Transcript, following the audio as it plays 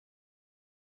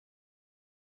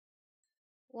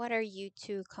What are you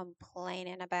two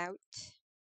complaining about?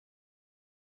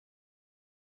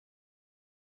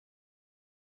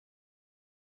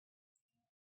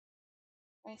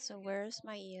 Also, where's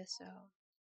my ESO?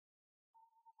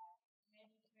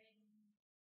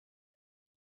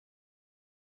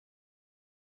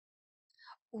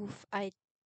 Oof, I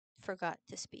forgot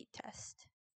to speed test.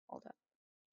 Hold up.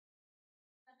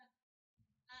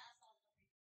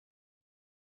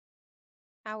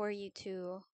 How are you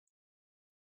two?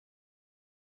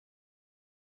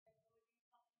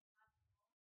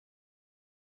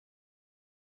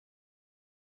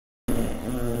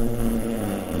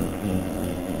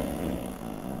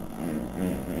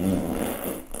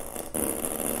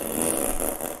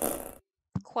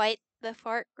 Quite the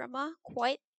fart, Grandma.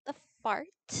 Quite the fart.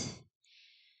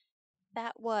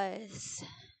 That was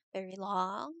very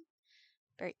long,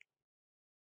 very,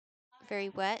 very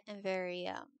wet, and very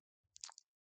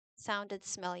sounded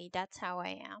smelly. That's how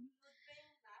I am.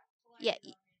 Yeah,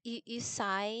 you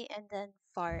sigh and then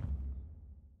fart.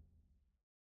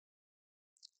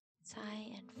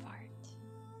 Sigh and fart.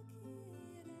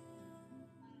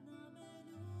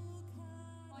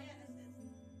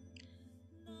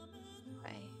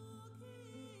 Okay.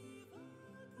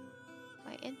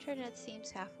 My internet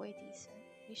seems halfway decent.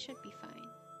 We should be fine.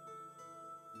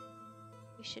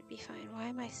 We should be fine. Why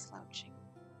am I slouching?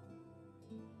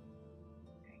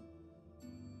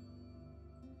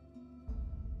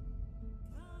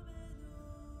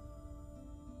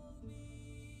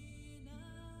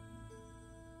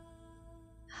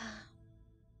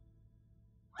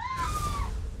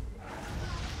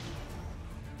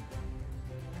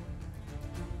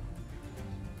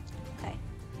 Okay.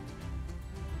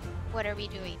 What are we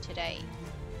doing today?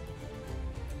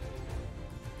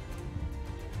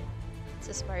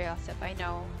 This is Mariotip, I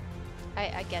know.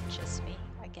 I get you, Smee.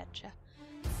 I get you.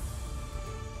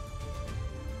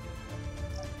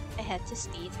 I had to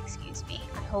sneeze, excuse me.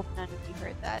 I hope none of you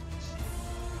heard that.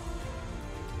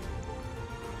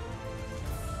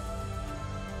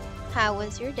 How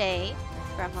was your day,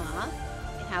 Grandma?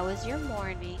 And how was your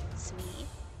morning, Smee?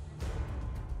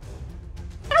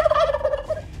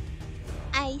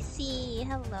 Icy!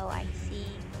 Hello, Icy.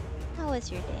 How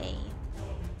was your day?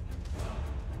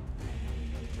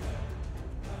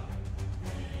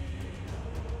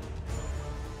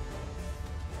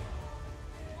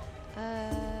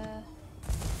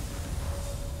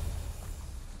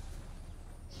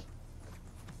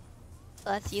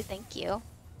 Bless you, thank you.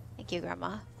 Thank you,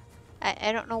 Grandma.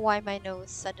 I don't know why my nose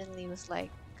suddenly was like,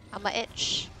 I'ma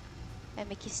itch and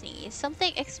make you sneeze.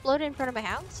 Something exploded in front of my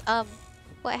house?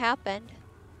 What happened?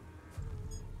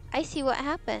 I see what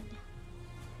happened.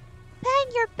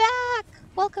 Pen, you're back!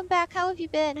 Welcome back. How have you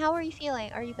been? How are you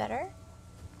feeling? Are you better?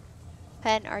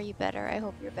 Pen, are you better? I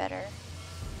hope you're better.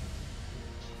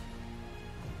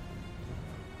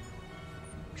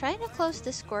 Trying to close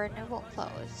Discord and it won't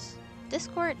close.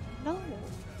 Discord? No.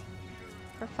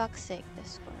 For fuck's sake,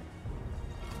 Discord.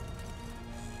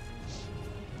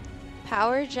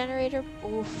 Power generator?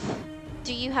 Oof.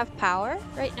 Do you have power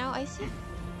right now, Icy?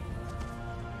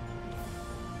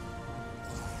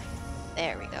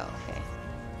 There we go, okay.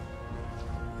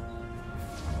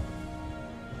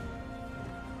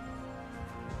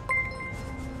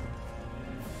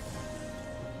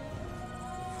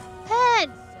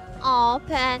 Pen! Aw,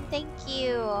 Pen, thank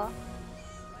you.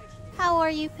 How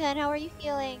are you, Pen? How are you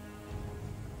feeling?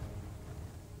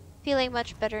 Feeling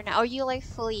much better now. Are you like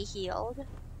fully healed?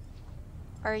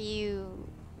 Are you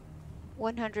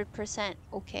 100%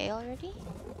 okay already?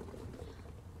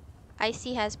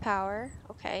 Icy has power.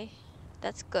 Okay,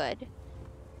 that's good.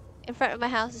 In front of my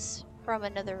house is from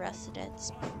another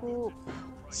residence. Poop.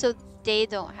 So they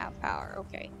don't have power.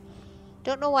 Okay.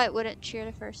 Don't know why it wouldn't cheer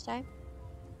the first time.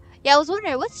 Yeah, I was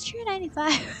wondering, what's cheer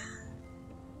 95?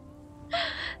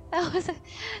 That was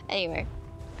anyway.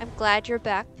 I'm glad you're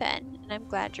back, Pen, and I'm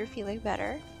glad you're feeling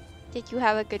better. Did you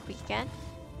have a good weekend?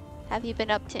 Have you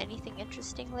been up to anything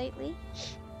interesting lately?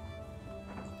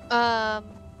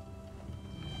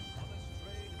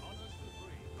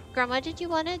 Grandma, did you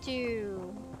want to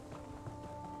do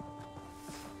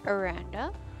a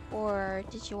random? Or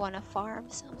did you want to farm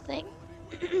something?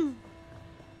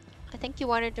 I think you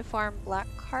wanted to farm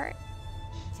Blackheart.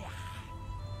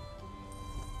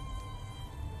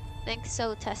 Think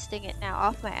so, testing it now.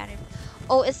 Off my anime.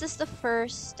 Oh, is this the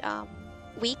first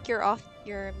week you're off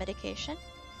your medication?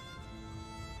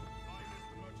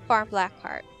 Farm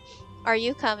Blackheart. Are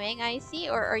you coming, Icy,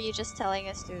 or are you just telling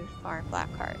us to farm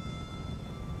Blackheart?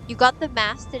 You got the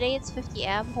mask today, it's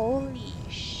 50M? Holy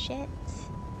shit.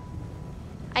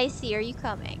 Icy, are you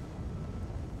coming?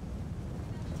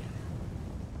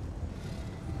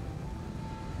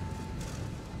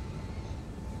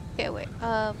 Okay, wait.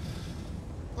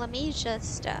 Let me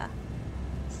just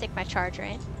stick my charger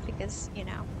in because, you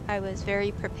know, I was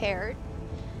very prepared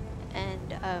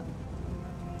and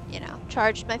you know,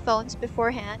 charged my phones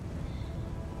beforehand.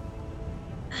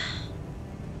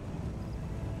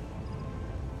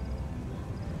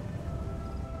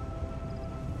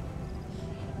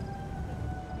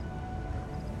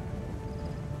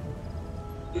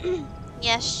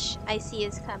 Yes, I see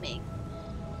is coming.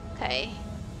 Okay.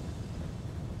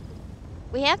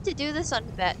 We have to do this on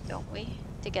vet, don't we?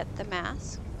 To get the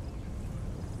mask.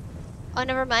 Oh,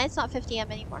 never mind. It's not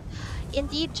 50M anymore.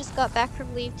 Indeed, just got back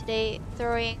from leave today,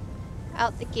 throwing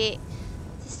out the gate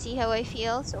to see how I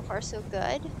feel. So far, so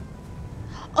good.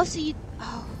 Oh, so you...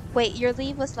 Oh, wait. Your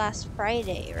leave was last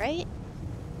Friday, right?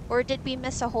 Or did we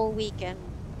miss a whole weekend?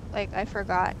 Like, I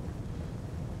forgot.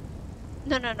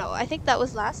 No. I think that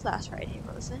was last Friday,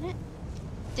 wasn't it?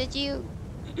 Did you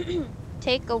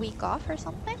take a week off or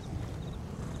something?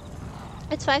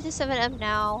 It's 5 to 7M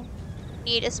now.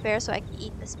 Need a spare so I can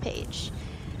eat this page.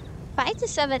 5 to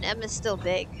 7M is still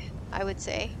big, I would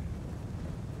say.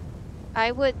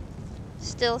 I would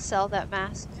still sell that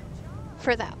mask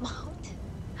for that amount.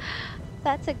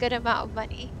 That's a good amount of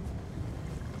money.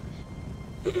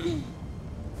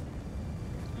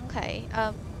 Okay,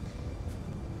 I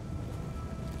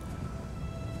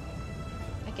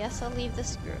guess I'll leave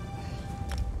this group.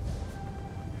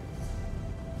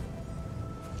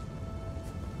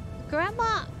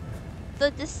 Grandma!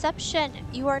 The deception!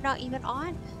 You are not even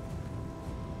on.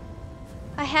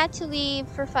 I had to leave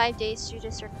for 5 days due to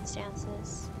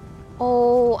circumstances.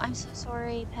 Oh, I'm so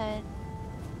sorry, Pen.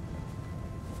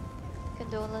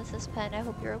 Condolences, Pen. I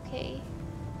hope you're okay.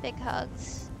 Big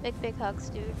hugs. Big hugs,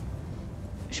 dude.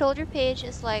 Shoulder page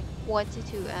is like 1 to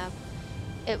 2M.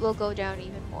 It will go down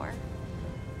even more.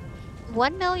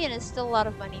 1 million is still a lot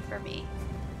of money for me.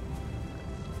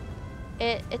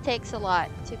 It takes a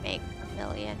lot to make 1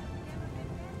 million.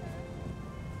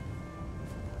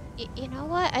 You know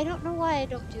what? I don't know why I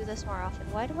don't do this more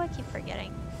often. Why do I keep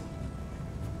forgetting?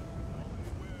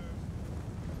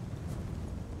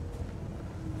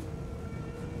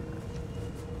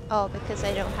 Oh, because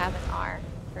I don't have an R.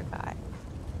 Forgot.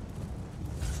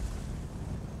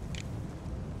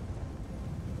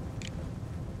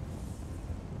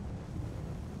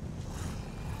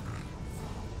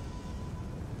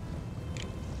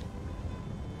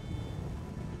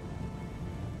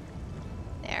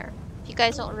 There. If you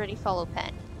guys don't already follow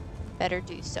Pen, better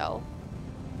do so.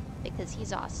 Because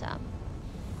he's awesome.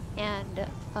 And,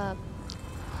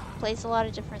 plays a lot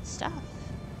of different stuff.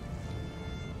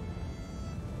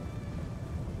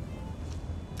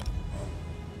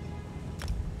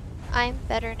 I'm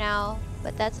better now,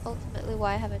 but that's ultimately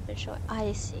why I haven't been showing.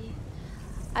 I see.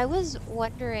 I was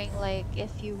wondering, like,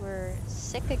 if you were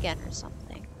sick again or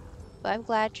something. But I'm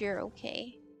glad you're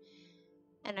okay.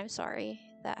 And I'm sorry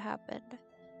that happened.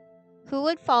 Who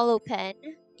would follow Pen?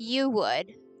 You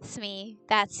would. It's me.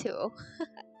 That's who.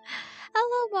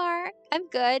 Hello, Mark. I'm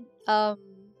good. I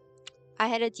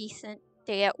had a decent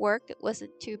day at work. It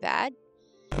wasn't too bad.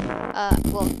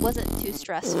 Well, it wasn't too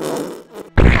stressful.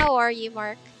 How are you,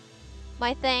 Mark?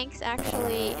 My thanks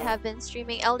actually have been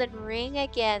streaming Elden Ring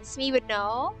again. Smee would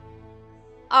know.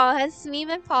 Oh, has Smee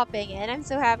been popping in? I'm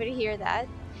so happy to hear that.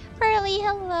 Pearly,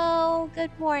 hello.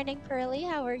 Good morning, Pearly.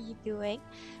 How are you doing?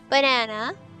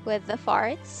 Banana with the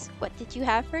farts. What did you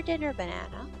have for dinner,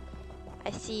 Banana?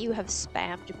 I see you have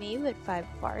spammed me with 5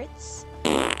 farts.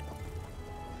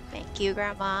 Thank you,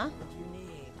 Grandma.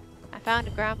 I found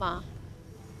a Grandma.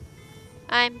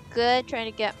 I'm good,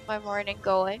 trying to get my morning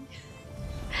going.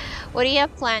 What do you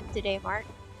have planned today, Mark?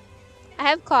 I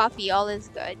have coffee, all is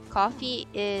good. Coffee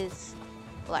is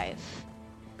life.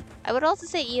 I would also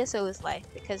say ESO is life,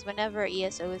 because whenever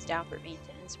ESO is down for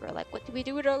maintenance, we're like, what do we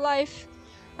do with our life?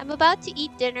 I'm about to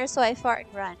eat dinner, so I fart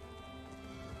and run.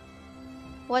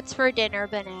 What's for dinner,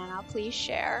 Banana? Please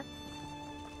share.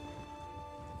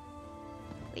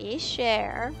 Please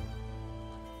share.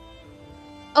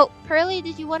 Oh, Pearly,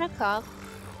 did you want to come?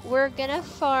 We're gonna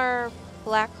farm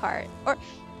Blackheart. Or,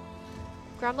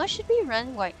 Grandma, should we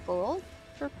run White Gold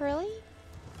for Pearly?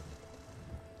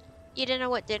 You don't know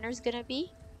what dinner's gonna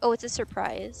be? Oh, it's a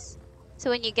surprise. So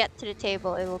when you get to the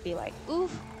table, it will be like,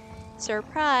 oof,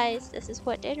 surprise, this is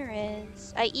what dinner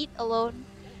is. I eat alone.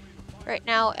 Right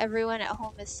now, everyone at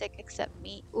home is sick except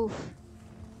me. Oof.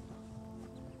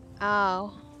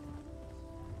 Oh.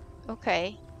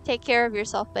 Okay. Take care of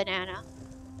yourself, Banana.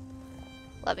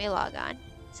 Let me log on.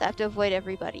 So I have to avoid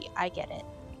everybody. I get it.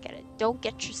 I get it. Don't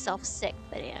get yourself sick,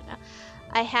 Banana.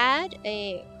 I had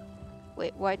a...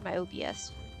 Wait, why'd my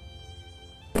OBS...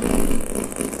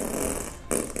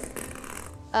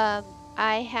 Um,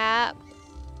 I have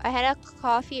I had a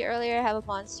coffee earlier. I have a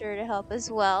monster to help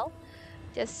as well.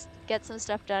 Just get some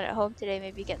stuff done at home today.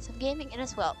 Maybe get some gaming in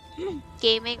as well.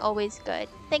 Gaming always good.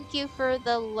 Thank you for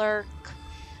the lurk,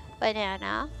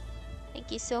 banana.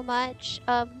 Thank you so much.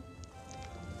 A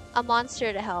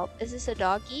monster to help. Is this a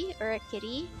doggy or a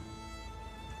kitty?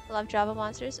 Love Java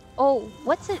monsters. Oh,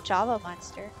 what's a Java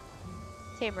monster?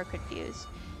 Tamer confused.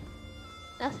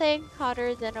 Nothing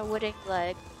hotter than a wooden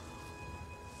leg.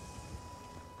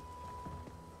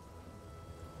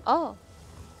 Oh,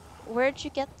 where'd you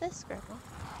get this, Grandma?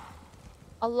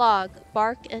 A log,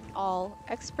 bark and all,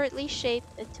 expertly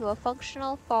shaped into a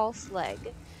functional false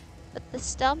leg. But the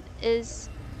stump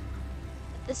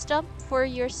for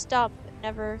your stump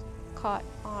never caught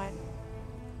on.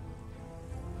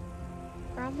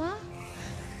 Grandma?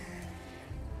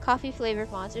 Coffee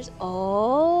flavored monsters.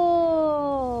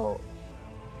 Oh!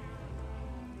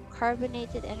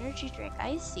 Carbonated energy drink.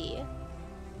 I see.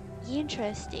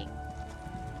 Interesting.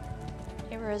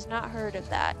 Tamer has not heard of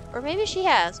that. Or maybe she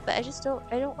has, but I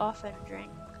don't often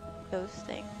drink those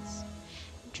things.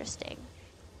 Interesting.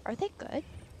 Are they good?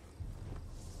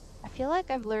 I feel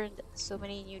like I've learned so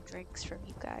many new drinks from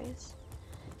you guys.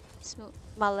 Smooth.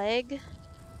 My leg.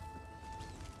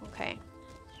 Okay.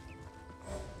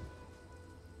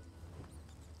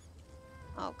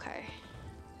 Okay.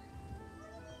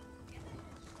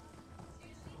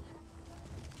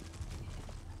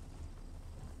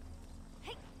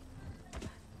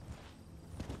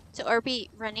 So are we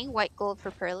running white gold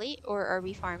for Pearly, or are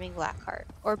we farming Blackheart?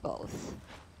 Or both?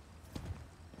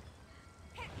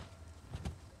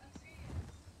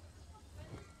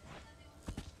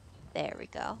 There we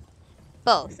go.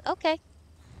 Both. Okay.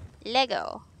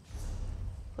 Lego.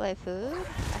 Play food?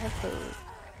 I have food.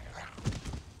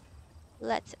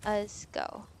 Let us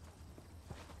go.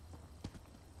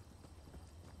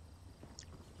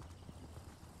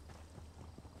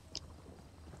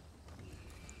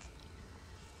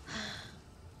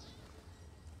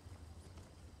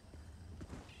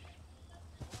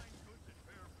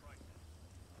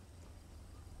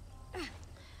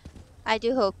 I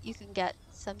do hope you can get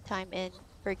some time in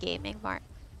for gaming, Mark.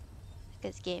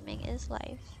 Because gaming is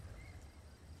life.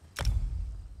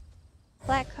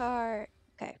 Blackheart.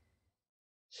 Okay.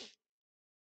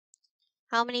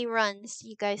 How many runs do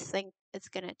you guys think it's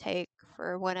gonna take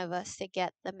for one of us to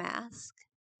get the mask?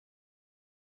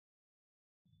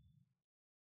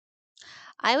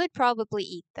 I would probably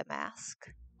eat the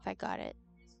mask if I got it.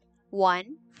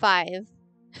 1, 5.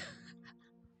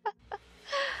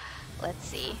 Let's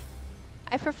see.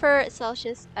 I prefer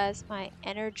Celsius as my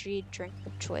energy drink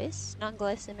of choice.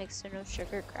 Non-glycemic, so no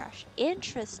sugar crash.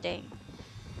 Interesting.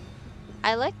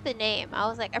 I like the name. I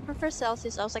was like, I prefer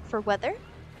Celsius. I was like, for weather?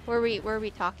 Were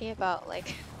we talking about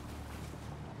like?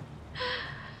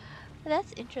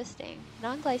 That's interesting.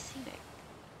 Non-glycemic.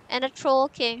 And a Troll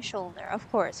King shoulder.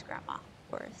 Of course, Grandma. Of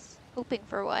course. Hoping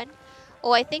for one.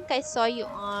 Oh, I think I saw you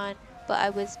on, but I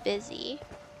was busy.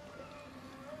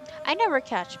 I never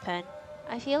catch Pen.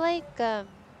 I feel like I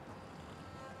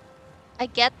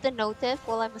get the notif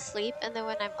while I'm asleep, and then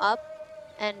when I'm up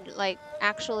and like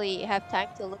actually have time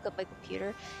to look up my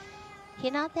computer,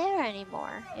 he's not there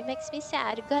anymore. It makes me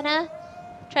sad. Gonna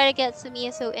try to get some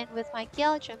ESO in with my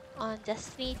guild, jump on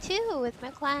Destiny 2 with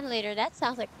my clan later. That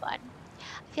sounds like fun.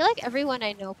 I feel like everyone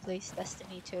I know plays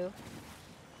Destiny 2.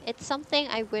 It's something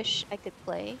I wish I could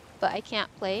play, but I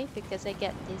can't play because I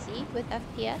get dizzy with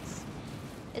FPS.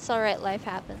 It's alright, life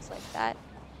happens like that.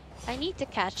 I need to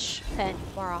catch Pen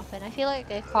more often. I feel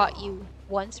like I caught you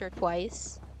once or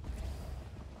twice.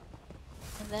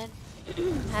 And then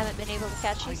I haven't been able to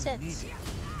catch you since.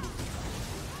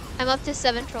 I'm up to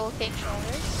 7 Troll King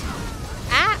shoulders.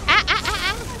 Ah! Ah! Ah! Ah!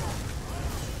 Ah!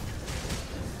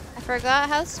 I forgot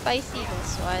how spicy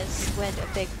this was with a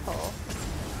big pull.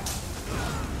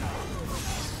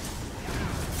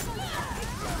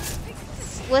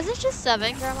 Was it just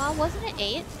 7, Grandma? Wasn't it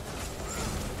 8?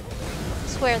 I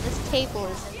swear this table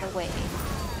is in the way.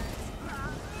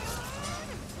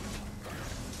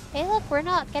 Hey look, we're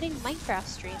not getting Minecraft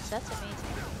streams. That's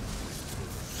amazing.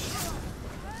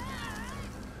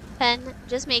 Pen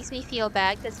just makes me feel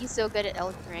bad because he's so good at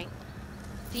Elden Ring.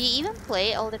 Do you even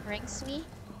play Elden Ring, Smee?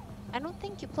 I don't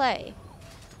think you play.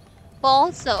 But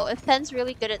also, if Pen's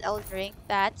really good at Elden Ring,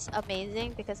 that's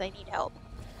amazing because I need help.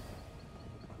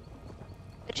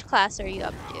 Which class are you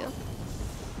up to?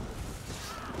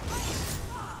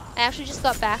 I actually just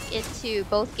got back into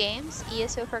both games.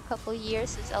 ESO for a couple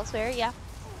years since Elsewhere, yeah.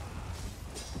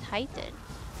 Titan.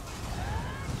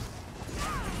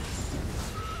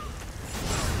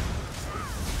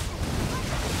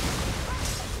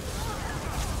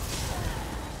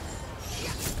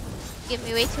 give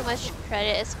me way too much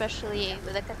credit, especially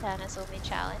with the Katana's only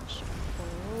challenge.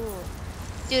 Ooh.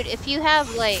 Dude, if you have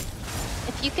like,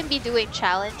 if you can be doing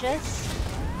challenges,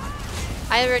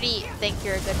 I already think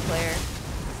you're a good player.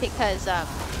 Because I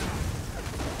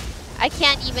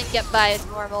can't even get by with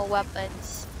normal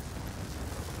weapons.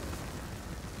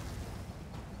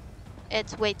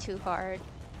 It's way too hard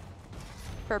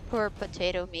for poor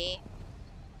potato me.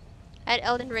 I had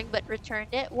Elden Ring but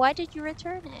returned it. Why did you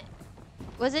return it?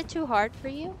 Was it too hard for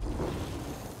you?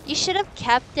 You should have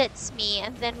kept it, Smee,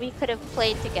 and then we could have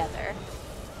played together.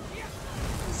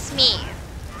 Smee,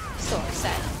 Sora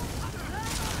said.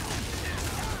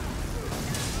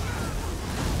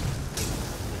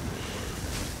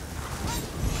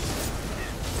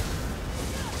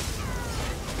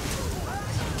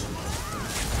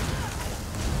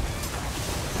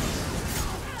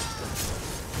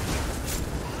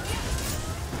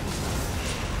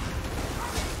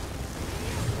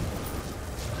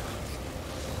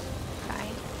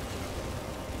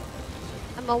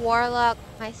 I'm a warlock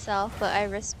myself, but I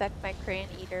respect my Crane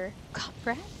Eater.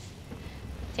 God,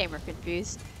 Tamer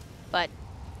confused. But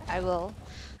I will.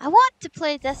 I want to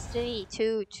play Destiny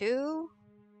 2 too.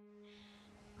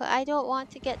 But I don't want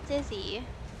to get dizzy.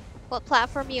 What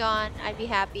platform you on? I'd be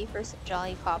happy for some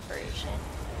jolly cooperation.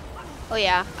 Oh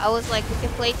yeah, I was like, we can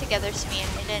play together, Smee, and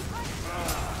I didn't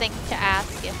think to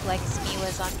ask if like Smee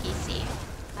was on PC.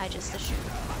 I just assumed.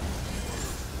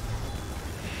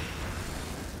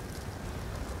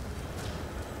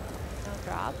 No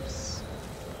drops.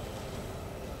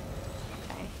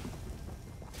 Okay.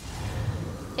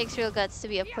 Takes real guts to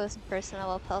be up close and personal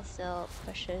while Pel still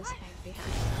pushes hang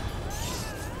behind.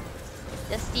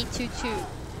 Destiny 2-2.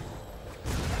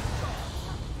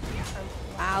 Oh,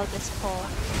 wow, this pull.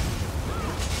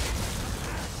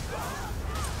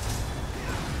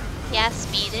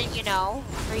 Yes, me, didn't you know?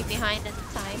 Right behind at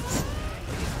the times.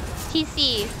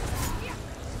 TC.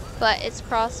 But it's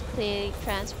crossplay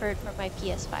transferred from my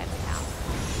PS5 account.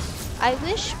 I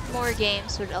wish more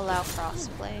games would allow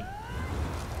crossplay.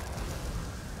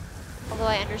 Although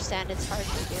I understand it's hard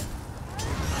to do.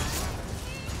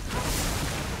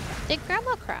 Did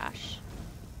Grandma crash?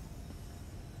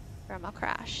 Grandma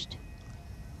crashed.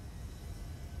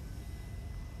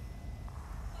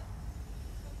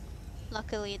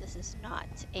 Luckily, this is not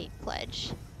a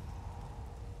pledge.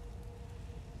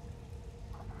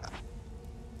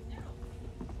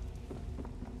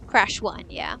 Crash 1,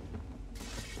 yeah.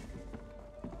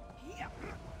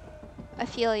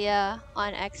 Ophelia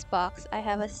on Xbox. I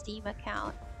have a Steam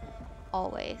account.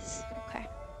 Always. Okay.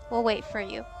 We'll wait for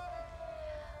you.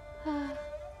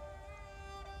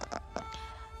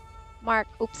 Mark,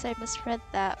 oops, I misread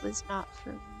that. Was not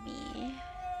for me.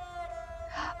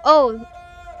 Oh,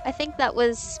 I think that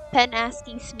was Pen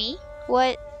asking Smee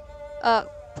what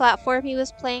platform he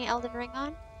was playing Elden Ring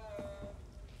on.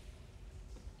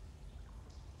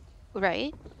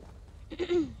 Right?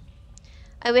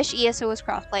 I wish ESO was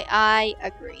crossplay. I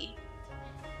agree.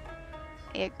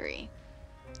 I agree.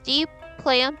 Do you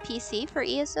play on PC for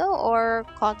ESO or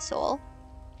console?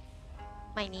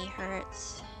 My knee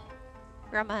hurts.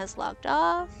 Grandma has logged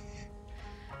off.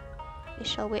 We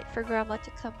shall wait for Grandma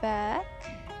to come back.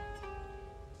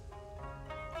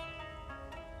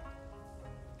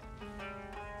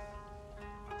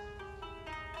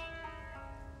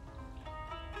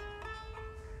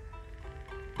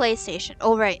 PlayStation.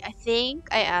 Oh, right. I think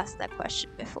I asked that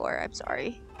question before. I'm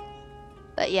sorry.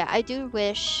 But yeah, I do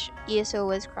wish ESO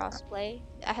was crossplay.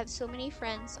 I have so many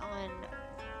friends on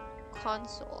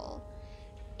console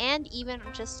and even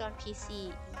just on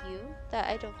PC EU that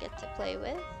I don't get to play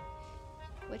with,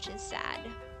 which is sad.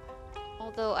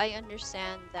 Although I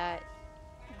understand that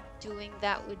doing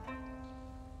that would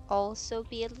also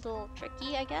be a little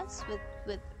tricky, I guess,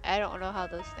 with I don't know how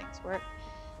those things work,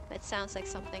 but it sounds like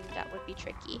something that would be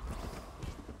tricky.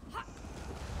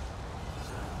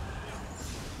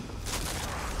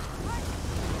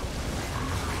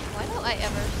 Why don't I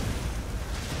ever...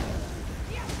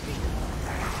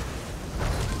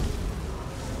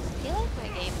 I feel like my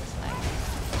game is lagging.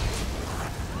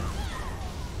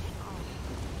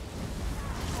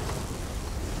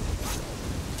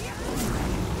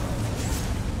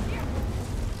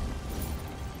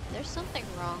 There's something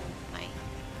wrong with my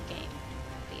game,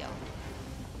 Leo.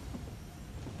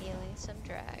 Feeling some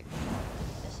drag.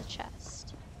 There's a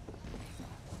chest.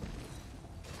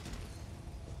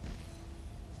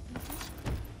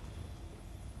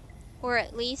 Or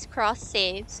at least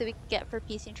cross-save so we can get for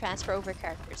PC and transfer over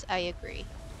characters. I agree.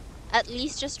 At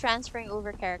least just transferring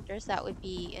over characters, that would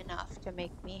be enough to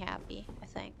make me happy, I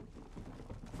think.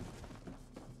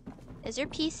 Is your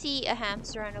PC a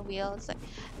hamster on a wheel? It's like,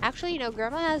 actually, no,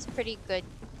 Grandma has pretty good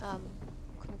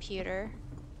computer.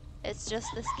 It's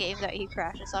just this game that he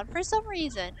crashes on for some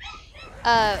reason.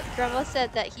 Grandma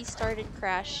said that he started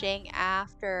crashing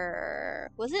after,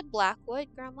 was it Blackwood,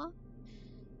 Grandma?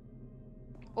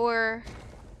 Or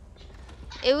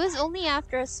it was only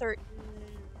after a certain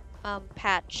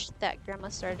patch that Grandma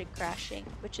started crashing,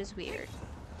 which is weird.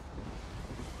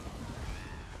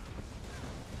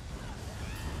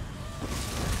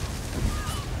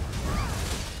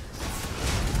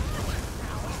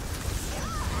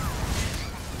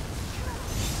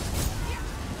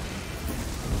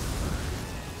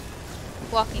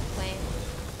 Walking Flame.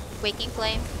 Waking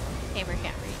Flame. Tamer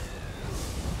can't read.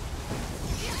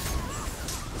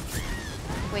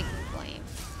 Waking Flame.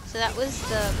 So that was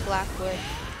the Blackwood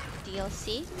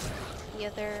DLC. The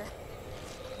other...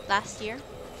 last year.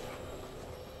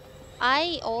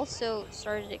 I also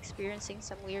started experiencing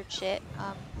some weird shit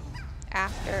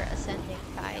after Ascending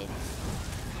Tide.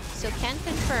 So can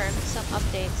confirm some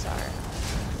updates are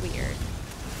weird.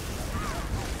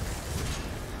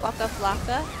 Waka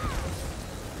Flocka.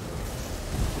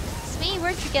 Smee,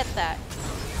 where'd you get that?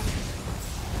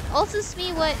 Also,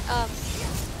 Smee, what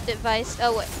device?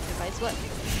 Oh, what device? What?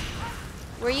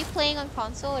 Were you playing on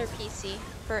console or PC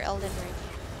for Elden Ring?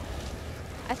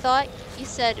 I thought you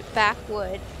said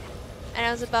backwood, and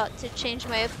I was about to change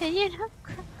my opinion.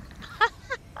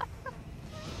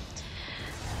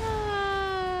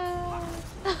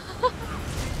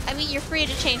 I mean, you're free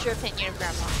to change your opinion of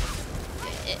Grandma.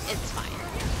 It's fine.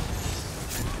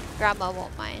 Grandma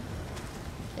won't mind.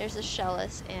 There's a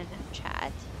Shellis in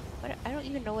chat. But I don't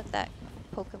even know what that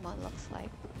Pokemon looks like.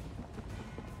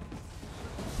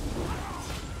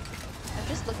 I'm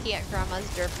just looking at Grandma's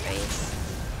dirt face.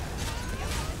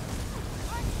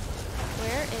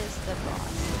 Where is the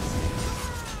boss?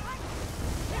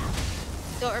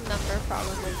 Don't remember,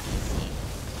 probably PC.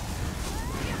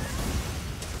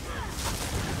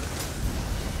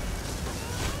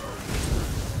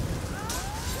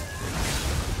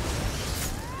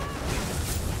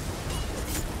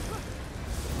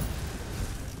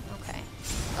 Okay.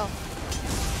 Oh.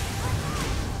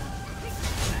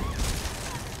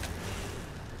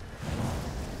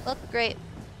 Looked great,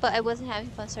 but I wasn't having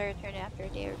fun, so I returned after a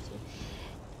day or two.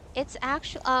 It's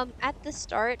actually, at the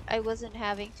start, I wasn't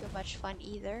having too much fun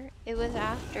either. It was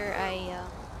after I,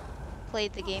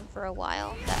 played the game for a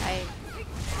while that I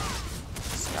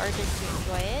started to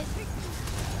enjoy it.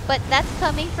 But that's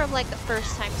coming from, like, a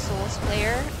first-time Souls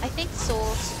player. I think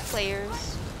Souls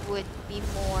players would be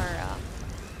more,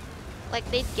 like,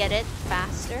 they'd get it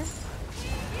faster.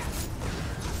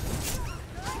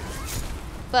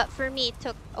 But for me, it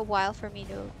took a while for me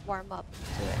to warm up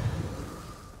to it.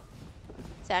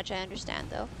 Sag, I understand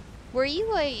though. Were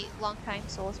you a long-time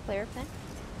Souls player, Finn?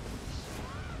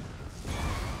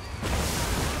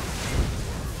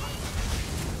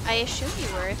 I assume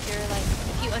you were if you're like,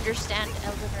 if you understand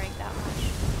Elden Ring that much.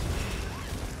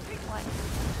 What?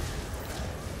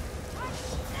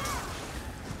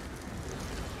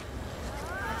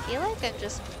 I feel like I'm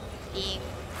just being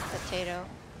a potato.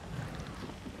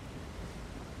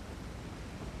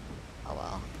 Oh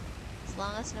well. As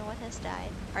long as no one has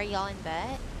died. Are y'all in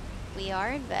bed? We are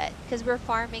in bed. Because we're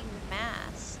farming the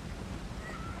mask.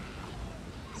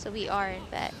 So we are in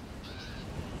bed.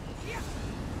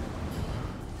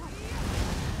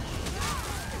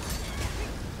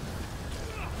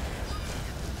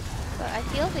 But I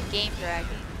feel the game dragging.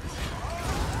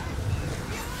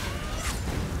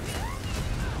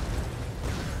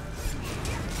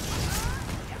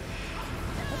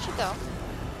 Where'd you go?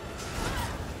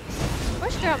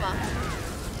 Where's Grandma?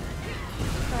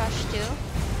 Rush 2.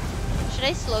 Should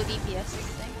I slow DPS this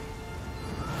thing?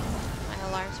 My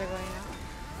alarms are going off.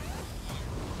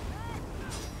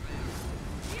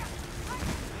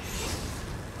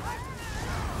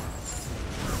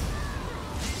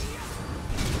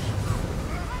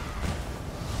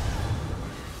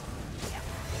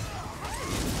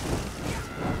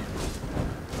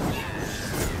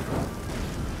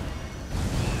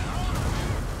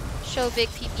 Show big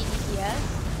PP DPS?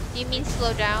 Do you mean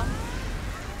slow down?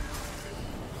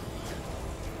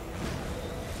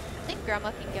 I think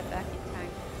Grandma can get back in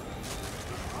time.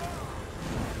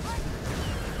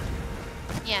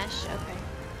 Yes, okay.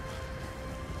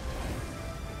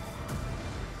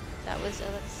 That was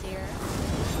Elixir.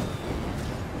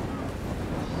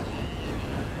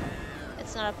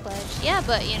 It's not a pledge. Yeah,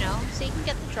 but you know, so you can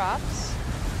get the drops.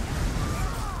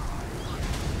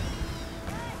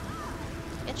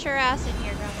 Get your ass in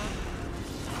here, Grandma.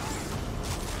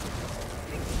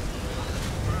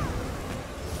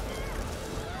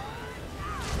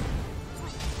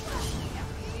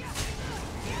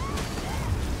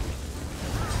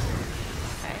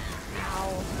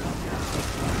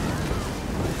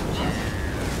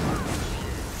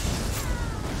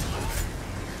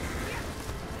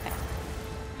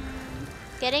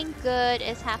 Getting good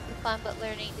is half the fun, but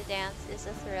learning to dance is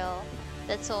a thrill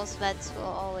that Souls vets will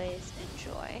always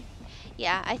enjoy.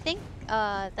 Yeah, I think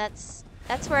that's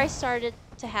where I started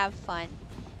to have fun.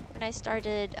 When I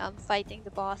started fighting the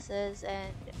bosses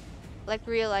and like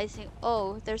realizing,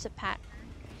 oh, there's a pattern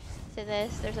to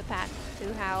this. There's a pattern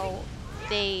to how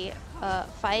they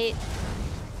fight,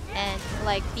 and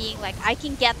like being like, I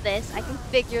can get this. I can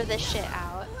figure this shit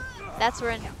out. That's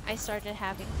when I started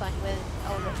having fun with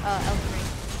Elden Ring.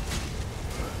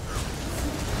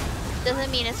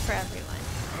 Doesn't mean it's for everyone.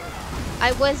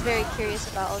 I was very curious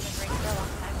about Elden Ring for a long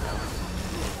time though.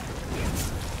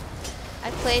 I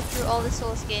played through all the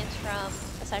Souls games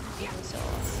aside from Demon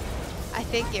Souls. I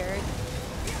figured.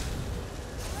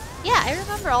 Yeah, I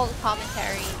remember all the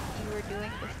commentary you were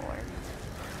doing before.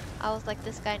 I was like,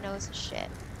 this guy knows his shit.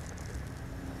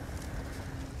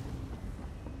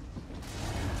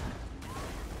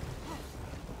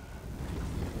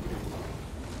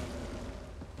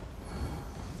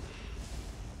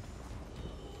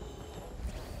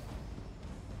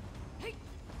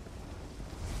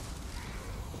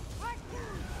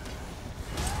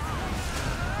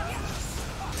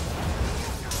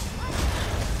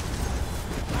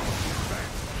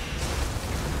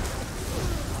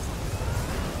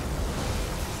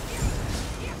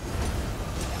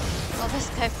 Oh, this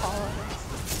guy followed us.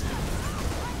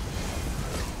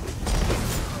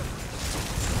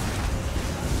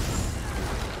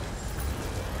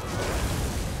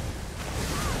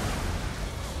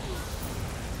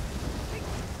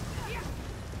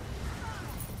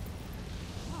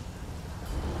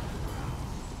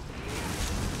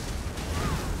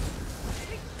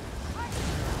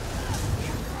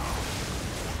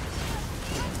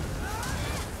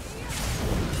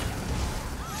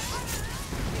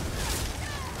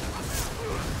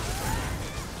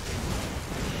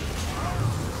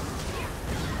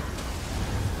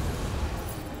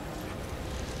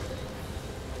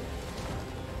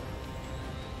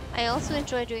 I also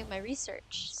enjoy doing my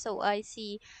research, so I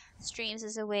see streams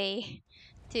as a way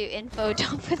to info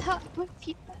dump without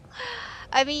people.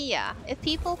 I mean, yeah, if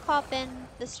people pop in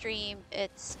the stream,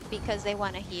 it's because they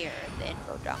want to hear the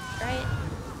info dump, right?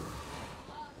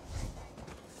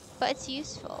 But it's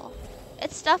useful.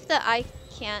 It's stuff that I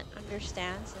can't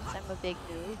understand since I'm a big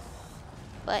noob,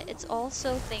 but it's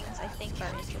also things I think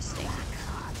are interesting.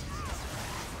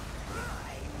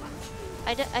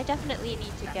 I definitely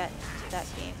need to get into that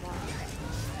game more.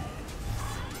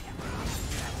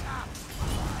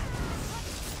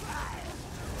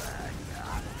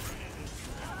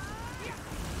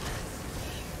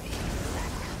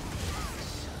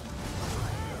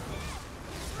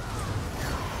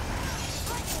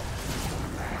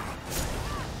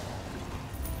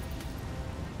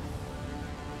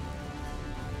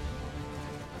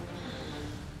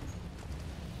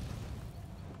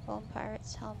 Bone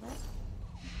Pirate's helmet.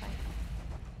 Okay.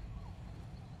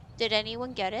 Did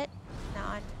anyone get it?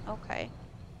 None. Okay.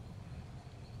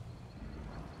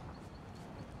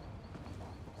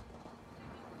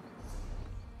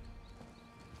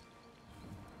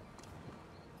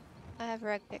 I have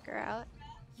Reg Picker out.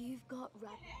 You've got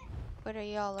Reg. What are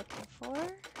y'all looking for?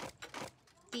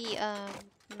 The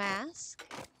mask?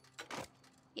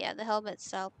 Yeah, the helmet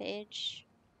style page.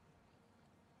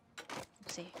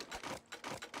 Let's see.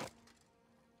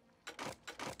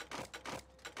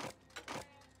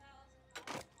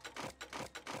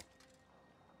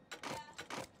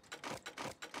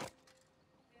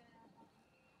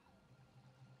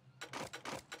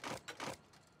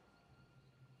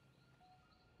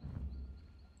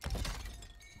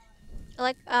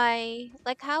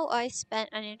 Like how I spent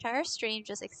an entire stream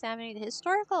just examining the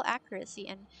historical accuracy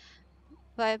and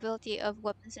viability of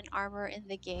weapons and armor in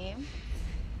the game.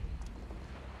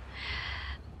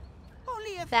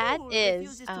 Only a That fool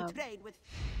is refuses to trade with.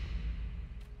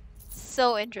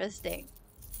 so interesting.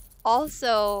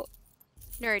 Also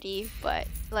nerdy, but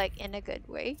like in a good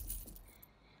way.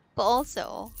 But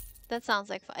also, that sounds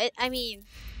like fun. I mean,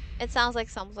 it sounds like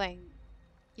something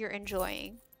you're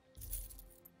enjoying.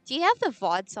 Do you have the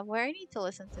VOD somewhere? I need to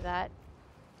listen to that.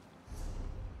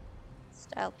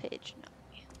 Style page, no.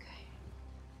 Okay.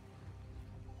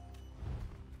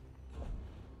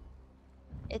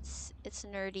 It's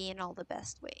nerdy in all the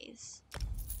best ways.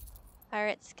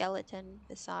 Pirate skeleton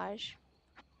visage.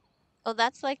 Oh,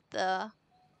 that's like the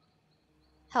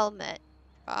helmet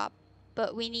prop,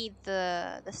 but we need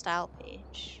the style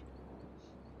page.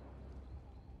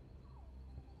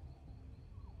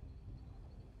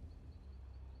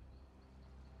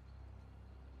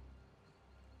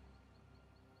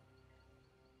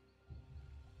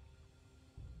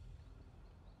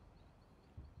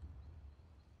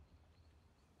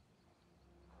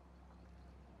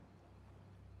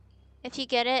 If you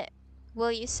get it,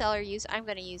 will you sell or use? I'm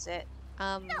gonna use it.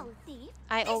 No thief.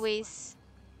 I This always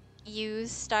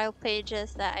use style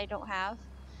pages that I don't have.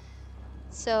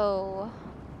 So,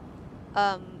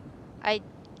 I'd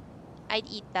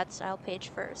eat that style page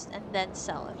first and then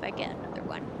sell if I get another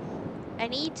one. I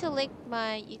need to link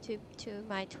my YouTube to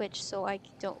my Twitch so I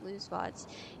don't lose VODs.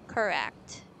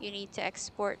 Correct. You need to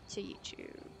export to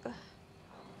YouTube.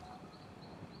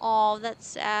 Oh, that's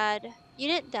sad. You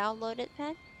didn't download it,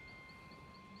 Pen?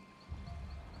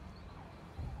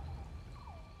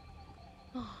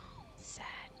 Oh, sad.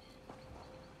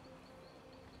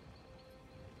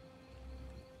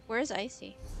 Where's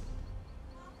Icy?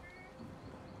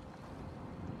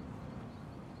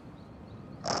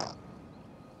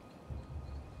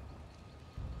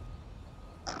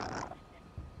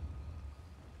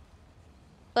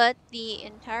 But the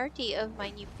entirety of my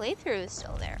new playthrough is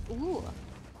still there. Ooh.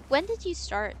 When did you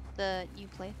start the new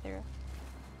playthrough?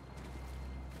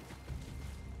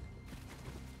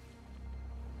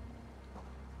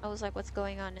 I was like, what's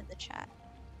going on in the chat?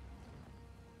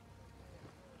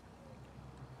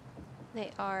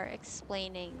 They are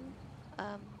explaining,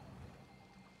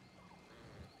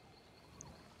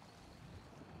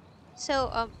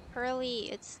 So, Pearly,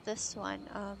 it's this one.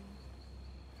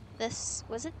 This,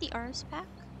 was it the arms pack?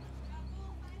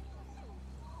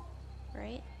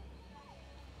 Right?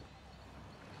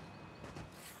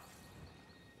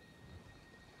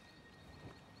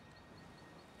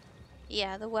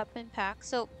 Yeah, the weapon pack.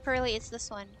 So, Pearly, it's this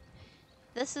one.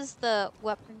 This is the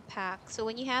weapon pack. So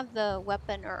when you have the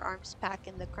weapon or arms pack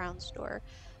in the crown store,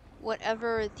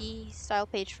 whatever the style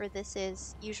page for this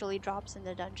is usually drops in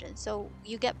the dungeon. So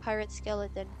you get Pirate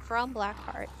Skeleton from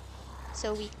Blackheart.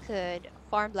 So we could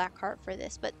farm Blackheart for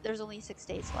this, but there's only 6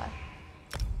 days left.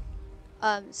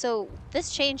 So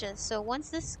this changes. So once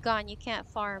this is gone, you can't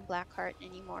farm Blackheart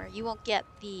anymore. You won't get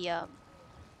the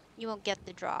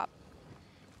drop.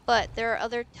 But there are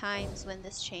other times when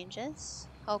this changes.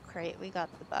 Oh great, we got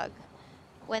the bug.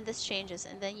 When this changes,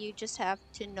 and then you just have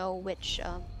to know which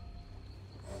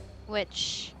what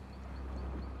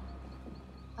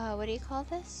do you call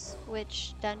this?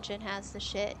 Which dungeon has the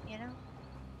shit, you know?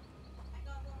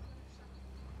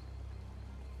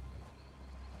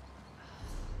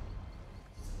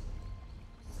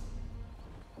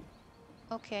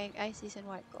 Okay, Icy's in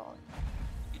white gold.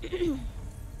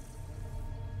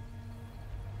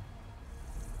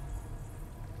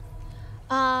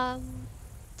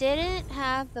 Didn't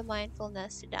have the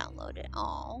mindfulness to download it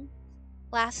all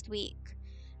last week.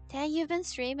 Dang, you've been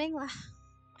streaming?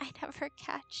 I never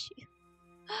catch you.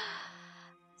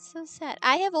 So sad.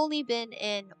 I have only been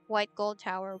in White Gold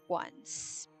Tower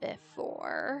once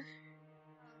before.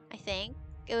 I think.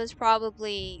 It was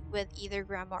probably with either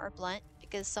Grandma or Blunt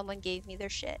because someone gave me their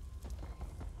shit.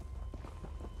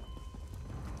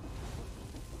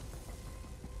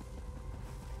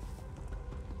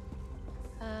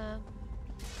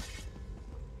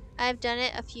 I've done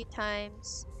it a few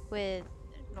times with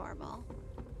normal.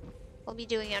 We'll be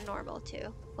doing it normal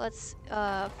too. Let's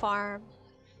farm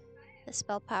the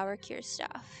spell power cure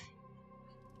stuff.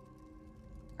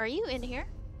 Are you in here?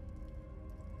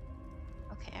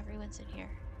 Okay, everyone's in here.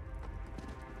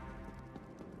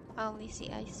 I only see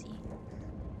Icy.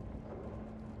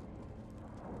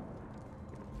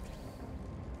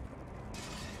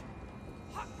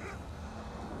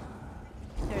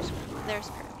 There's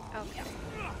Kirby. Okay.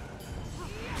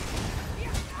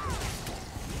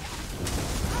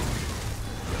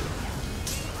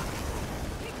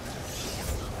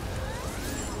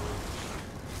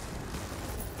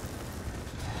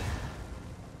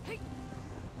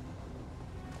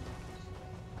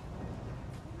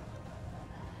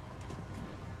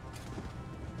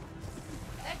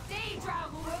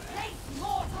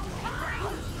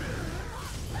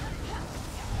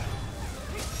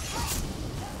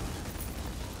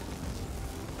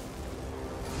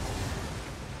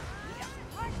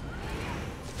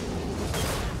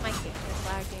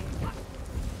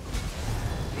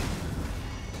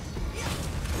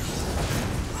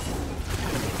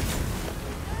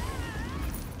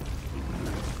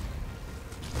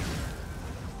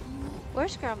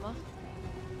 Where's Grandma?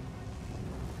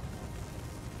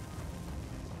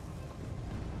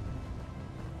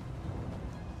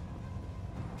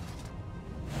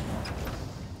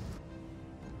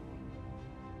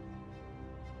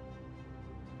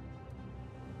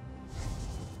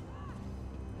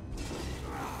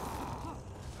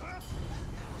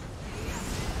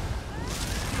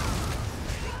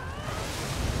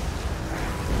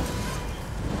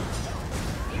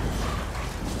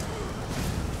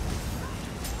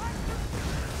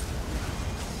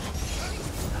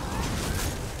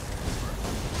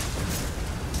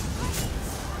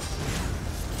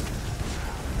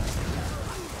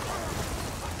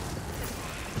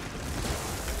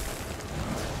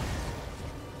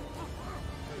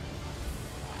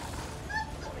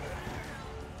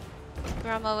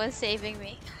 Grandma was saving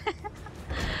me.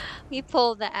 We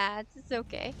pulled the ads. It's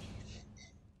okay.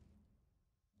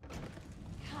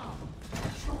 Come,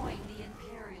 join the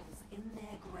Imperials in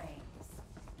their graves.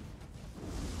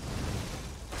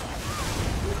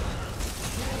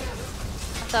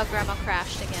 I thought Grandma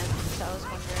crashed again, so I was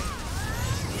wondering.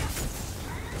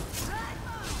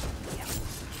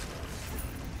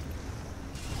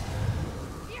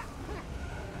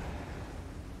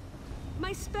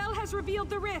 My spell has revealed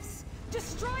the rifts.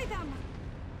 Destroy them.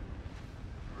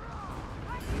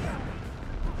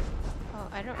 Oh,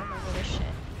 I don't remember this shit.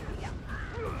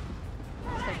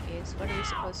 I'm confused. What are you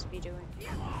supposed to be doing?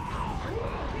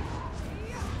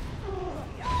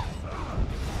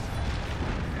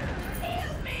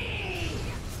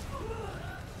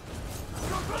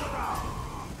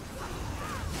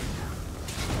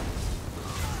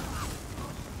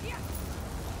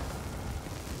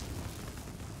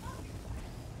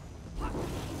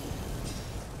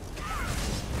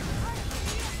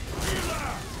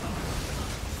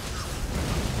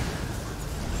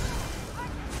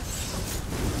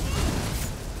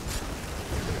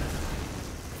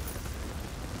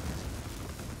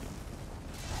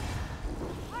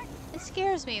 It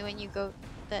scares me when you go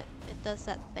that it does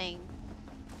that thing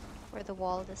where the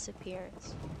wall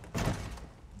disappears.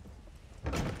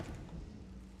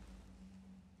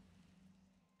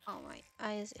 Oh, my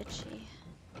eye is itchy.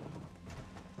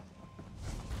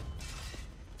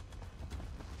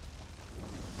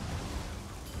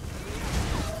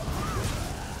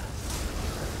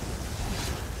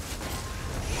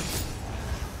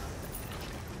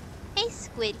 Hey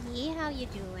Squiddy, how you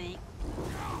doing?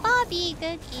 Bobby,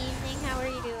 good evening, how are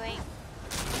you doing?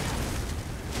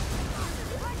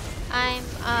 I'm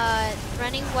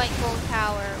running White Gold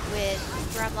Tower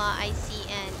with Grandma, Icy,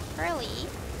 and Pearly,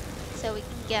 so we can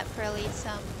get Pearly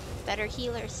some better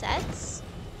healer sets.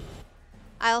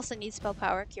 I also need Spell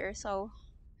Power Cure, so...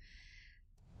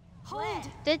 Hold!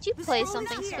 Did you The play scroll is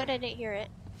something, here. Squid? I didn't hear it.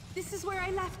 This is where I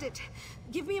left it.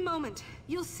 Give me a moment.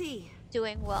 You'll see.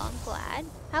 Doing well, I'm glad.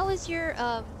 How was your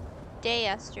day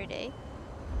yesterday?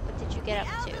 What did you get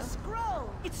up to? Scroll.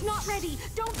 It's not ready.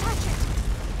 Don't touch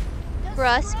it.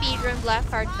 Bruh, speedrun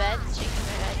Blackheart Vet, shaking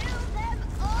my head.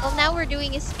 Well, now we're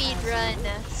doing a speedrun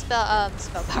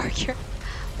spell power cure.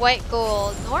 White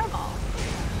gold normal.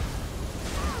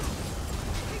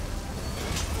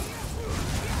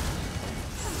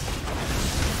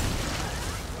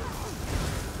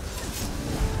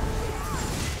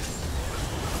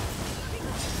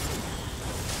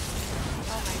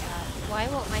 Oh my god, why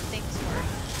won't my things work?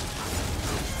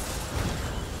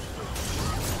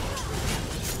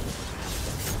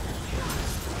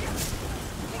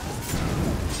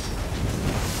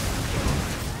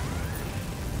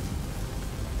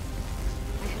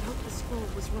 I had hoped the scroll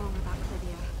was wrong about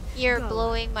Clidia. You're Go,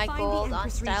 blowing my find the gold on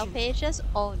Empress style Regent. pages?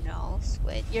 Oh no,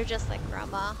 Squid, you're just like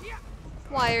Grandma.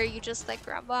 Why are you just like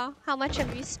Grandma? How much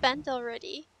have you spent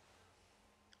already?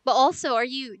 But also, do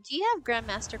you have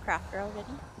Grandmaster Crafter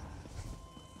already?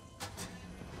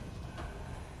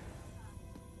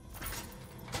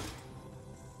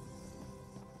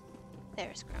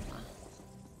 There's Grandma.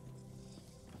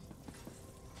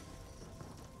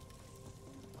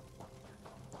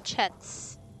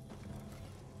 Chets.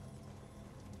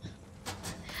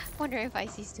 Wondering if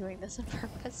Icy's doing this on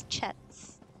purpose.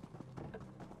 Chets.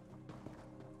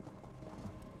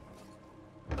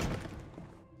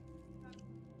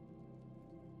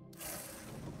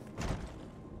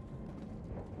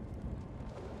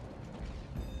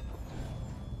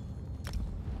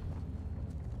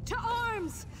 To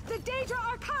arms! The Daedra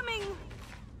are coming!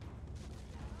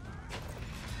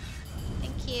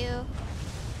 Thank you.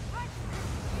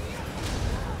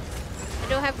 I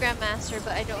don't have Grandmaster,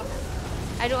 but I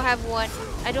don't have one.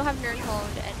 I don't have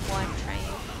Nerdhoned and one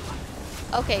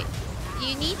Triumph. Okay,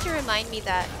 you need to remind me of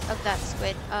that,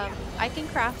 Squid. I can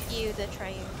craft you the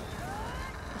Triumph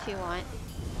if you want,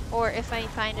 or if I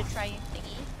find a Triumph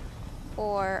thingy,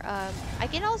 or I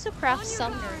can also craft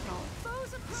some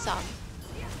Nerdhoned. Some,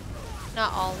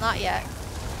 not all, not yet.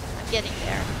 I'm getting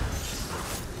there.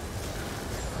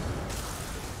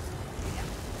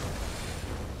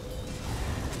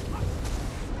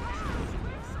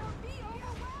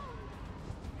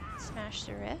 Smash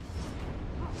the rift.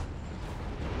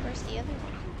 Where's the other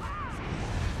one?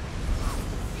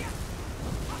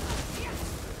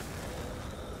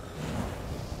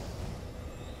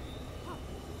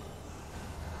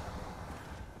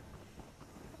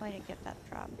 Oh, I didn't get that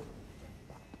drop.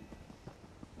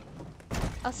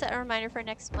 I'll set a reminder for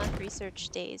next month. Research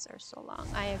days are so long.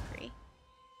 I agree.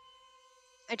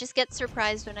 I just get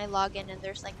surprised when I log in and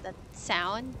there's like that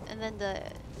sound and then the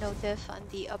notif on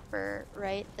the upper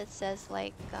right that says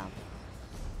like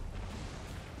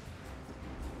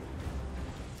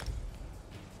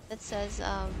that says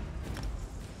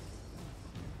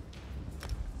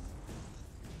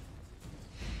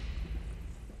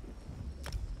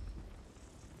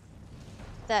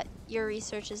that your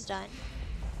research is done.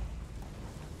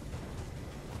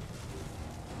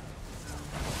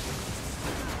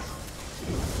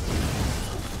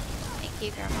 Thank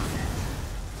you, Grandma.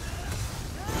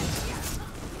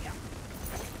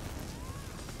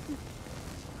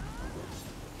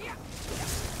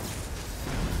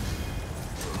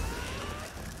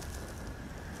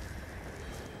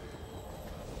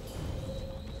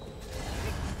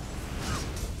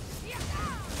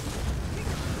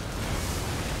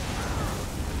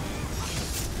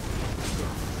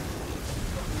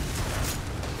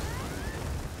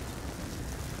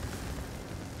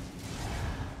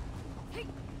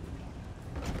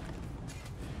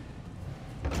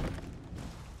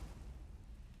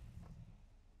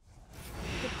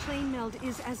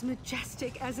 Is as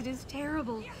majestic as it is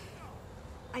terrible.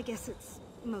 I guess it's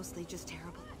mostly just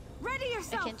terrible. Ready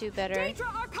yourself! I can do better.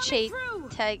 Daedra are coming through!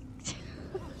 Tag.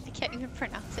 I can't even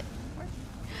pronounce it anymore.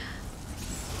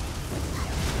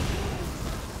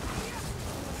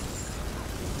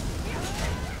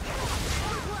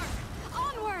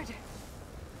 Onward!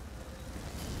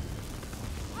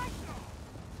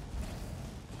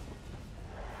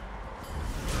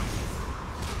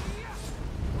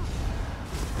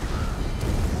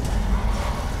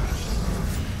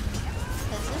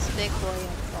 Big boy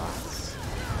and boss.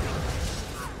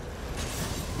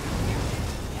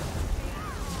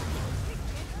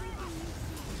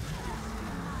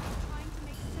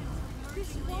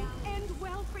 This won't end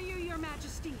well for you, Your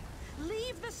Majesty.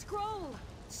 Leave the scroll.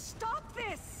 Stop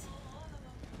this.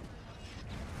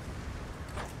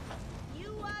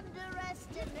 You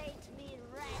underestimate me,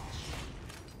 wretch.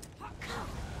 Come,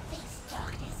 face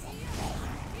darkness and faith.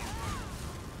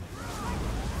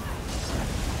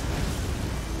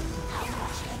 How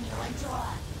much can you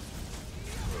endure?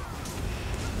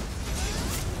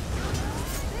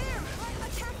 There!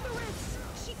 Attack the rifts!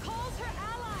 She calls her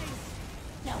allies!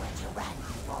 Nowhere to run,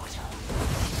 mortal.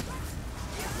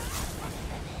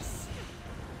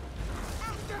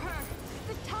 After her!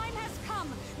 The time has come!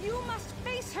 You must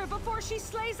face her before she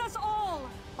slays us all!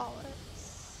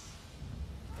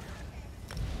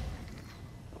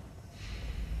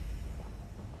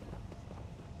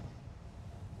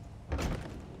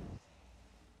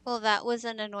 Well, that was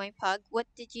an annoying pug. What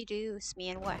did you do, Smee,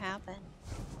 and what happened?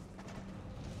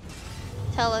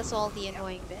 Tell us all the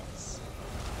annoying bits.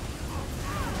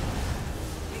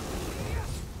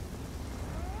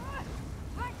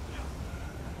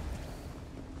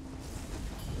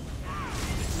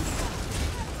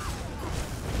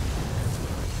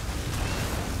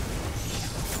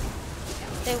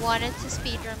 They wanted to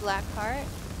speedrun Blackheart?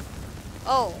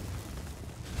 Oh.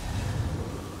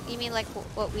 You mean like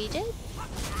what we did?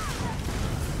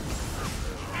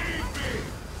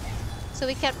 So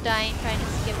we kept dying trying to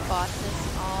skip bosses.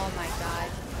 Oh my god.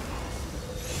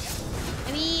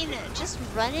 I mean, just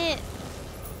run it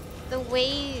the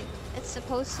way it's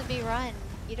supposed to be run.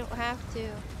 You don't have to.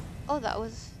 Oh, that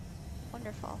was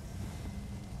wonderful.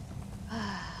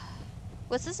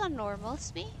 Was this on normal,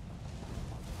 Smee?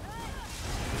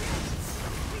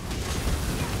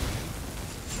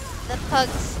 The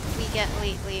pugs we get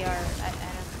lately are, I don't know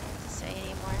what to say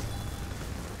anymore.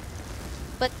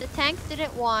 But the tanks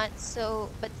didn't want, so,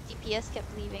 but the DPS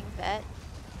kept leaving vet.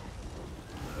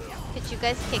 Could you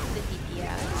guys kick the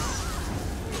DPS?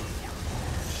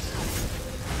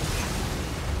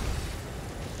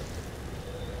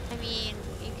 I mean,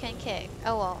 you can kick.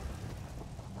 Oh well.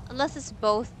 Unless it's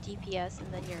both DPS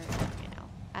and then you're, you know,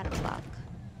 out of luck.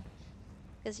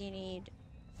 Because you need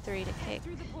 3 to kick.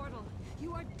 Through the portal.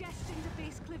 You are destined to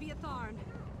face Clivia Tharn.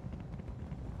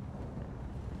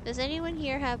 Does anyone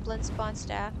here have Blindspawn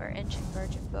staff or ancient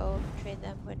virgin bow? Trade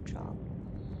them with Troll.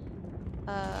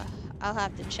 I'll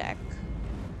have to check.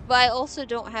 But I also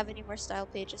don't have any more style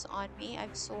pages on me.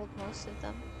 I've sold most of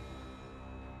them.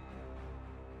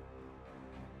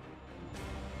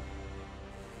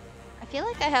 I feel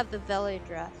like I have the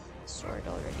Velodreth sword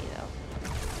already though.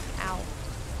 Ow.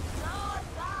 Lord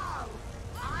Val,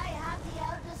 I have the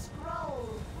Elder Scroll.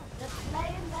 The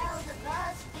flame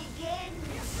Elderverse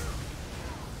begins.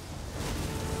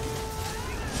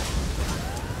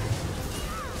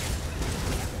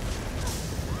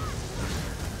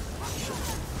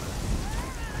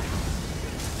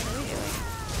 What are we doing?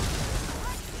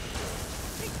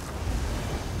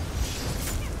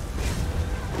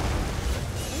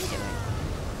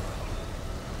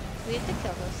 get to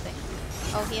kill those things.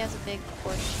 Oh, he has a big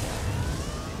force shield.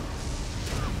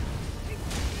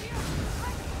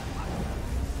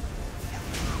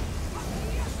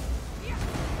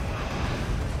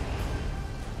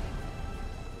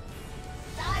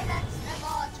 Silence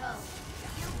Immortal!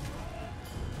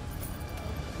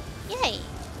 Yay!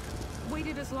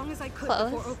 Waited as long as I could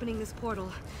Close. before opening this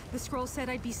portal. The scroll said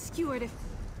I'd be skewered if...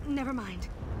 Never mind.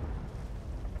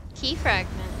 Key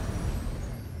fragment.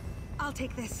 I'll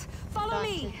take this. Follow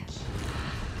me! Daunted key.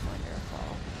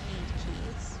 Wonderful. Need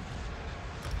keys.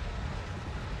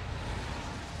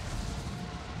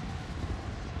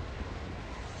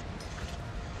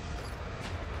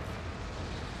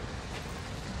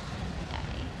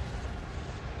 Yay.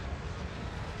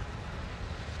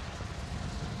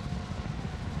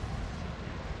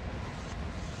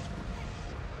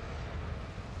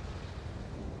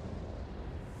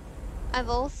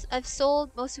 I've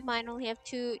sold most of mine. Only have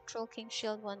 2 Troll King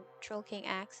shield, 1 Troll King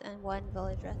axe, and 1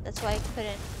 village wreath. That's why I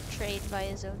couldn't trade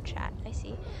via zone chat. I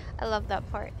see. I love that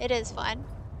part. It is fun.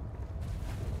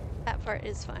 That part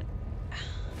is fun.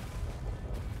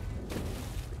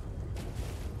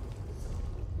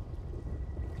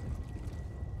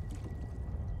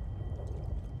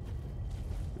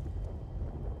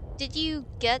 Did you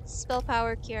get spell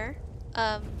power cure,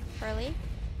 Harley?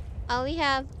 I only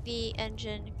have the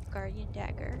engine guardian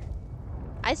dagger.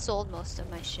 I sold most of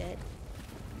my shit.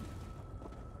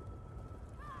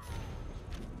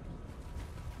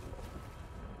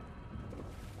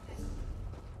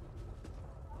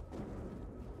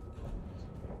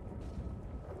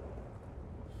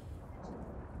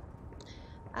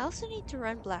 I also need to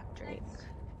run Black Drake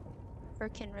for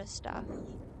Kinra stuff,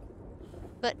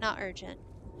 but not urgent.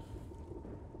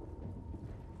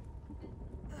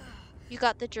 You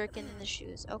got the jerkin and the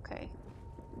shoes, okay.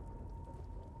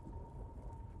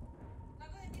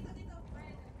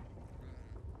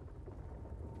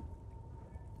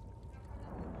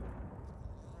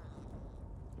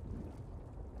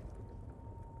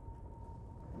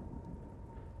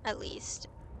 At least.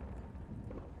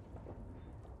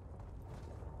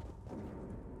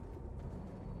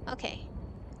 Okay.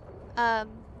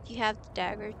 You have the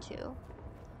dagger too.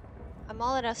 I'm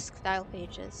all at us style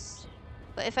pages.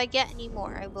 But if I get any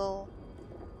more, I will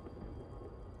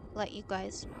let you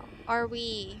guys know. Are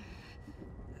we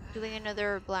doing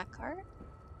another black card?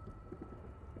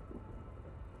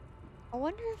 I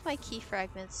wonder if my key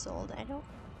fragments sold. I don't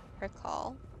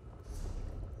recall.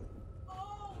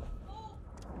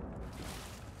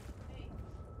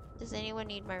 Does anyone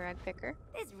need my rag picker?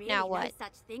 There's really Now no what?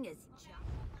 such thing as junk.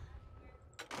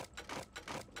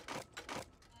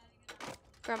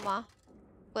 Grandma,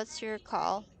 what's your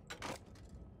call?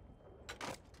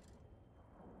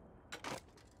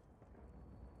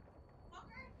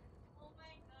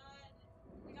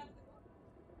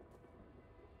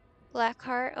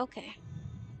 Blackheart? Okay.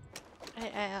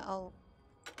 I'll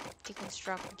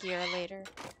deconstruct gear later.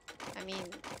 I mean,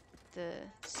 the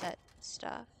set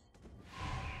stuff.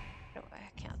 I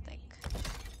can't think.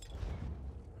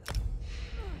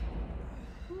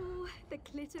 Ooh, the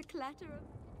clitter clatter.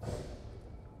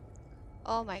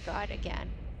 Oh my god, again.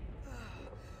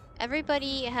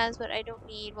 Everybody has what I don't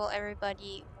need, well,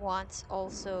 everybody wants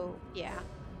also, yeah.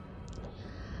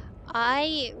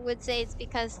 I would say it's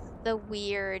because the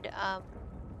weird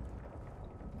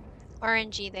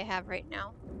RNG they have right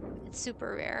now. It's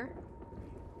super rare.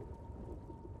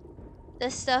 The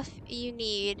stuff you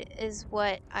need is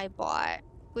what I bought,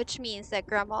 which means that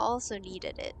Grandma also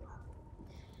needed it.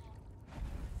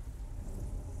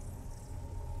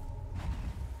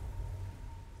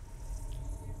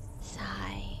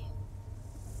 Sigh.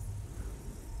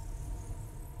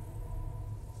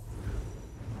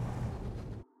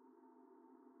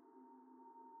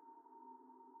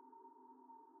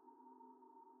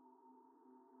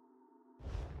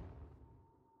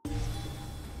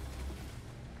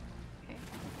 Okay.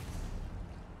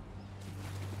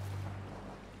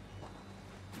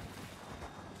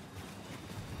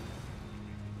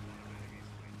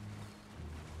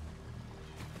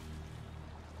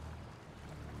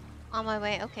 On my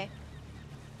way, okay.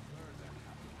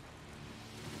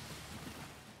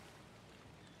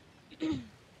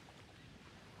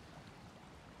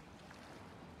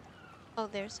 Oh,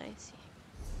 there's Icy.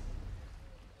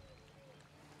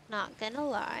 Not gonna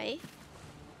lie.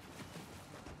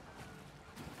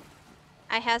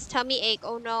 I has tummy ache,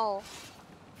 oh no.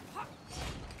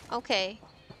 Okay.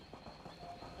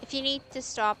 If you need to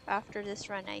stop after this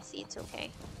run, Icy, it's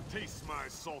okay. Taste my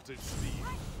salted steel.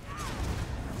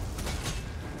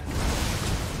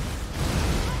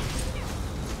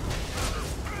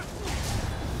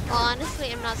 Well, honestly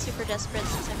am not super desperate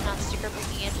since I'm not sticker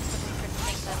booking it, just looking for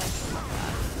things I like to look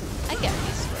at. I get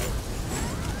used to it.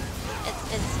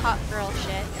 It's hot girl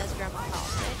shit, as Grandma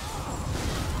calls it.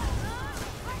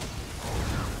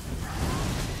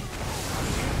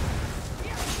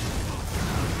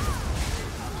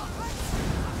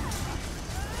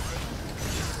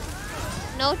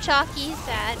 No chalky,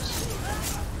 Sag.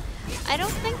 I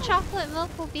don't think chocolate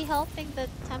milk will be helping the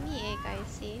tummy ache I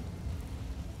see,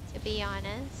 to be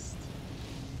honest.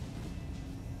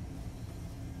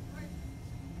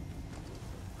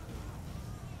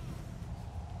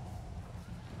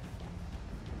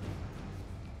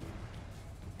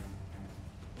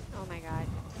 Oh my god.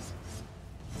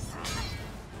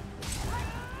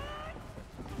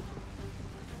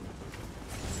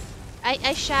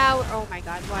 I shower. Oh my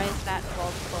god, why is that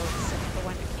bulb closed? The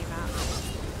one that came out.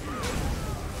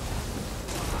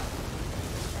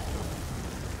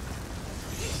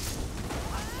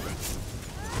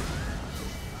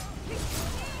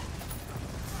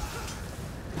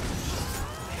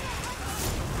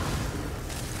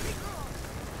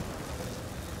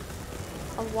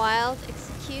 A wild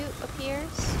execute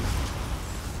appears.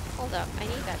 Hold up, I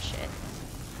need that shit.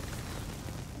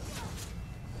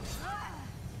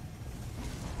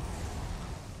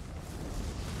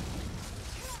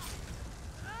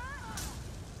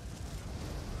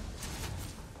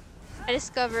 I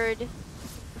discovered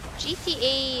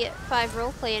GTA 5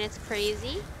 roleplay and it's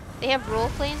crazy. They have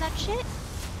roleplay in that shit?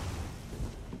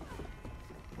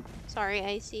 Sorry,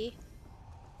 Icy.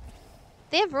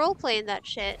 They have roleplay in that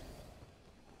shit.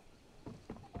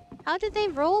 How did they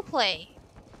roleplay?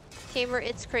 Tamer,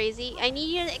 it's crazy. I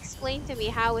need you to explain to me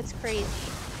how it's crazy.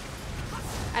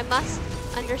 I must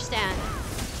understand.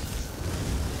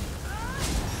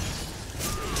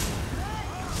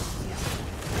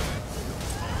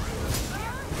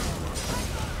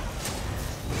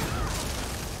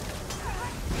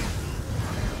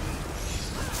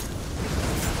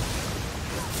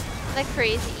 Like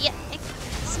crazy. Yeah,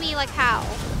 it's me like how?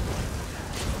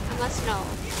 I must know.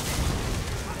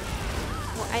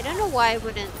 Well, I don't know why I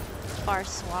wouldn't bar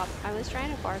swap. I was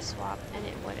trying to bar swap and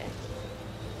it wouldn't.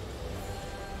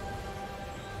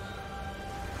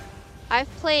 I've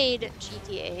played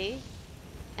GTA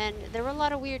and there were a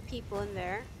lot of weird people in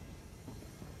there.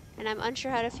 And I'm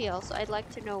unsure how to feel, so I'd like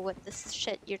to know what this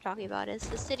shit you're talking about is.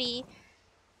 The city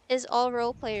is all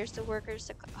role players, the workers,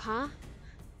 huh?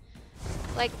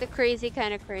 Like the crazy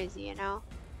kind of crazy, you know?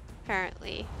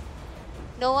 Apparently.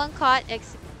 No one caught I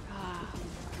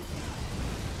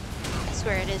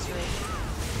swear it is rigged.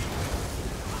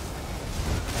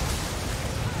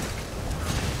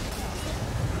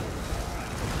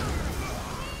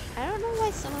 I don't know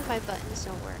why some of my buttons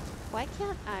don't work. Why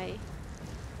can't I?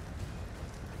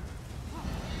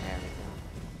 There we go.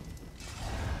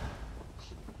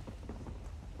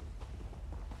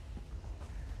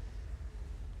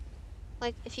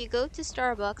 Like, if you go to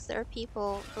Starbucks, there are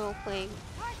people role-playing.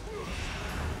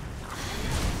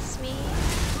 It's me.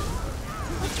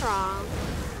 What's wrong?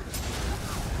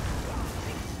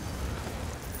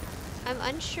 I'm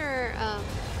unsure,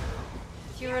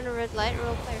 if you run a red light,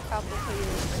 role-player probably put you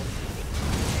over.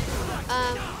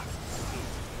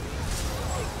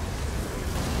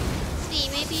 See,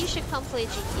 maybe you should come play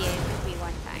GTA with me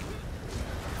one time.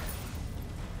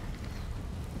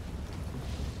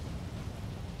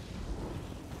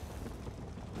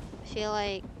 I feel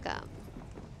like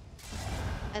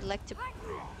I'd like to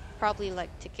probably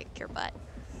like to kick your butt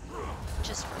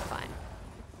just for fun.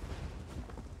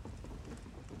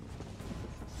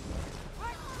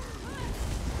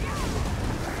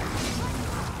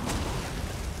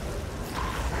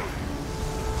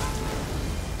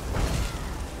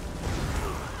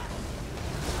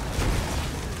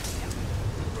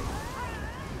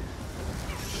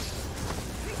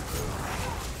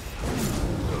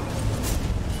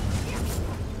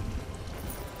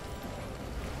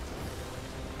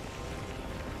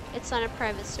 It's on a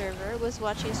private server. Was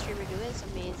watching a streamer do it. It's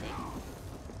amazing.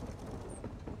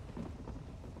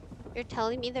 You're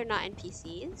telling me they're not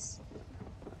NPCs?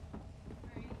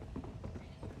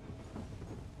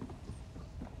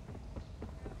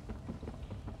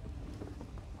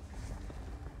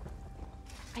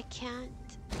 I can't.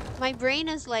 My brain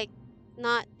is like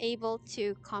not able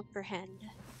to comprehend.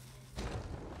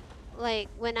 Like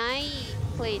when I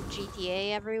played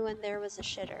GTA, everyone there was a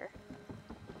shitter.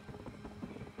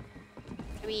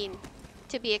 I mean,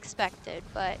 to be expected,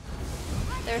 but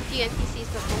there are a few NPCs,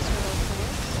 but most are local.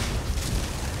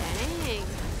 Dang.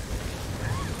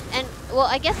 And, well,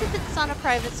 I guess if it's on a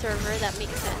private server, that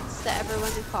makes sense, that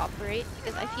everyone would cooperate,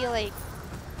 because I feel like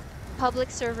public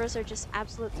servers are just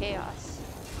absolute chaos.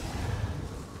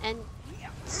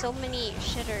 so many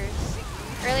shitters.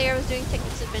 Earlier I was doing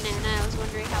Tickets of Banana. I was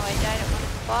wondering how I died at one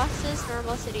of the bosses,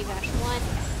 Normal City Bash 1.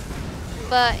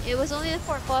 But it was only the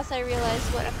fourth boss I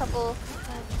realized what a couple...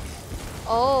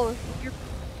 oh,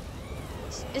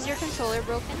 is your controller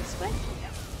broken, Squid?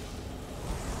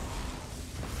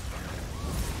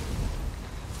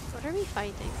 What are we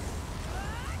fighting?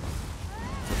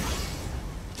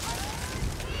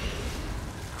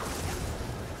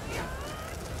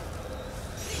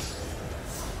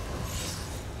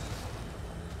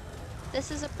 This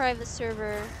is a private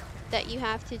server that you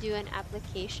have to do an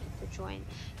application to join.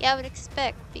 Yeah, I would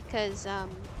expect, because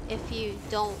if you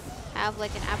don't have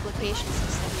like an application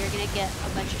system, you're gonna get a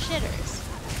bunch of shitters.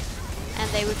 And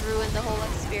they would ruin the whole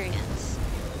experience.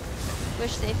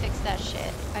 Wish they fixed that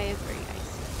shit. I agree, guys.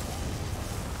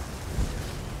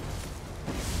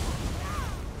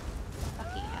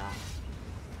 Fucking hell.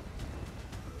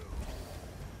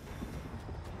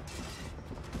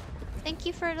 Thank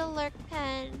you for the lurk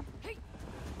pen.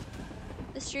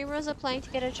 The streamer was applying to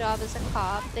get a job as a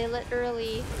cop. They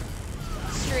literally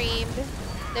streamed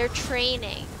their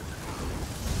training.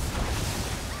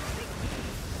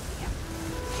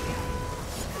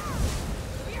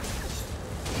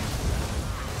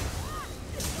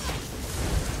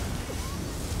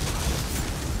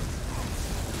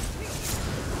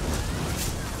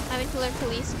 Having to learn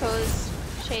police codes,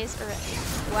 chase,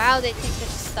 or wow, they take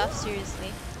this stuff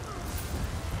seriously.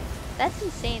 That's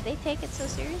insane. They take it so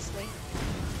seriously.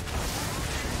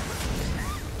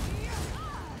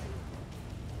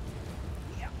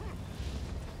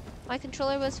 My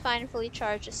controller was fine, fully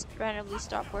charged, just randomly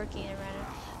stopped working and random.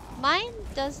 Mine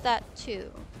does that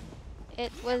too.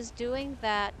 It was doing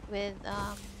that with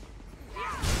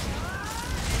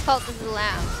Cult of the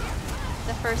Lamb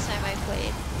the first time I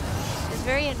played. It was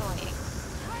very annoying.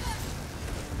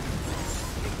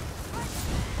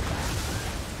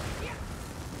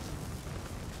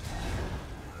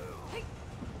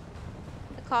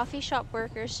 Coffee shop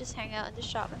workers just hang out in the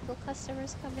shop until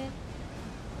customers come in.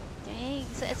 Dang,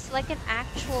 so it's like an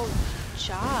actual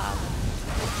job.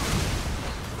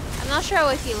 I'm not sure how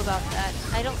I feel about that.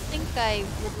 I don't think I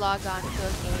would log on to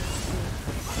a game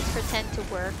to pretend to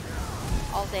work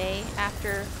all day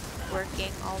after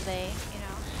working all day, you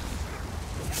know.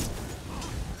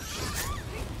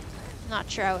 Not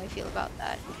sure how I feel about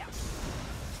that.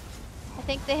 I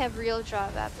think they have real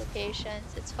job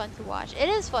applications. It's fun to watch. It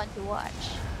is fun to watch.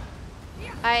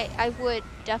 I would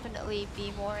definitely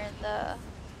be more in the,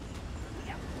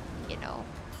 you know,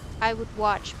 I would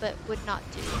watch but would not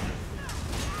do.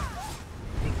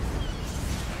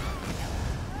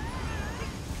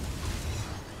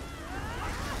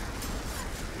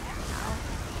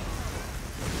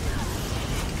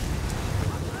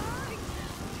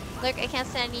 Look, I can't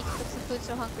stand. I need to cook some food,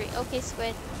 so hungry. Okay,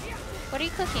 Squid. What are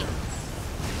you cooking?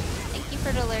 Thank you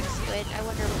for the lyrics, Squid. I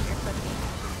wonder what you're cooking.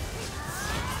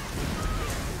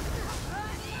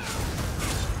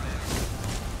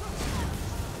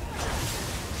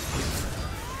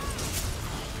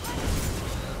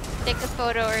 Take a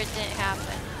photo or it didn't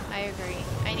happen. I agree.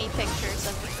 I need pictures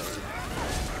of the food.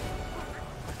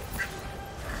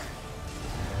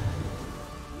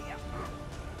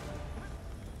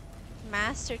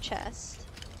 Master chest.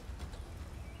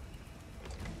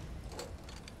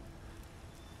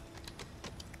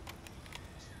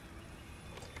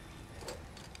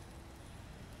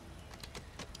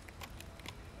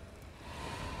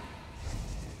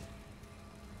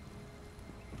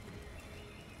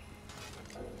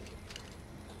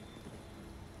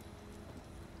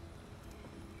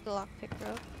 The lockpick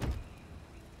rope.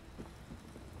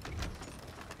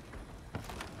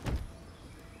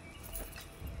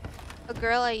 A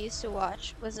girl I used to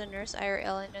watch was a nurse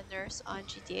IRL and a nurse on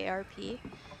GTA RP.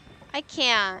 I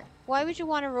can't. Why would you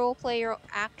want to roleplay your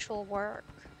actual work?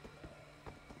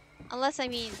 Unless, I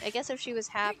mean, I guess if she was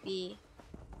happy,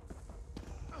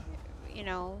 you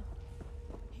know,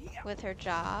 with her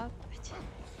job.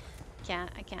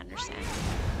 I can't understand.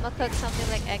 I'm gonna cook something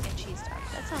like egg and cheese dog.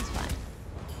 That sounds fun.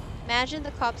 Imagine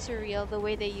the cops are real, the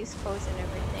way they use codes and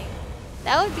everything.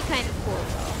 That would be kind of cool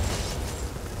though.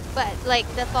 But like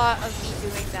the thought of me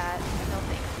doing that, no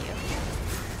thank you.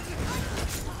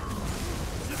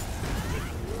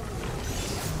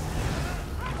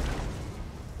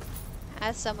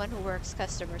 As someone who works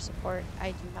customer support,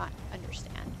 I do not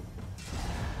understand.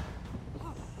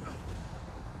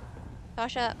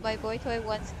 Tasha, my boy toy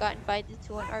once got invited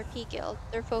to an RP guild.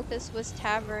 Their focus was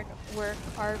tavern work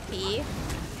RP.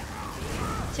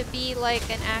 To be like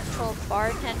an actual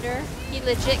bartender. He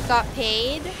legit got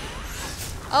paid.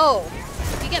 Oh,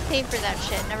 you get paid for that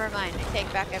shit. Never mind. I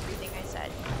take back everything I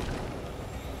said.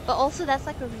 But also that's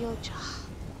like a real job.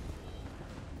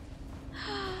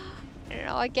 I don't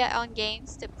know, I get on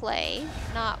games to play,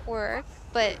 not work,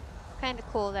 but kind of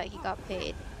cool that he got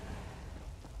paid.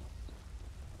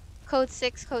 Code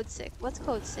 6, code 6. What's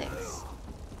code 6?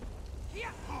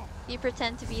 You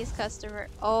pretend to be his customer.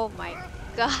 Oh my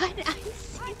god, I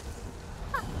see.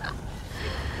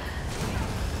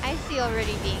 I see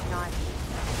already being naughty.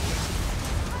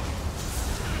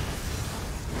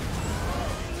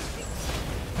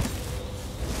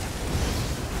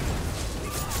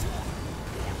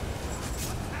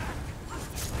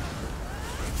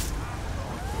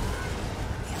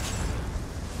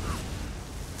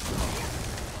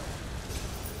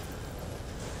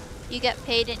 You get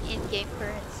paid in in-game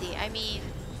currency. I mean...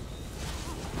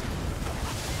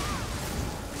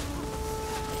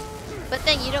 But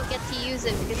then you don't get to use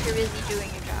it because you're busy doing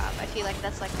your job. I feel like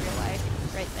that's like real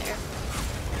life right there.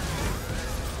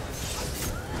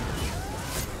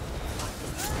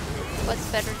 What's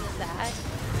better than that?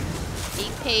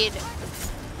 Being paid...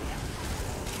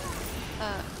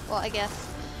 well, I guess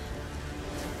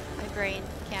my brain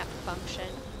can't function.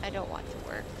 I don't want to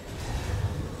work.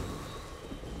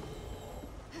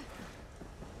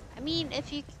 I mean,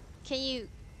 if you... Can you...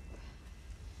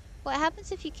 What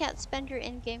happens if you can't spend your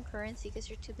in-game currency because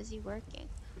you're too busy working?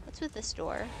 What's with this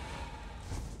door?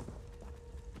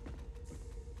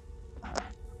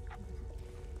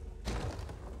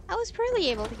 I was barely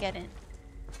able to get in.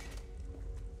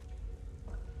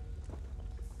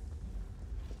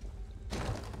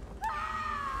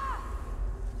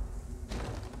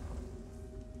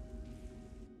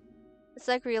 It's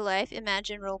like real life.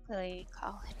 Imagine role-playing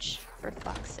college, for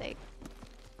fuck's sake.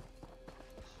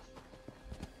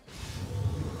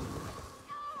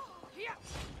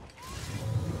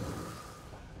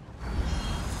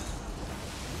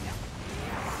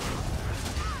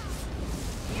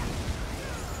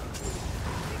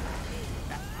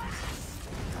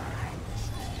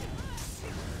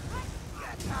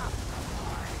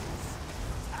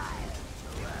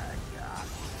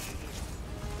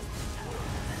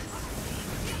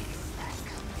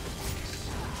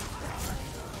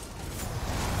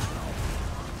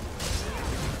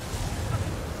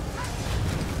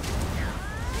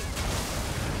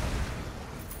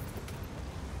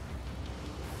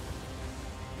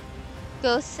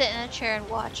 Go sit in a chair and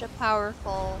watch a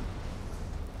powerful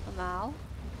Mao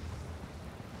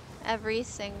every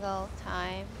single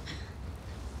time.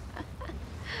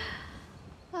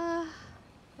 What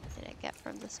did I get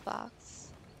from this box?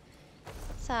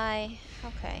 Sigh.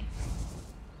 Okay.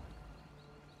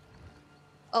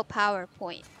 Oh,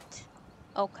 PowerPoint.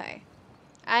 Okay.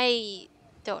 I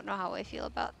don't know how I feel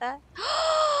about that.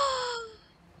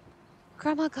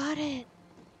 Grandma got it.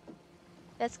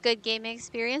 That's good gaming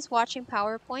experience, watching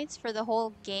PowerPoints for the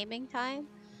whole gaming time.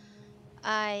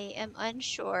 I am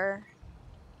unsure.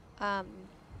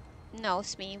 No,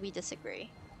 Smee, we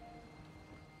disagree.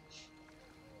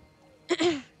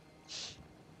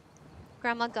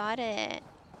 Grandma got it.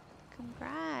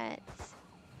 Congrats.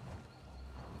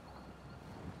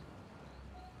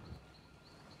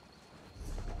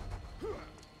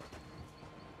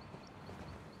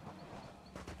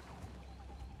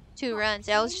 Two runs.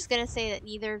 I was just gonna say that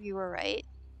neither of you were right.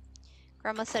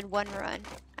 Grandma said 1 run.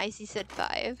 Icy said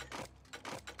 5.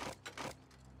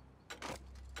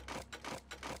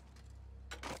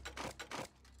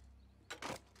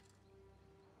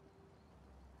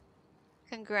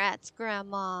 Congrats,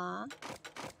 Grandma.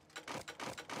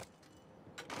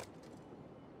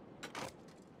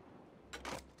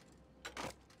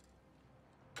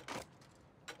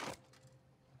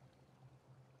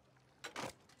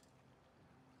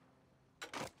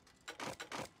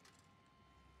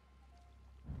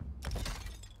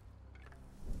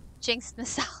 Jinxed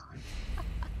myself.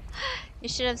 You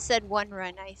should have said 1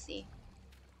 run, Icy.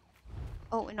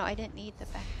 Oh, no, I didn't need the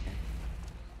vector.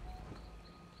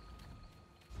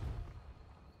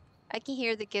 I can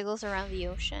hear the giggles around the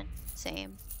ocean.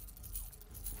 Same.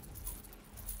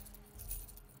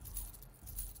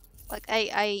 Like,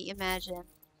 I imagine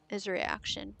his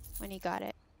reaction when he got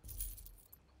it.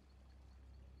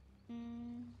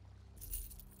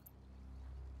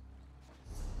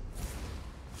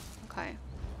 Okay.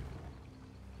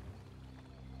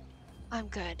 I'm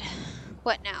good.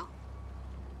 What now?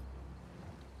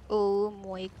 Oh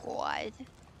my god.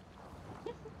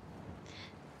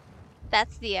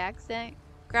 That's the accent.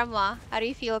 Grandma, how do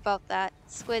you feel about that?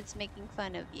 Squid's making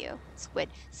fun of you. Squid.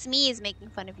 Smee is making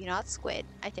fun of you, not Squid.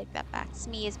 I take that back.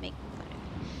 Smee is making fun of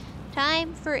you.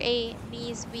 Time for a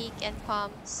knees weak and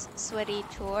palms sweaty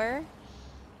tour.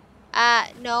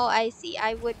 No, I see.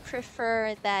 I would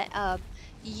prefer that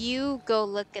You go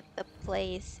look at the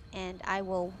place and I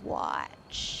will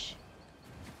watch.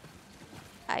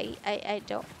 I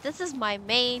don't. This is my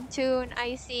main tune,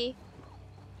 Icy.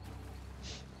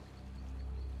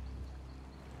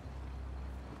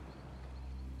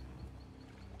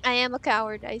 I am a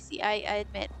coward, Icy. I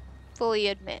admit. Fully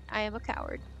admit. I am a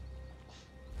coward.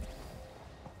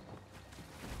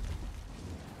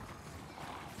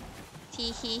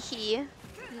 Tee hee hee.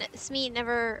 Smee,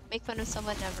 never make fun of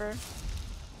someone, never.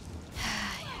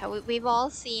 Yeah, we've all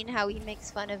seen how he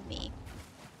makes fun of me.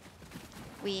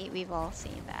 We've all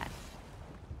seen that.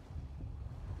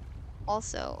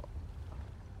 Also,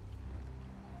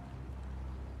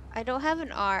 I don't have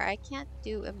an R. I can't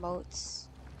do emotes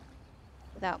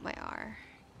without my R.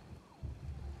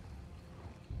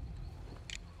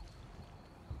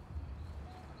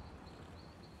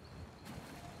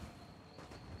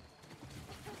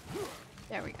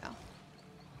 There we go.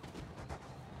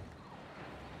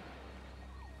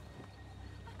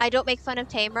 I don't make fun of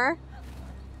Tamer.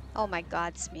 Oh my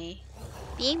god, Smee.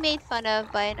 Being made fun of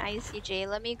by an ICJ,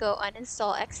 let me go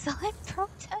uninstall Excellent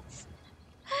Protest.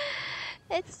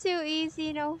 It's too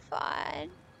easy, no fun.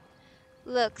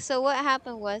 Look, so what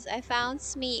happened was I found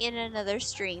Smee in another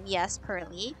stream. Yes,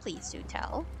 Pearly, please do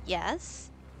tell.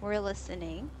 Yes, we're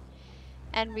listening.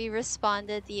 And we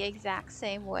responded the exact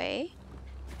same way.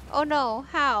 Oh no,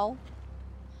 how?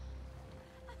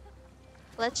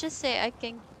 Let's just say I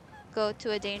can go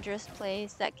to a dangerous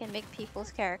place that can make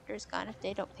people's characters gone if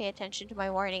they don't pay attention to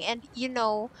my warning. And you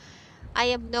know, I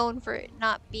am known for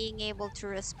not being able to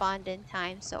respond in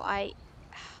time, so I...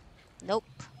 Nope.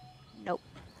 Nope.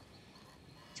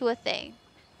 To a thing.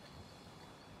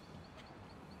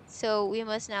 So we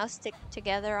must now stick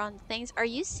together on things. Are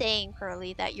you saying,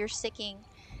 Pearly, that you're sticking...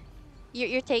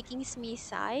 You're taking Smee's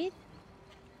side?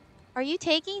 Are you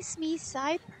taking Smee's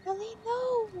side, Pearly?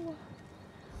 No!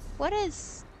 What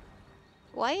is...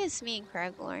 Why is Smee in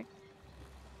Craglorn?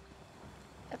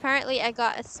 Apparently I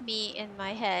got a Smee in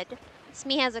my head.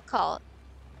 Smee has a cult.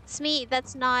 Smee,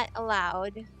 that's not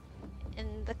allowed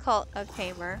in the cult of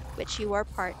Tamer, which you are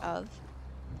part of.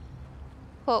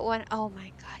 Quote one. Oh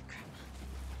my god, Grandma.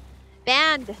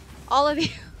 Banned! All of you.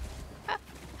 I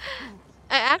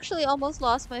actually almost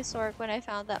lost my Sork when I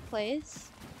found that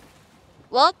place.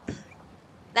 Welp.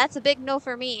 That's a big no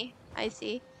for me. I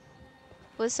see.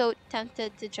 Was so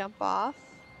tempted to jump off.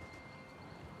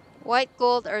 White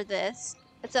gold or this?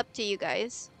 It's up to you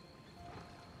guys.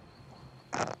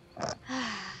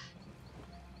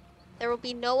 There will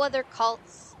be no other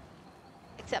cults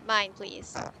except mine,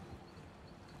 please.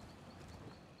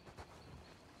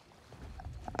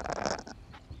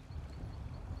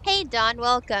 Hey Don,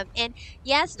 welcome. And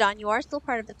yes, Don, you are still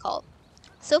part of the cult.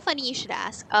 So funny you should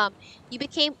ask. You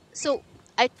became... So,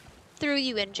 I threw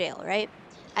you in jail, right?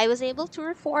 I was able to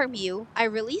reform you. I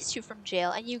released you from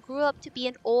jail, and you grew up to be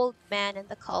an old man in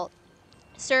the cult,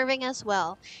 serving us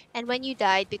well. And when you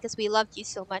died, because we loved you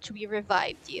so much, we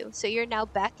revived you. So you're now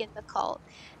back in the cult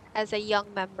as a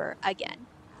young member again.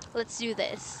 Let's do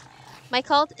this. My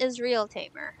cult is real,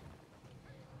 Tamer.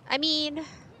 I mean,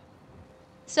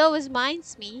 so is mine,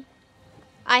 Smee.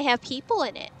 I have people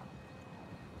in it.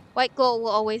 White gold will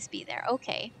always be there.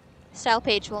 Okay. Style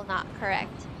page will not,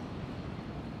 correct.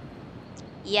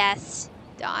 Yes,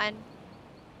 Don.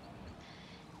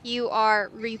 You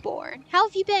are reborn. How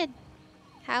have you been?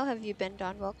 How have you been,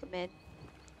 Don? Welcome in.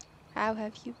 How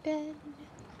have you been?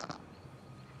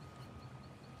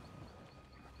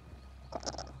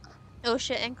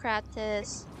 Osha and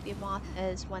Kratos. Behemoth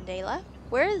is 1 day left.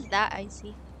 Where is that,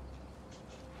 Icy?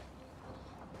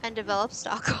 Undeveloped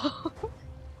Stockholm.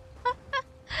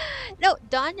 No,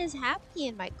 Don is happy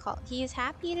in my cult. He is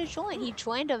happy to join. He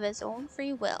joined of his own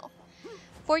free will.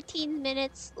 14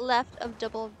 minutes left of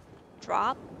double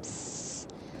drops.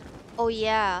 Oh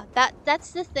yeah,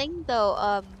 that's the thing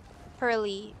though,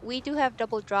 Pearly. We do have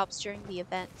double drops during the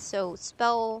event, so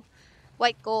spell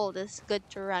white gold is good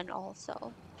to run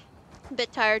also. A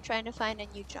bit tired trying to find a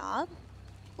new job.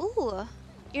 Ooh,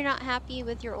 you're not happy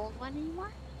with your old one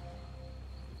anymore?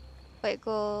 White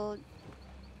gold.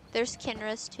 There's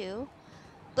Kinra's too.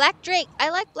 Black Drake! I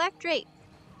like Black Drake!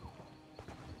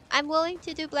 I'm willing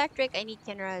to do Black Drake. I need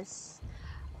Kinra's.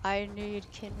 I need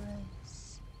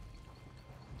Kinra's.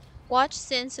 Watch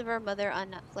Sins of Our Mother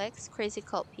on Netflix. Crazy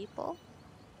Cult People.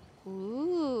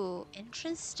 Ooh,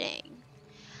 interesting.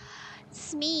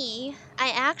 Smee,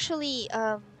 I actually,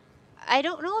 I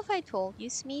don't know if I told you,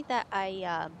 Smee, that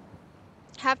I,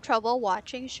 have trouble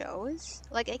watching shows.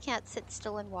 Like, I can't sit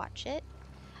still and watch it.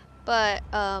 But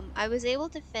I was able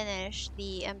to finish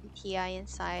the MBTI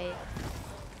Inside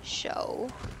show.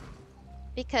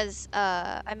 because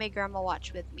I made grandma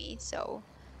watch with me. So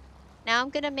now I'm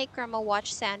gonna make grandma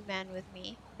watch Sandman with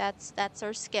me. That's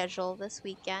our schedule this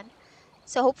weekend.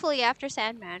 So hopefully after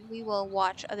Sandman, we will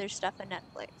watch other stuff on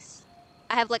Netflix.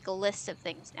 I have like a list of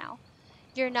things now.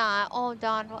 You're not. Oh,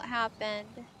 Don, what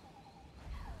happened?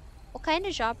 What kind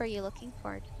of job are you looking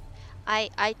for?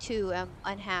 I too am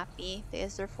unhappy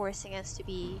because they're forcing us to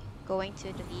be going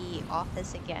to the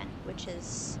office again, which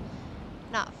is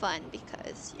not fun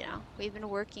because, you know, we've been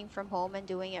working from home and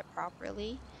doing it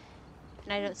properly,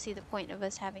 and I don't see the point of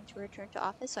us having to return to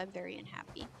office, so I'm very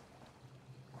unhappy.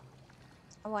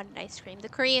 I want an ice cream. The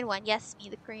Korean one. Yes, me,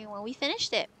 the Korean one. We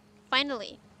finished it.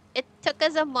 Finally. It took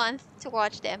us a month to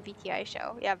watch the MBTI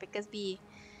show. Yeah, because we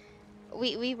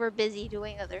were busy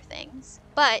doing other things.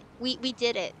 But we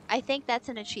did it. I think that's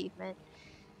an achievement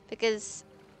because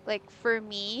like for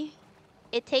me,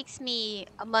 it takes me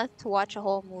a month to watch a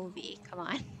whole movie. Come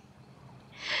on.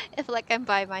 If like I'm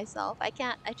by myself, I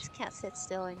just can't sit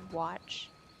still and watch.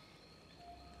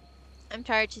 I'm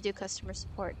tired to do customer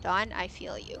support. Dawn, I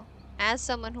feel you. As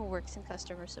someone who works in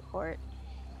customer support,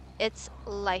 it's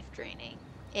life draining.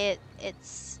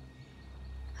 It's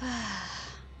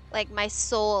like my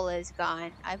soul is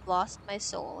gone. I've lost my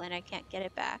soul and I can't get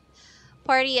it back.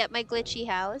 Party at my glitchy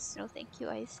house. No thank you,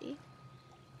 Icy.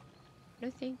 No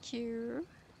thank you.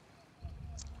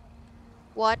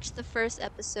 Watched the first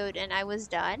episode and I was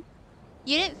done.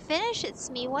 You didn't finish it,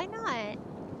 Smee. Why not?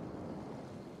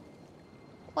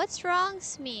 What's wrong,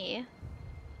 Smee?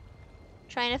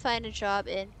 Trying to find a job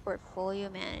in portfolio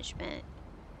management.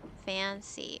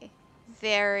 Fancy.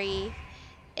 Very.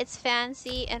 It's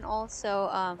fancy and also,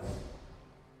 I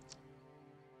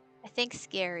think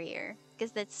scarier.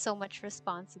 Because that's so much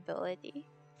responsibility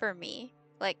for me.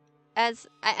 Like, as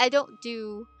I don't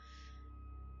do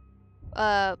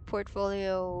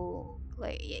portfolio,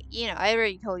 like, you know, I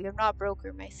already told you I'm not a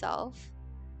broker myself,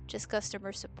 just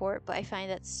customer support, but I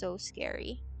find that so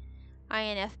scary.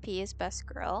 INFP is best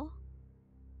girl.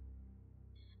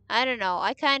 I don't know,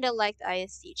 I kind of liked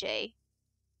ISTJ.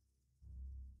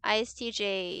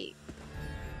 ISTJ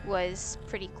was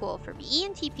pretty cool for me.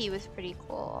 ENTP was pretty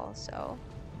cool also.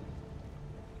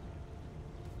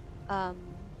 Well,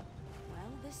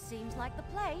 this seems like the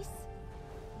place.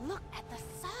 Look at the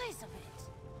size of it.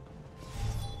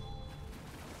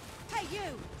 Hey,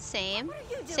 you! Same. What are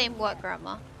you doing Same what, here?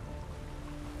 Grandma?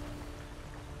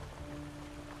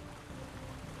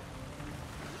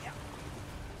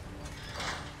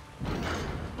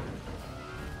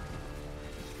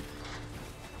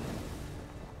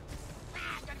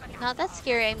 Not that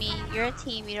scary. I mean, you're a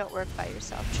team. You don't work by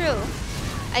yourself. True.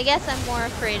 I guess I'm more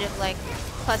afraid of, like,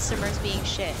 customers being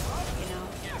shit, you know?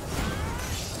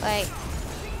 Like,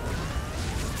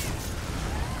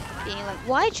 being like,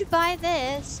 why'd you buy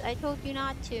this? I told you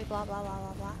not to, blah, blah, blah,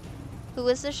 blah, blah. Who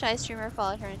was the shy streamer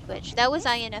followed her on Twitch? That was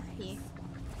INFP.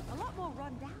 A lot more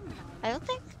run down than I don't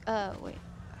think, wait.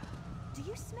 Do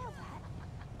you smell that?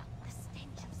 The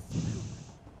stench of smoke.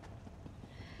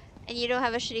 And you don't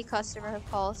have a shitty customer who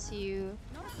calls you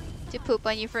to poop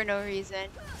on you for no reason.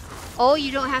 Oh,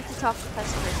 you don't have to talk to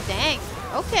customers. Dang.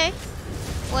 Okay.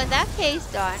 Well, in that case,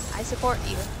 Don, I support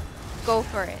you. Go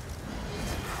for it.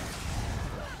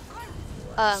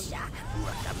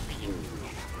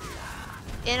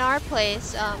 In our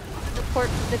place,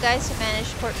 the guys who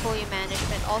manage portfolio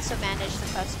management also manage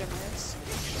the customers.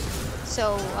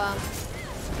 So,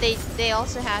 they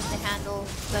also have to handle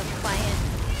the client.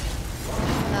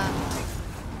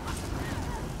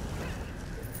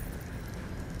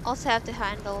 Also have to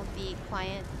handle the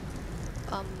client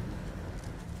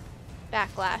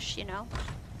backlash, you know.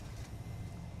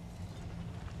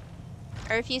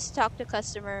 I refuse to talk to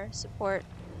customer support.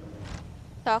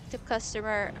 Talk to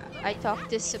customer, I talk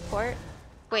to support.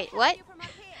 Wait, what?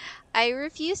 I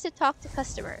refuse to talk to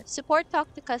customer. Support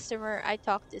talk to customer, I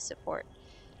talk to support.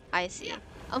 I see.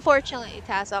 Unfortunately,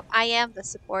 Tazop, I am the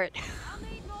support.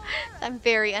 I'm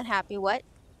very unhappy. What?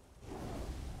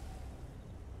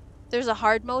 There's a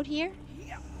hard mode here?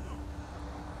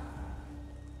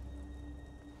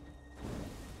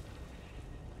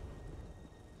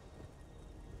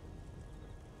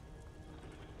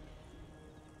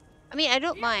 I mean, I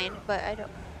don't mind, but I don't...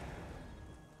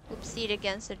 Oops, Siege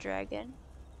against the dragon.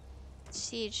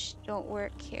 Siege don't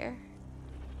work here.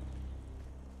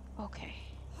 Okay.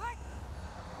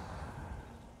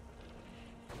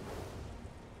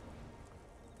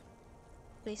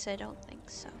 At least I don't think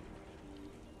so.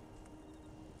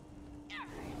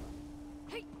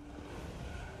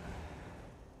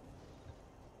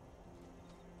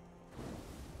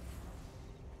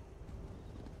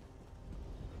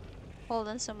 Hold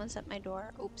on, someone's at my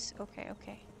door. Oops, okay,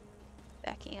 okay.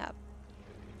 Backing up.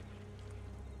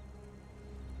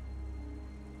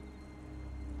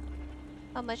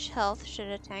 How much health should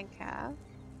a tank have?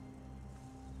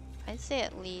 I'd say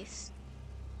at least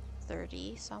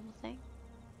 30 something.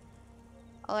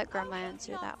 I'll let Grandma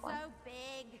answer that one. So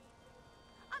big.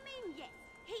 I mean, yes,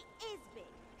 he is big,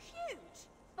 huge,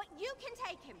 but you can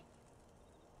take him.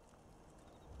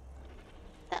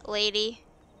 That lady,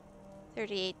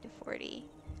 38 to 40.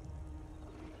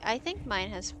 I think mine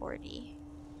has 40.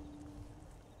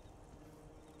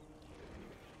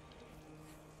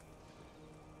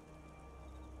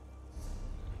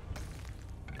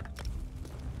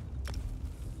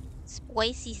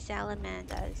 Spicy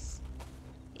salamanders.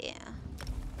 Yeah.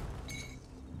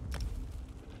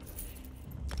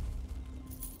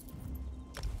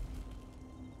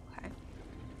 Okay.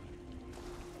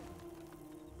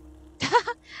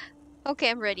 Okay,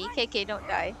 I'm ready. KK, don't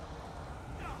die.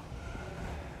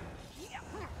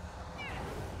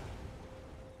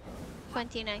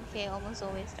 $29K, almost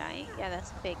always dying. Yeah,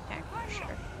 that's a big tank for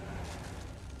sure.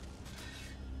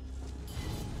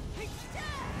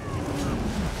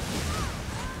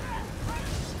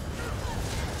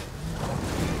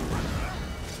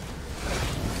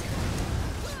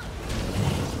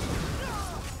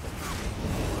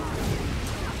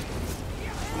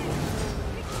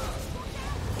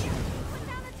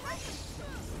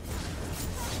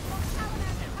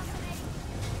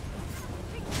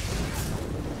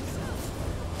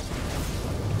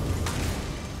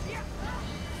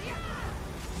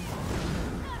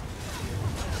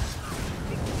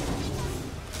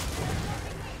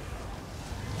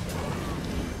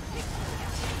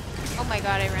 Oh my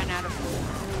god, I ran out of food.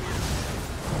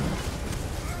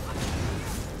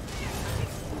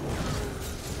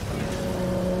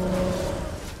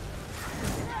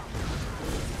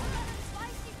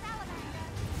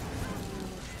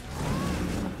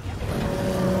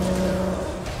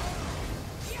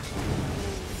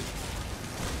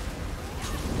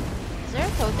 Is there a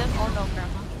totem? Oh no,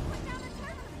 Grandma.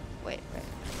 Wait, wait.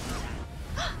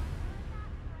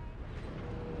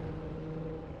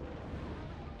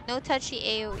 No touchy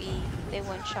AoE. They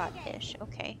one-shot ish.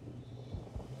 Okay.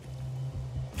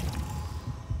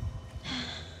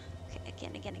 Okay,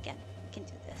 again. I can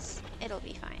do this. It'll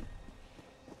be fine.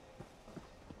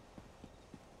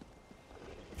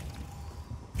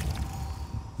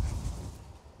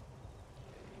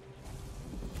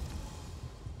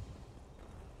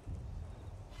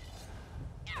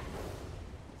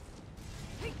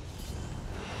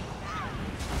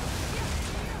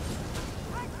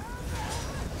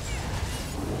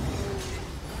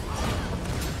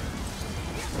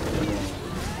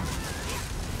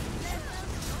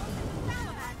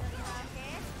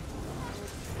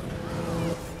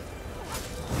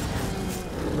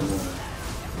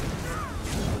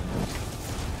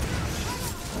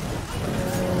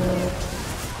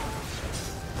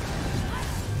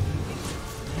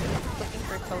 Looking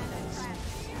for totems.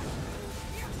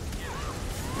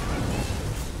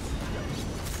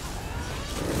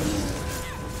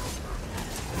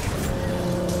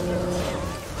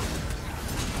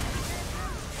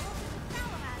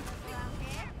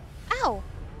 Ow!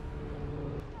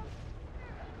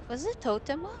 Was it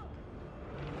totem up?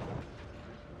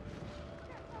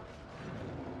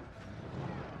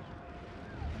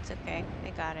 It's okay, I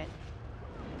got it.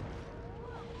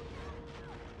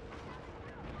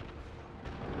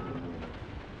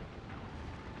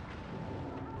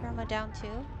 Grandma down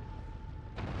too?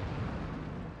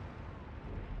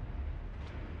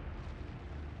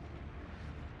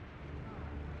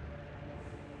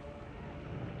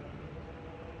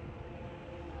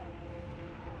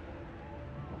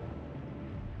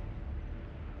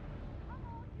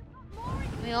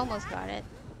 We almost got it.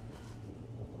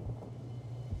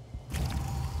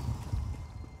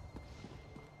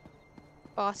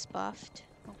 Boss buffed.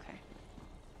 Okay.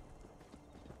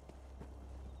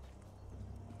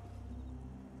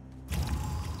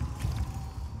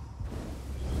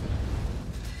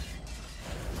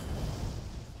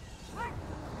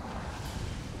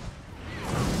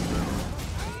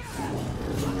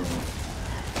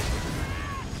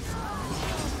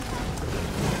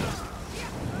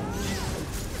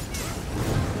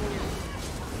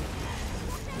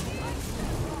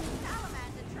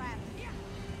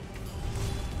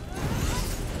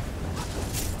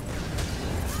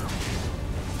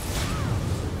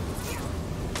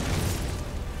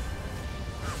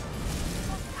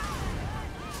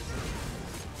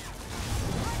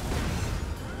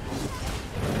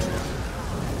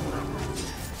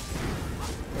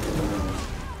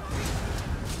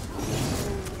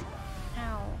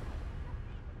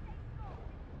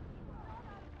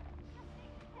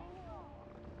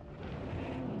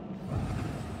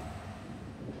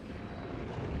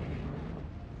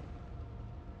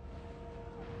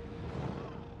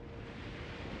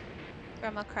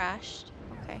 Grandma crashed.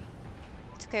 Okay.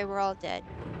 It's okay, we're all dead.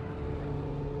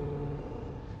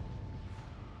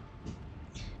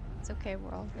 It's okay,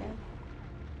 we're all dead.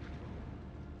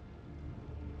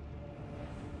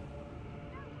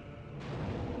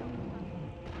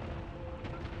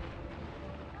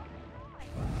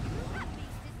 That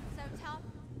beast isn't so tough.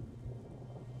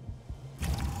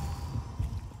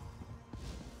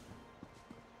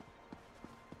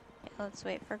 Okay, let's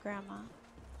wait for Grandma.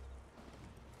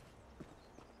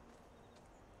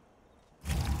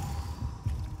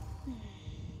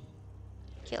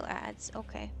 Kill ads,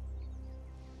 okay.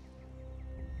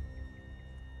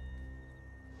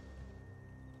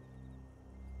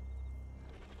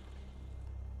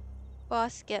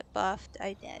 Boss get buffed,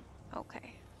 I did.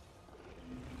 Okay.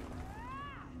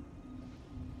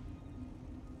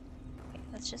 Okay,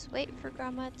 let's just wait for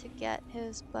Grandma to get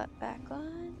his butt back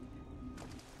on.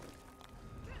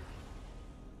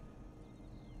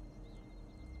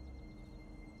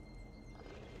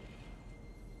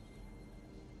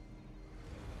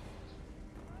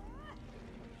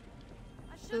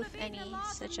 I should have Oof, eaten a any larger meal if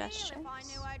I suggestions?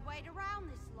 knew I'd wait around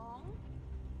this long.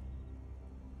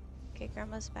 Okay,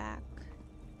 Grandma's back.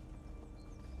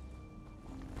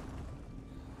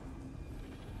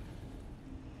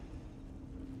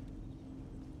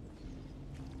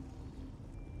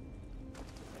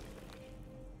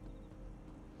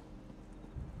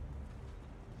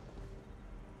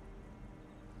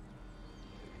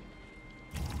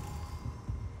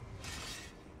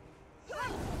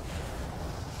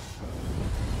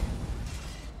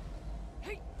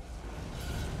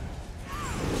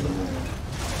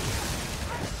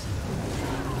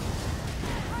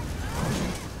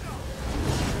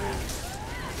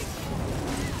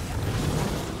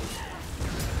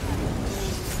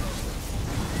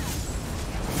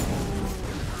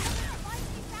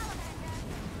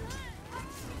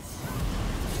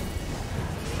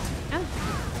 Oh,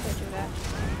 how did I do that?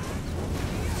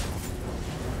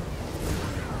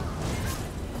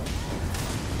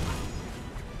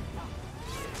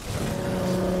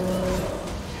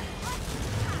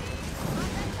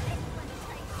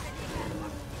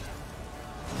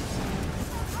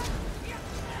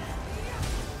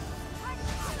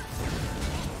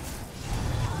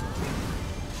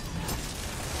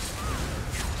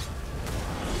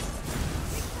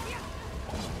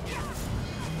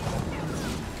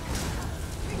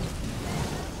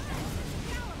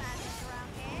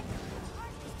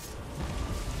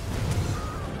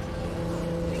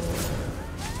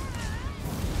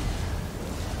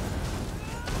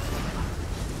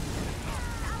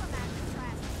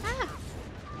 Ah!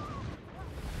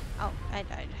 Oh, I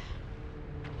died.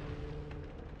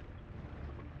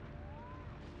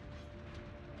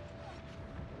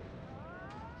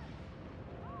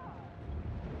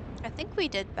 I think we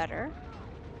did better.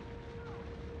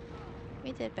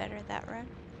 We did better that run.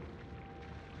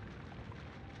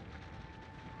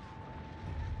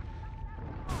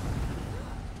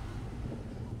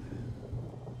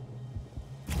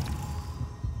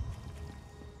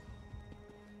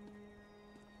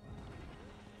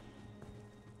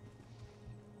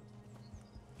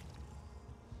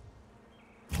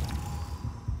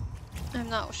 I'm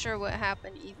not sure what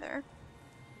happened either.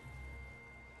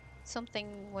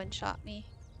 Something one-shot me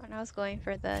when I was going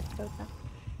for the totem.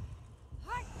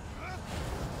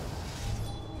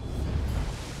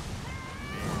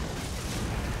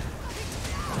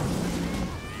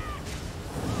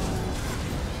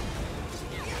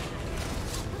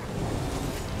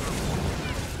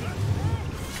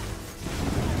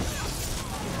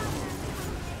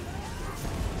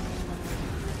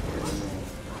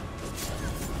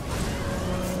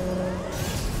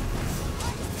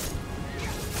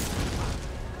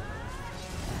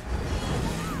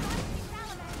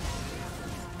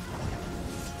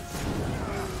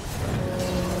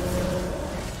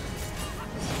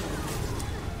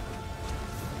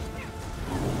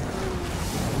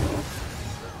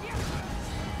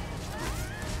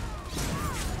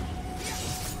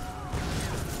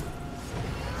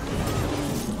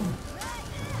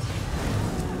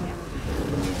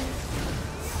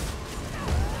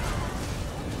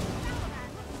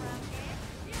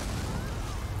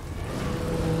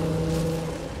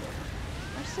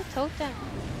 Where's the totem?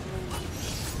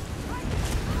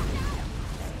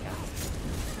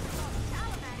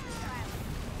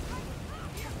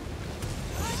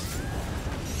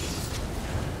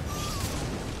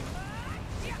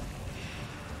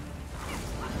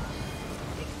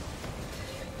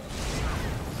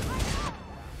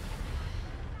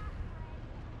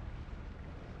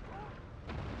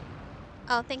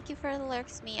 Oh, thank you for the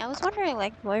lurks, me. I was wondering,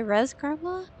 like, do I res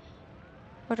Grandma?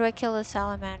 Or do I kill the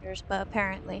salamanders? But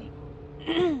apparently.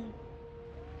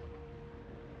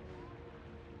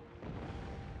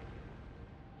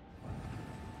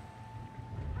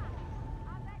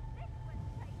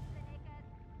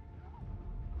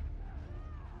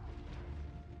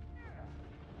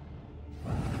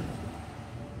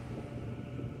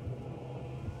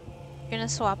 Gonna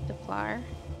swap the flower.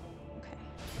 Okay.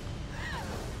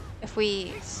 If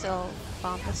we still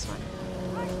bomb this one.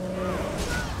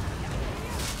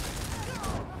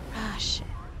 Ah, shit.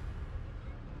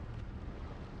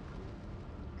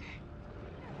 Okay.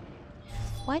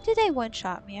 Why did they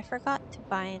one-shot me? I forgot to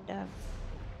bind I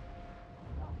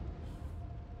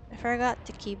forgot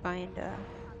to keybind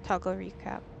toggle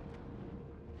recap.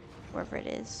 Wherever it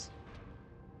is.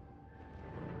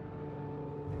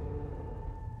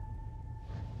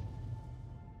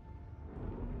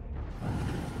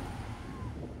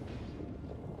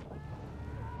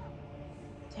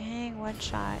 Dang, one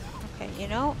shot. Okay, you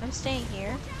know, I'm staying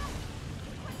here.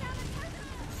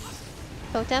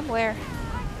 Totem, where?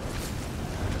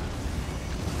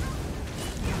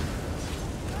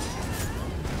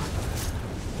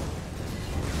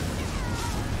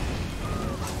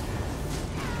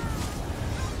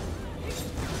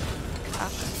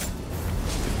 Fuck.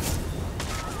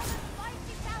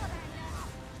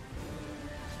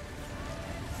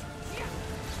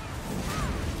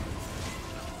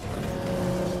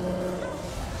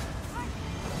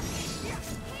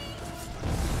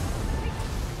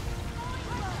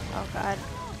 Oh god.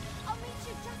 I'll meet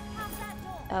you just past that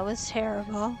door. That was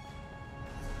terrible.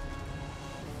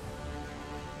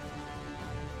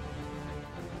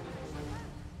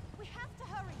 We have to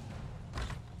hurry.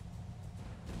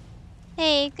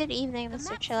 Hey, good evening, The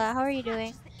Mr. map Chilla. says How are you this hatch doing?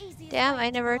 is the easiest Damn, way I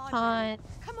into the never library. caught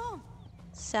Come on.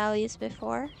 Sally's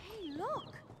before. Hey,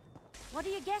 look. What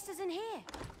do you guess is in here?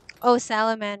 Oh,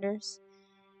 salamanders.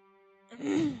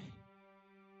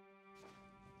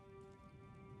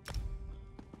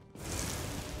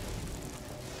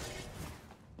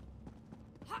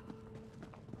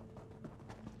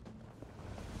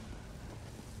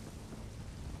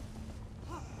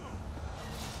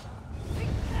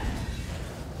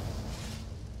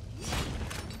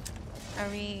 Are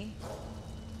we...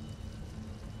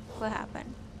 What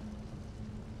happened?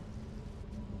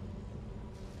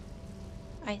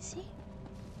 I see.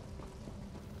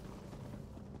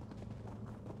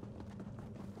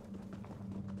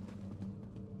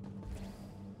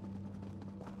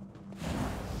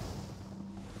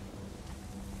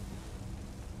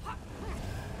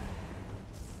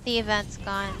 The event's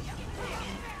gone.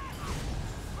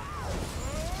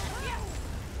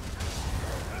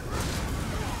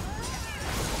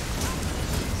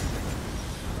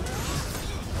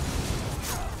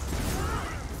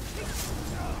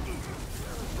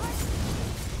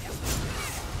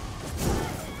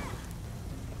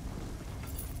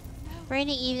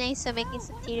 Rainy evening, so making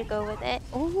some tea to go with it.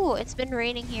 Ooh, it's been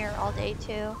raining here all day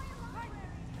too.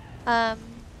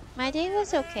 My day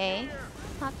was okay.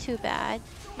 Not too bad.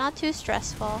 Not too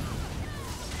stressful.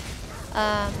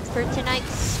 For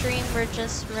tonight's stream, we're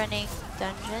just running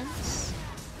dungeons.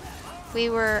 We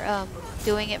were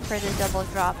doing it for the double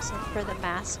drops and for the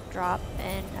mask drop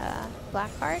in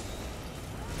Blackheart.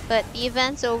 But the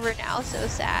event's over now, so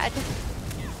sad.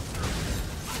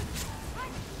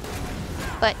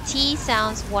 But tea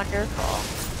sounds wonderful.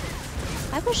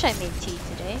 I wish I made tea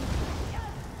today.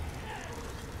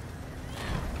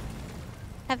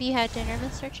 Have you had dinner,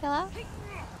 Mr. Chilla?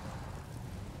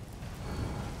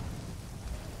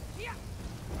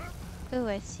 Ooh,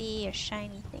 I see a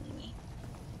shiny thingy.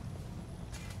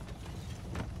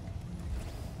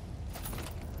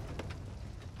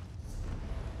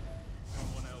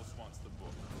 Someone else wants the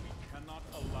book. We cannot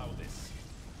allow this.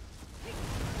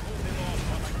 Hold it off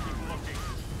while I keep looking.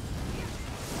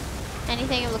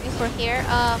 Anything you're looking for here?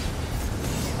 I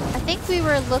think we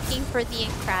were looking for the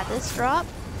Encratis drop.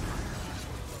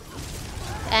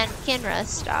 And Kinra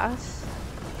stuff.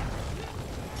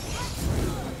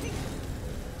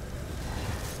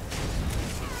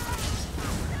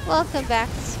 Welcome back,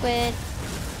 Squid.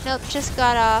 Nope, just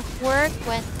got off work,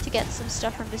 went to get some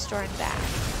stuff from the store and back.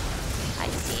 I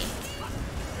see.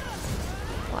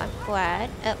 Well, I'm glad.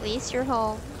 At least you're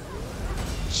home.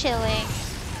 Chilling.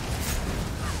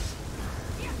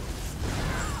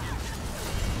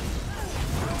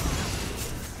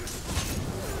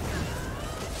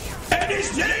 And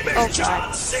his name is Oh, John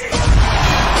God. C.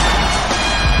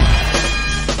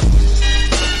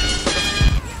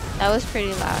 That was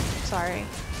pretty loud. Sorry.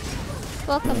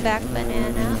 Welcome back,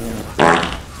 Banana.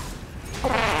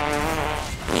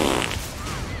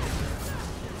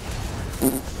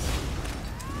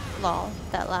 Lol,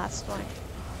 that last one.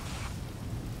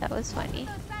 That was funny.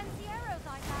 Those fancy arrows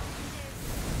I found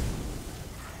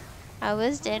can How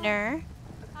was dinner? do.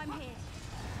 I'm here.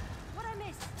 What I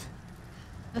missed?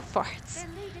 The farts. Their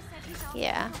leader said he's after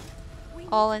Yeah. the book. We need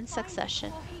All to in find it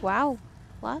succession. before he- Wow.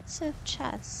 Lots of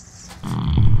chests.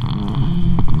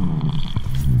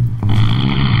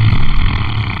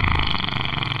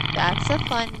 That's a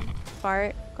fun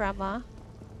fart, Grandma.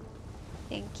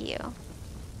 Thank you.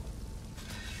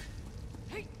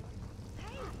 Hey,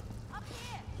 up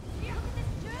here. Look at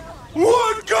this journal I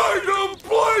What kind of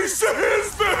place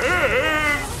is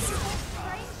this?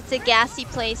 It's a gassy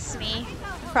place to me.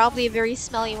 Probably a very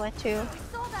smelly one too. We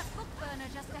saw that book burner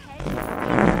just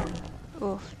ahead.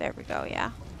 Oof, there we go,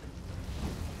 yeah.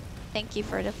 Thank you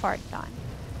for the fart, Don.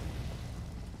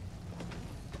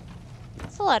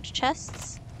 That's a lot of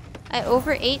chests. I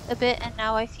overate a bit and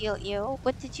now I feel ill.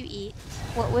 What did you eat?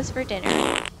 What was for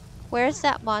dinner? Where's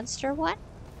that monster one?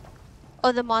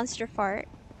 Oh, the monster fart.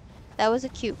 That was a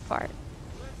cute fart.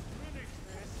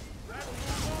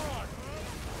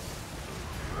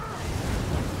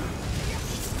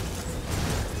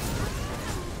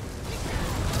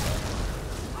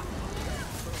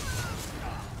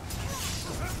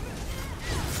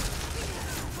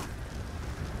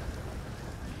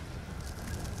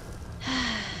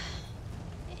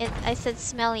 I said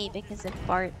smelly because of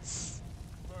farts,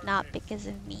 not because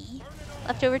of me.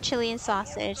 Leftover chili and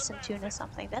sausage, some tuna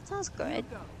something. That sounds good.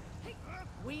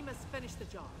 We must finish the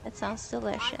job. That sounds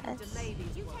delicious. Delay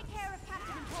these You works. take care of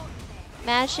Captain Important there.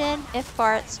 Imagine if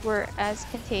farts were as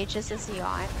contagious as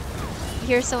yawn. You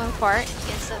hear someone fart,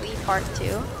 you instantly fart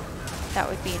too. That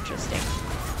would be interesting.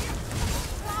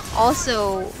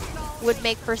 Also, would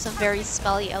make for some very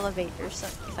smelly elevators,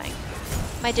 something.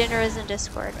 My dinner is in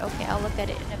Discord. Okay, I'll look at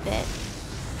it in a bit.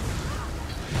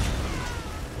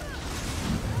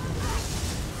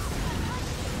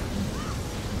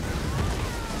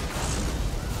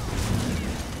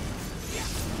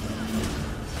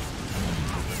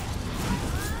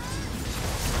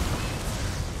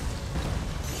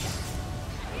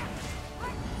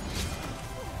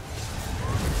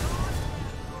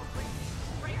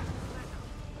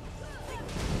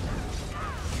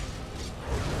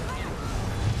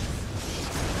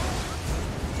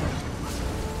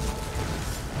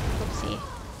 Oopsie.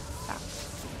 Fuck.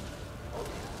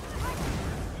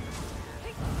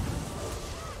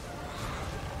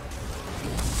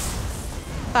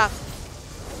 Fuck.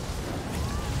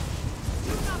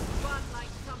 Run like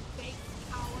some big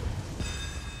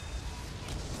coward.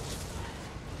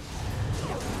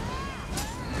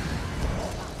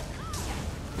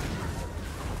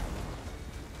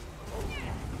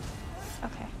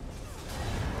 Okay.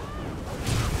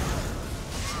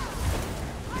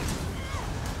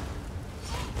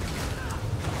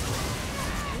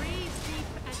 Breathe deep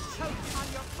and choke on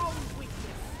your own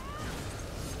weakness.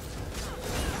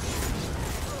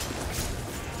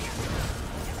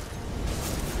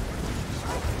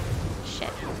 Shit.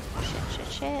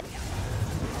 Shit.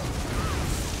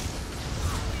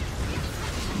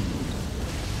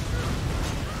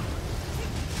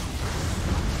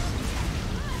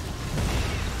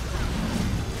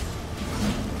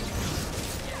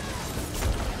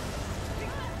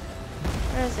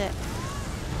 Where is it?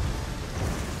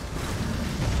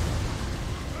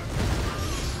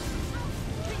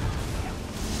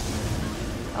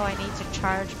 Oh, I need to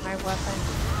charge my weapon.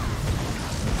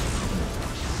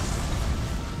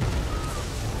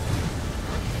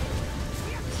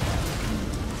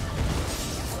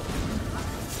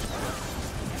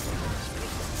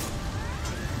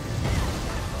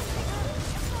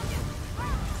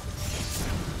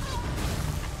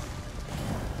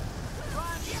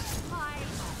 Run, hide,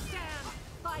 stand,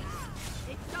 fight.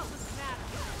 It doesn't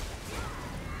matter.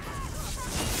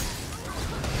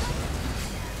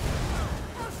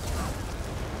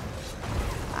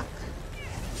 Fuck.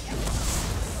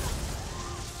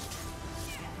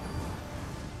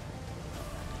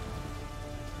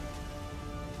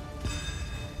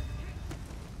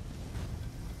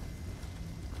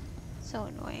 So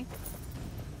annoying.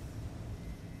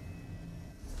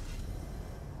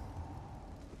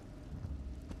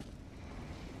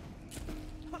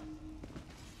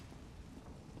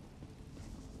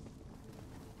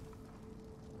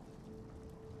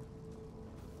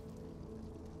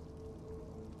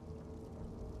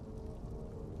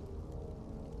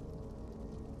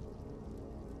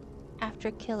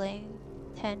 After killing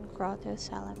 10 grotto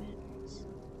salamanders.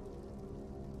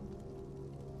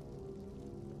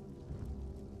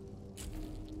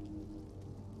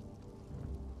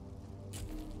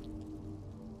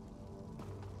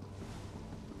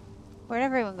 Where'd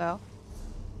everyone go?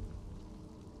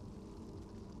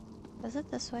 Was it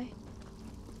this way?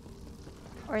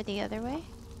 Or the other way?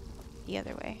 The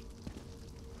other way.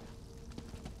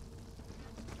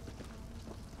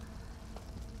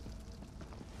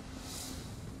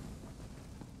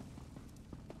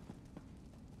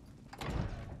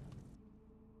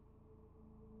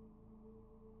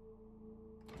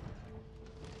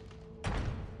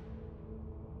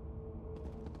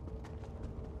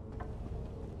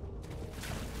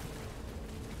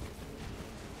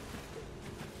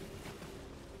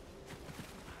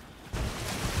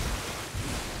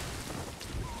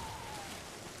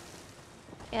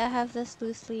 Yeah, I have this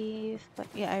loose leaf, but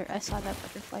yeah, I saw that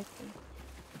butterfly too.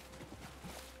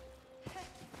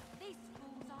 These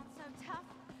fools aren't so tough.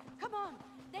 Come on,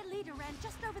 their leader ran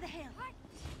just over the hill.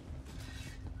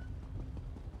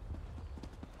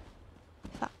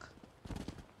 Fuck.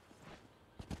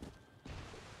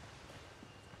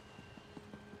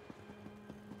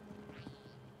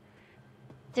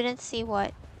 Didn't see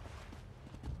what.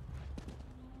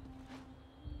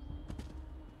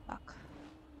 Fuck.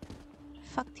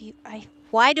 Fuck do you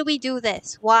why do we do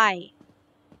this? Why?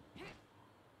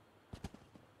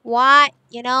 Why?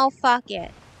 You know, fuck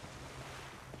it.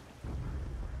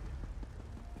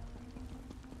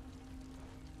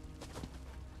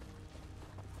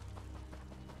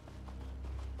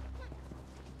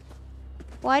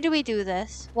 Why do we do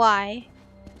this? Why?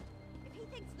 If he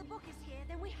thinks the book is here,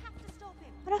 then we have to stop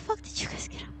him. How the fuck did you guys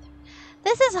get up there?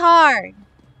 This is hard.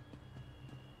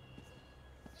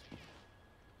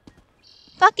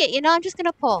 Fuck it, you know, I'm just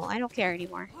gonna pull. I don't care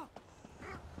anymore.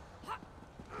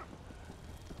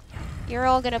 You're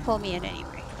all gonna pull me in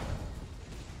anyway.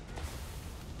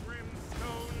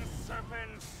 Brimstone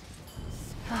serpents,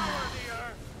 scour the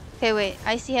earth. Okay, wait.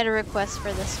 Icy had a request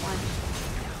for this one.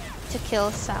 To kill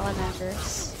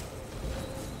salamanders.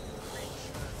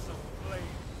 Creatures of flame,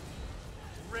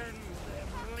 rend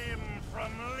them limb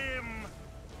from limb.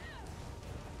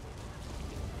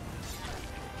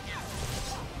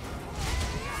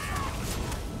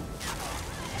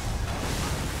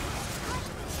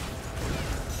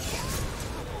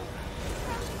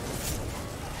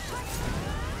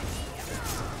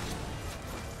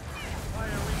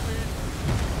 Fiery wind,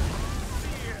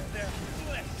 sear their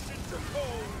flesh into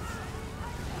bones.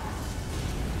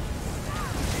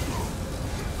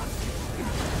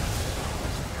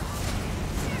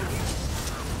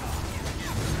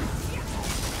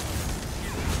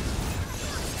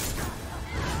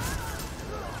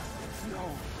 No,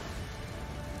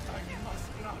 I must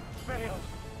not fail.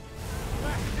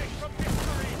 Lasting from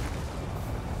history.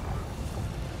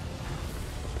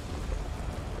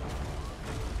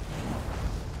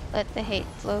 Let the hate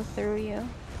flow through you.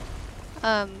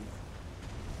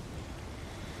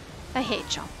 I hate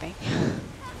jumping. Creatures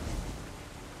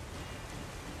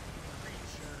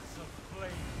of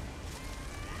flame,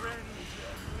 rend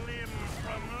them limb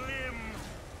from limb.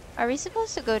 Are we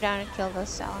supposed to go down and kill those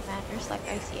salamanders like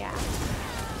Icy asked?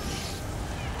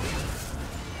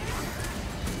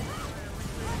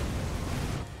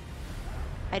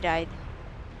 I died.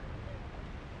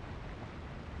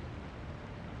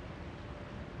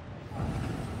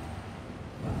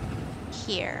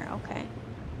 Here, okay.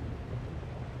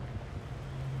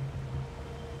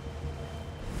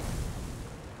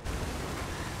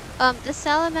 The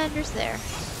salamander's there.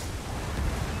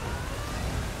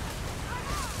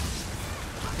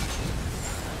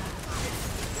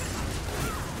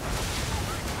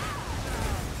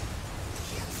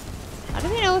 How do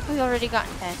we know if we've already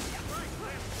gotten 10?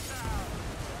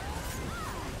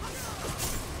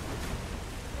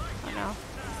 Oh no.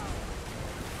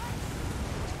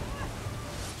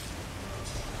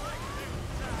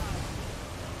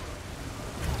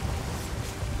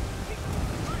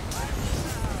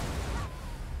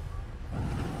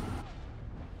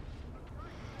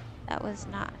 That was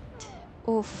not.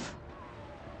 Oof.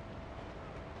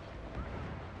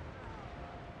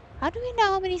 How do we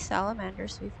know how many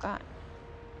salamanders we've got?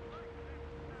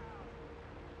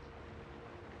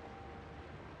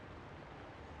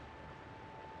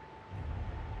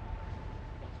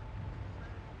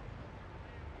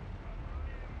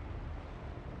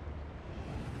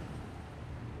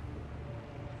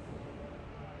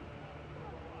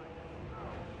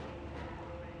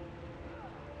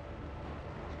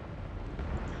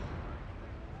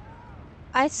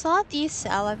 I saw these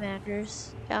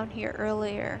salamanders down here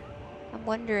earlier. I'm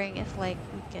wondering if like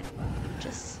we can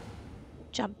just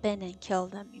jump in and kill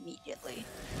them immediately.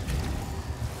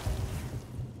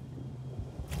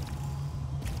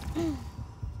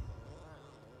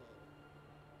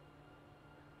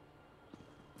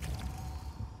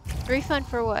 Refund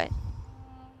for what?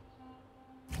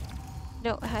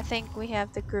 No, I think we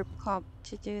have the group comp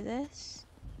to do this.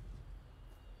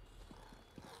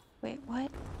 Wait, what?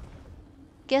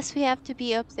 Guess we have to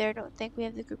be up there. Don't think we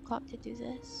have the group comp to do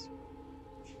this.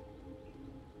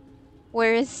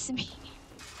 Where is me?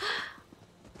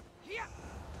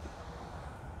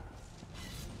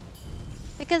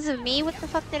 Because of me? What the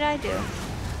fuck did I do?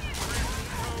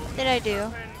 What did I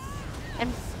do?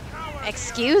 And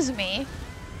excuse me?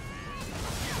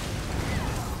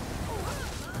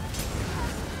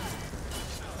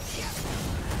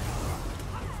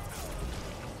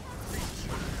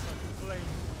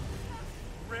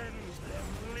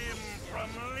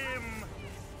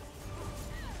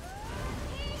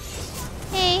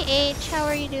 Hey H, how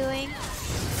are you doing?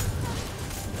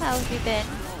 How have you been?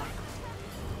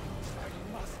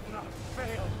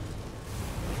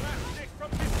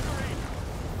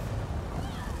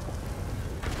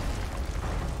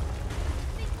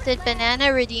 Did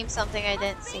Banana redeem something I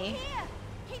didn't see?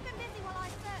 Keep him busy while I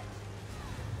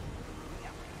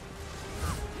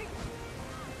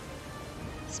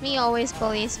search. Smee always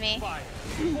bullies me. Fire,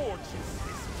 torches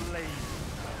displayed.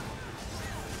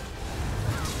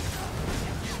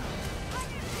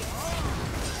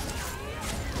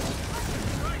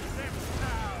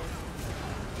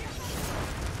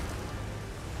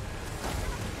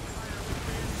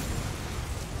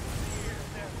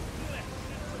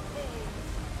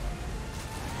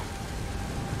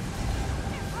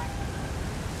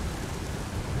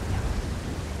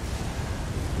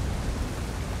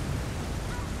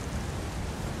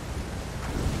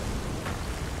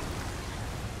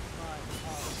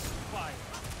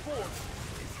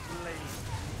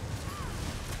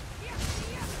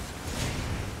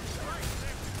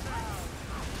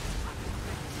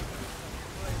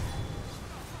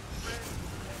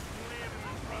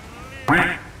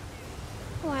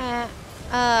 Wah.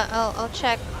 I'll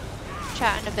check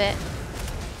chat in a bit.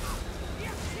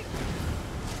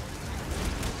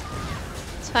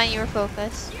 It's fine, you were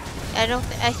focused.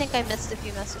 I think I missed a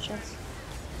few messages.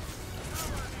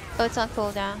 Oh, it's on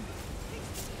cooldown.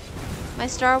 My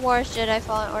Star Wars Jedi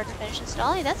Fallen Order finished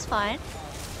installing. That's fine.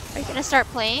 Are you gonna start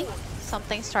playing?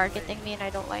 Something's targeting me and I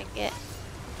don't like it.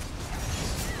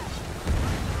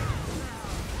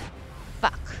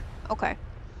 Fuck. Okay.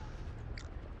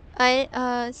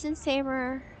 Since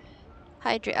Tamer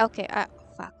hydrate. Okay.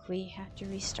 Fuck. We have to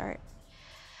restart.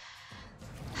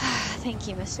 Thank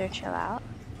you, Mr. Chill Out.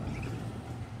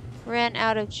 Ran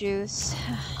out of juice.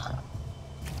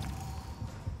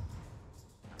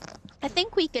 I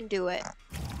think we can do it.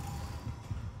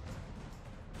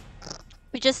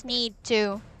 We just need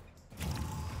to,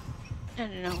 I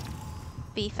don't know,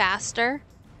 be faster.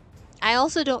 I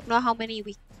also don't know how many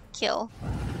we kill.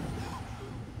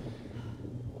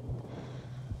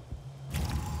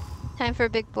 Time for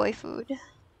big boy food.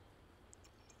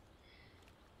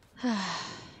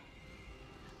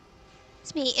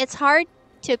 It's me. It's hard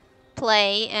to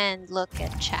play and look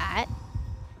at chat.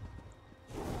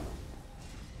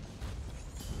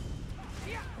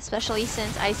 Especially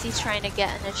since Icy's trying to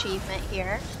get an achievement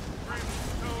here.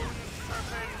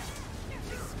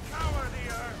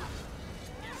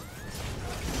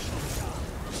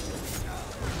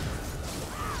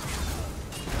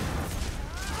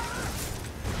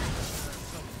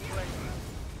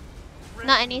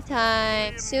 Not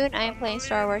anytime soon. I am playing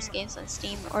Star Wars games on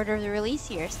Steam. Order the release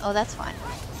years. Oh, that's fun.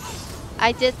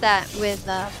 I did that with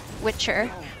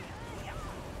Witcher.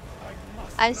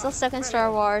 I'm still stuck in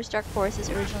Star Wars. Dark Forces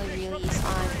originally released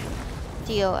on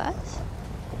DOS.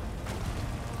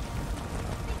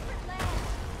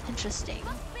 Interesting.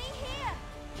 Must be here.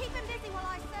 Keep him busy while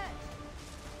I search.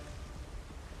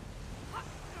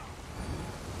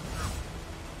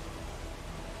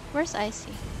 Where's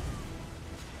Icy?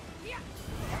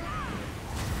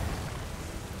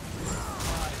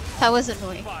 That was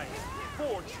annoying. Fire,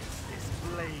 torches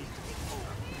displayed.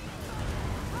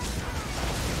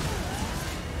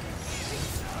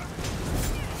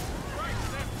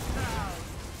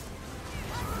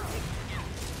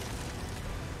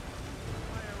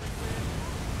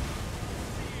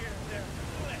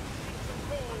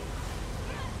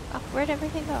 Oh, where'd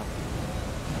everything go?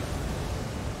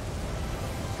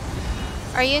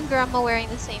 Are you and Grandma wearing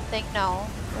the same thing? No,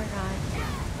 we're not.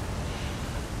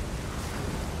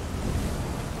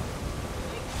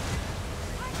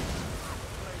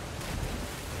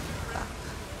 Fuck.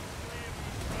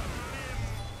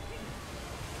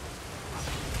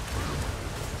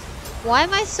 Why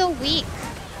am I so weak?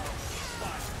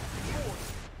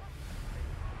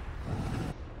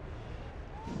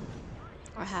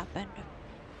 What happened?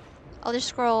 Elder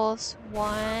Scrolls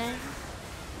 1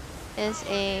 is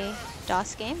a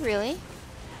DOS game, really?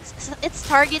 It's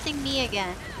targeting me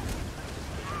again.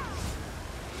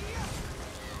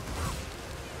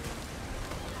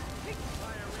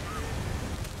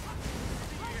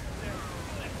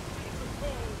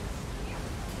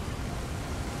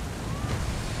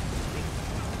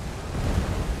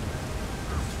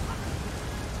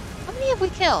 How many have we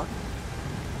killed?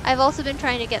 I've also been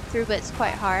trying to get through, but it's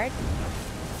quite hard.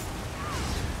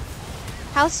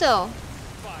 How so?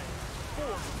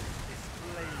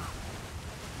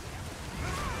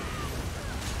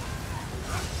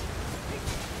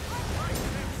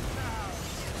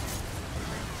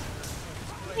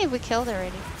 How many have we killed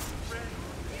already?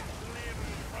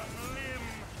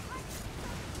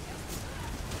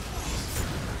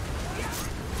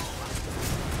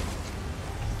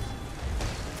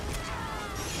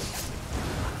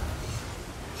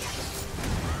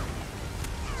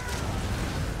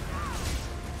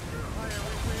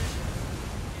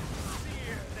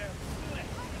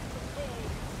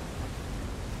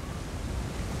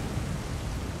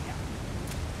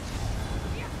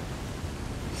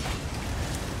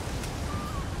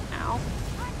 Ow.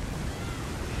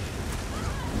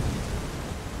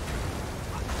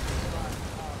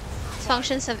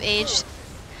 Functions have aged.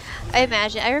 I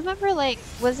imagine. I remember, like,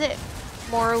 was it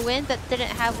Morrowind that didn't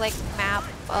have like map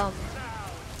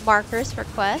markers for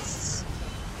quests?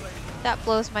 That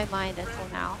blows my mind until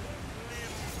now.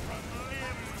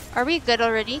 Are we good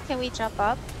already? Can we jump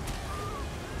up?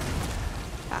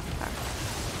 Ah, ah.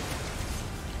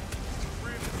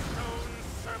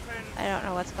 I don't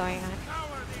know what's going on.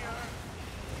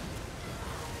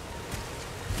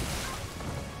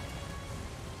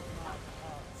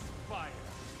 Fire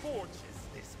forges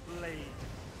this blade.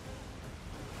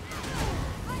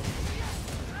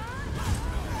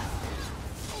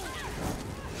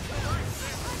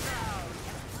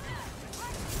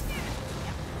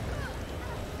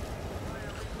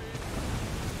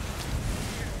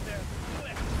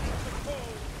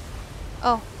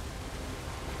 Oh.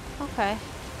 Okay.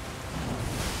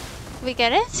 We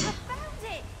get it? Found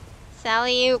it.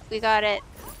 Sally, we got it.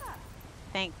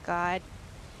 Thank God.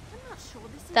 I'm not sure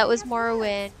this That was really has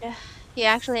Morrowind. words. He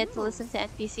actually had to listen to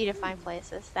NPC to find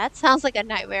places. That sounds like a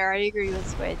nightmare. I agree with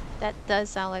Squid. That does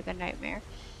sound like a nightmare.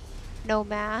 No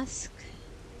mask.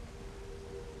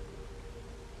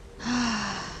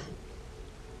 That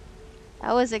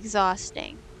was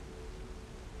exhausting.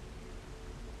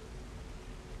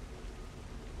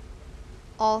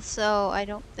 Also, I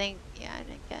don't think... Yeah, I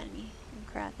didn't get any in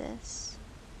Kratos.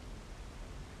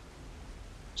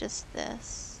 Just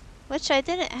this. Which I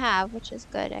didn't have, which is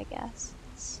good, I guess.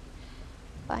 Let's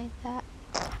find that.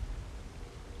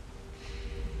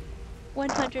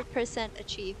 100%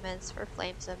 achievements for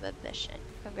Flames of Ambition.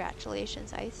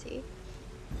 Congratulations, Icy.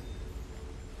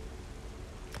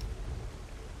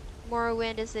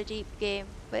 Morrowind is a deep game,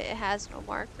 but it has no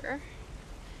marker.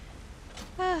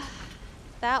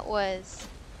 That was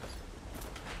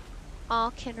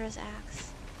all Kenra's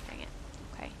axe. Dang it.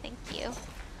 Okay, thank you.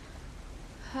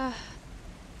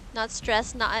 Not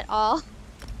stressed, not at all.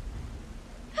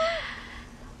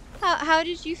 How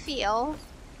did you feel?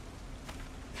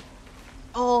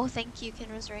 Oh, thank you,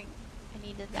 Kenra's ring. I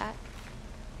needed that.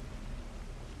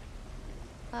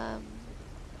 I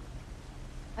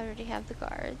already have the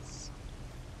guards.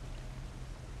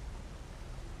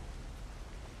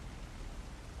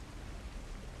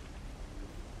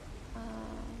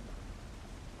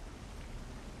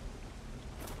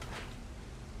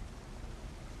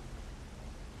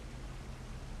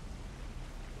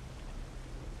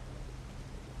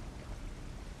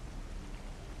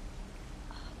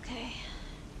 Okay.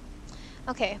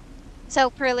 Okay. So,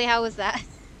 Pearly, how was that?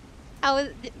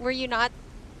 Were you not,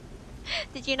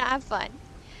 did you not have fun?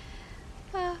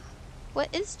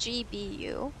 What is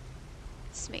GBU?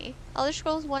 It's me. Elder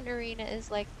Scrolls 1 Arena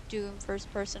is like Doom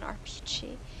first-person RPG.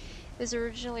 It was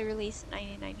originally released in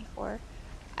 1994.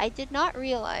 I did not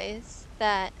realize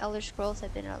that Elder Scrolls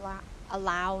had been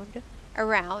around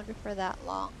for that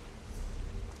long.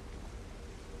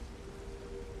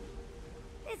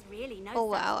 There's really no Oh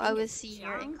wow, such I thing was as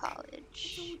senior in junk. It's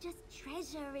college. all just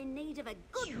treasure in need of a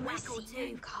good You were whack or senior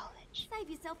in two. college. Save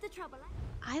yourself the trouble. Eh?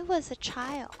 I was a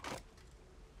child.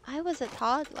 I was a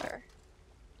toddler.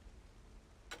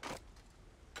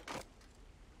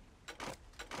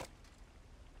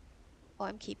 Oh,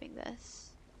 I'm keeping this.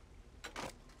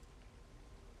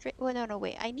 Well, no,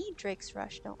 wait. I need Drake's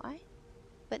Rush, don't I?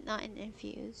 But not in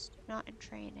Infused, not in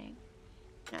Training,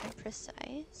 not in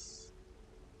Precise.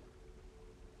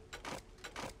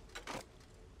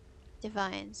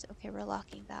 Divines. Okay, we're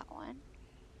locking that one.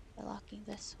 We're locking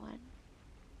this one.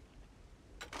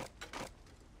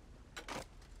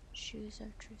 choose a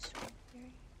true sword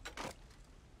theory.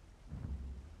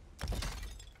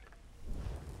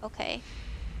 Okay.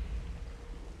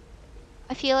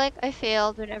 I feel like I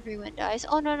failed when everyone dies.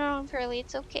 Oh no, Pearly,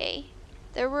 it's okay.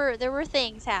 There were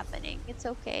things happening. It's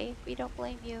okay. We don't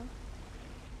blame you.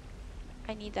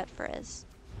 I need that frizz.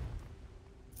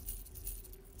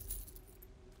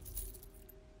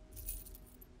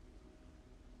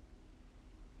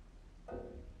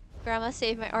 Grandma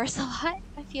saved my arse a lot.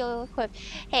 I feel ill-equipped.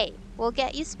 Hey, we'll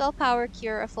get you spell power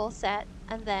cure a full set,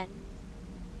 and then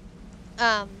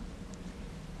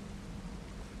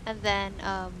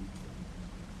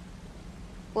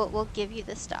we'll give you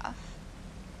the stuff.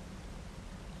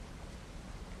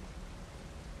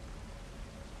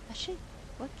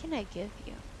 What can I give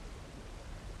you?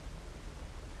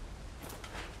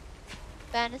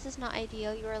 Ben, this is not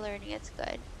ideal. You are learning. It's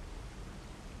good.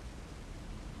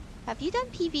 Have you done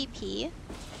PvP? I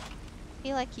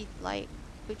feel like you'd like.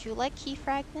 Would you like key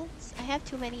fragments? I have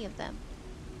too many of them.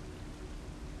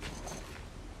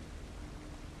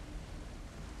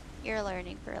 You're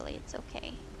learning, Pearly. It's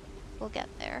okay. We'll get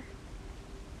there.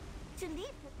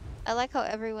 I like how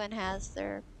everyone has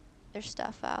their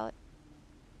stuff out.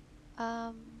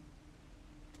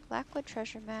 Blackwood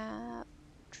treasure map.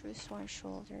 True Sworn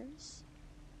Shoulders.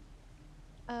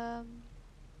 I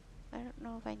don't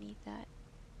know if I need that.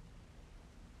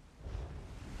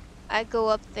 I go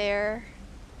up there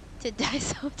to die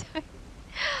sometime.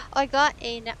 I got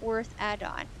a net worth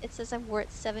add-on. It says I'm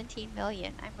worth 17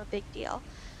 million. I'm a big deal.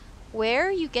 Where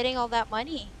are you getting all that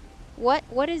money?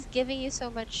 What is giving you so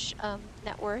much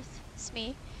net worth,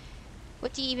 Smee?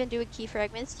 What do you even do with key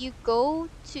fragments? You go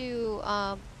to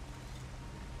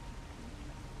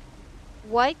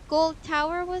White Gold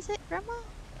Tower, was it, Grandma?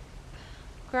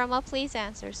 Grandma, please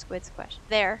answer Squid's question.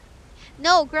 There.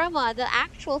 No, Grandma, the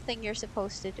actual thing you're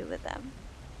supposed to do with them.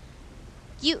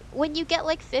 When you get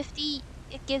like 50,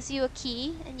 it gives you a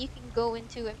key, and you can go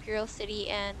into Imperial City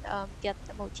and get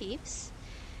the motifs.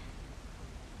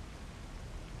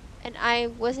 And I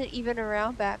wasn't even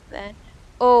around back then.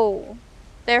 Oh,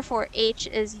 therefore H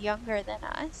is younger than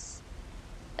us.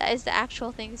 That is the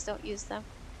actual things, don't use them.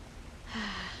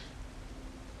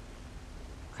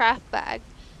 Craft bag.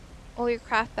 Oh, your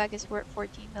craft bag is worth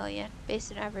 14 million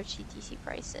based on average CTC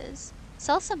prices.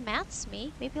 Sell some mats,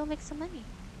 me. Maybe you'll make some money.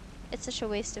 It's such a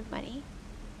waste of money.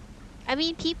 I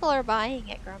mean, people are buying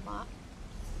it, Grandma.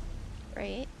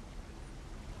 Right?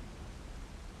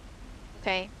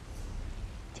 Okay.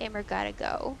 Tamer gotta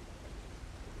go.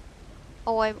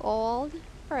 Oh, I'm old?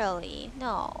 Really?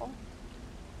 No.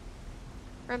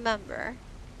 Remember,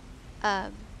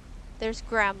 there's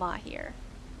Grandma here.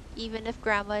 Even if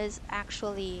Grandma is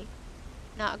actually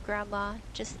not Grandma,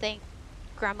 just think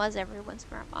Grandma's everyone's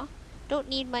Grandma. Don't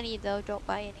need money though, don't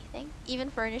buy anything. Even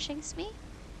furnishings, me?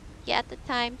 Yeah, at the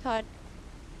time, Todd.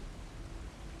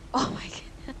 Oh my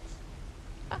goodness.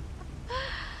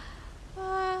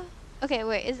 Okay,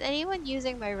 wait, is anyone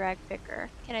using my rag picker?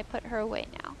 Can I put her away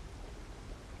now?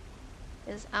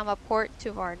 Because I'm a port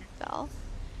to Vardenfell.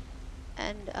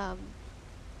 And,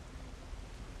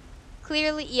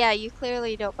 clearly, yeah, you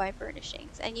clearly don't buy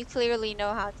furnishings. And you clearly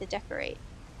know how to decorate.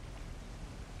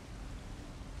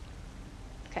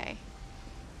 Okay.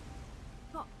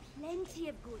 Got plenty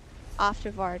of good. Off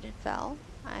to Vardenfell.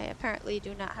 I apparently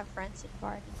do not have friends in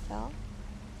Vardenfell.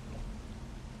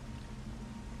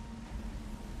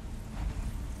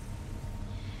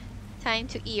 Time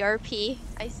to ERP.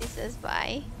 Icy says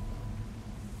bye.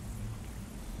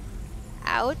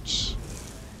 Ouch.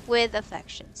 With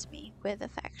affections, me. With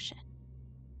affection.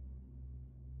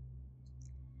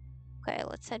 Okay,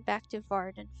 let's head back to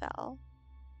Vardenfell.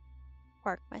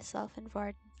 Park myself in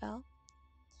Vardenfell.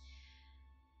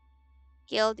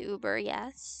 Guild Uber,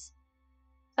 yes.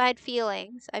 If I had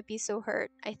feelings, I'd be so hurt,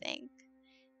 I think.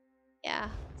 Yeah.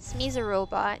 Smee's a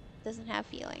robot. Doesn't have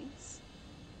feelings.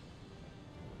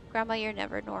 Grandma, you're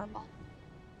never normal.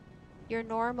 Your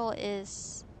normal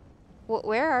is...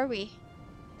 Where are we?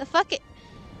 The fuck it...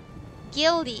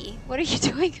 Guildy, what are you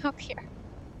doing up here?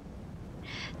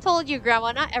 Told you,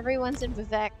 Grandma, not everyone's in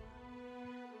Vivec.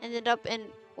 Ended up in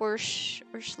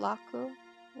Urshlaku,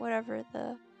 whatever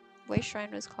the way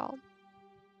shrine was called.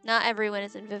 Not everyone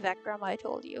is in Vivec, Grandma, I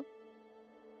told you.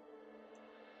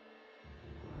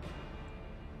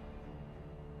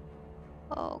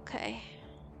 Okay.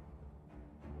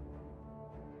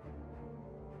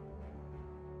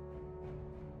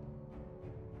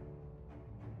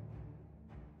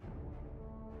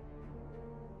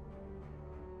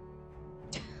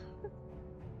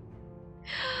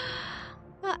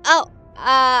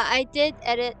 I did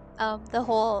edit the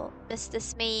whole Mr.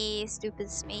 Smee,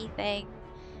 stupid Smee thing.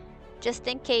 Just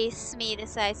in case Smee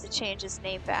decides to change his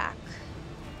name back.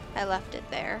 I left it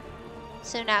there.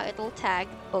 So now it'll tag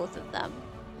both of them.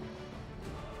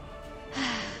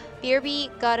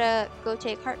 BRB gotta go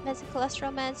take heart meds and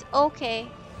cholesterol meds. Okay.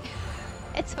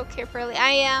 It's okay, Pearly.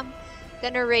 I am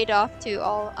gonna raid off to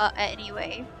all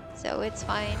anyway. So it's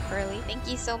fine, Pearly. Thank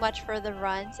you so much for the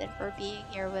runs and for being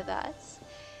here with us.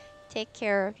 Take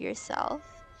care of yourself.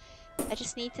 I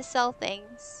just need to sell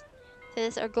things to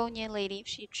this Argonian lady if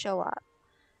she'd show up.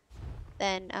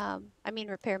 Then, I mean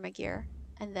repair my gear.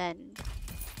 And then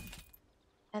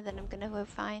I'm gonna go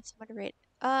find someone to raid.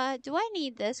 Do I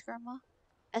need this, Grandma?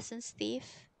 Essence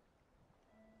Thief?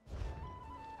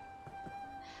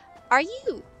 Are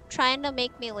you trying to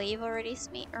make me leave already,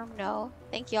 Smee? Or no?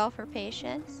 Thank y'all for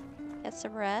patience. Get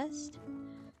some rest.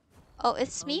 Oh,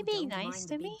 is Smee being nice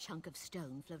to me? Chunk of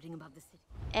stone floating above the city.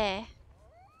 Eh.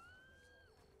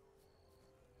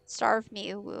 Starve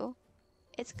me, Uwu.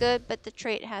 It's good, but the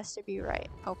trait has to be right.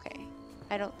 Okay.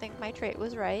 I don't think my trait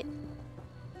was right.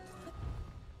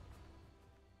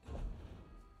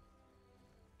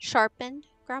 Sharpened,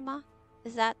 Grandma?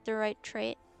 Is that the right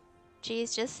trait?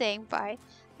 Geez, just saying bye.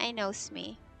 I know,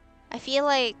 Smee. I feel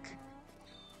like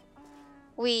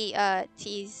we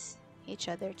tease each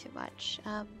other too much.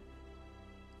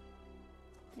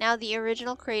 Now the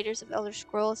original creators of Elder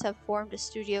Scrolls have formed a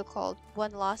studio called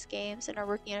One Lost Games and are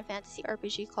working on a fantasy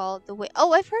RPG called The Way.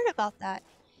 Oh, I've heard about that.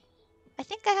 I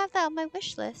think I have that on my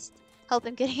wish list. Help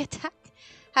him getting attacked.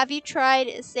 Have you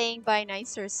tried saying bye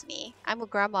nicer, Smee? I'm with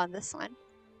Grandma on this one.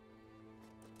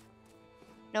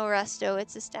 No resto,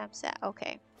 it's a stamp set.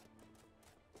 Okay.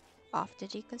 Off to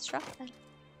deconstruct then.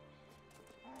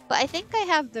 But I think I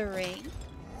have the ring.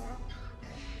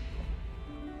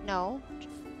 No,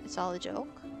 it's all a joke.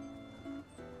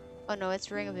 Oh no,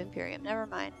 it's Ring of Imperium. Never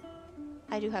mind.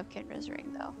 I do have Kendra's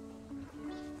ring though.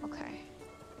 Okay.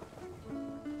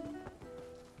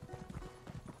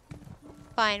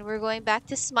 Fine, we're going back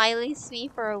to Smiley Smee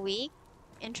for a week.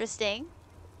 Interesting.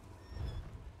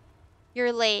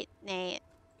 You're late, Nate.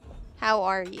 How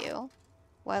are you?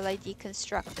 While I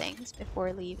deconstruct things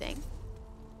before leaving.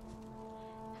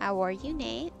 How are you,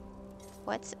 Nate?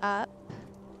 What's up?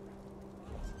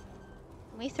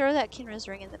 Let me throw that Kenra's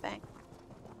ring in the bank.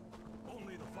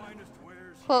 Only the finest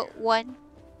wares Quote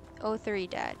 103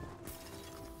 Dad.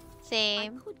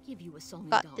 Same. I could give you a song and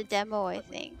Got the dance, demo, I but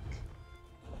we- think.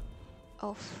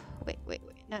 Oh, wait.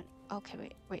 No.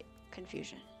 Okay, wait.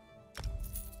 Confusion.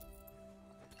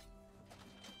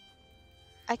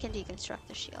 I can deconstruct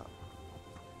the shield.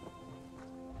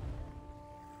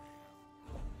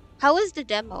 How was the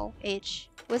demo, H?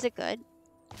 Was it good?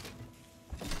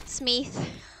 Smeeth.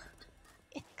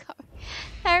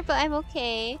 Sorry, but I'm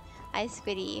okay. Hi,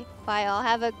 Squiddy. Bye, all.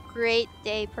 Have a great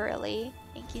day, Pearly.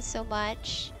 Thank you so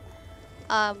much.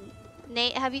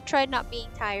 Nate, have you tried not being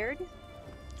tired?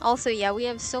 Also, yeah, we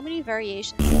have so many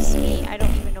variations of Smee. I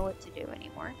don't even know what to do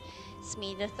anymore.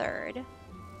 Smee the third.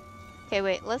 Okay,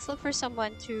 wait. Let's look for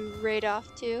someone to raid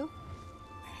off to.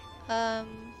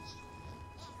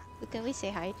 Who can we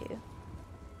say hi to?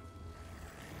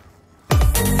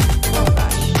 Oh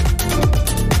gosh.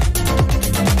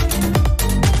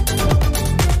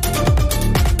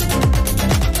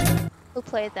 Who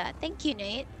played that? Thank you,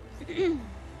 Nate.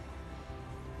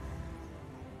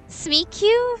 Smee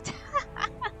cute?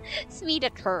 Smee the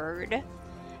turd.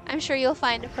 I'm sure you'll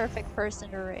find a perfect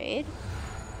person to raid.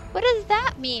 What does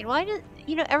that mean? Why does,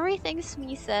 you know, everything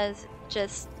Smee says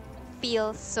just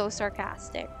feels so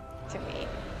sarcastic to me.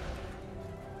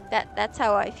 That's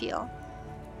how I feel.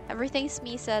 Everything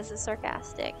Smee says is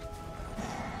sarcastic.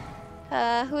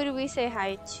 Who do we say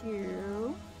hi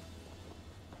to?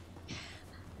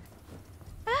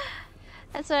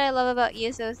 That's what I love about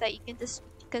ESO, is that you can just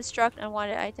construct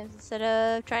unwanted items instead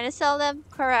of trying to sell them.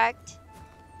 Correct.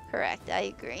 Correct, I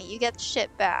agree. You get the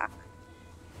shit back.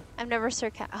 I'm never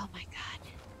oh my god.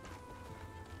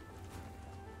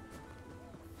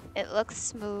 It looks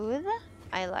smooth.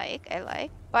 I like.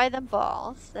 Buy them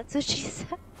balls. That's what she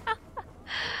said.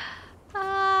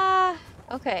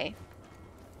 Okay.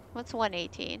 What's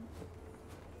 118?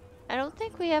 I don't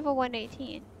think we have a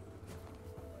 118.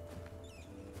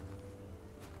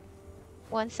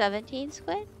 117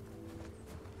 squid?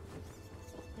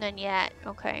 None yet.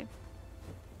 Okay.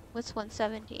 What's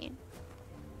 117?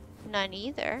 None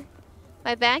either.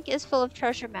 My bank is full of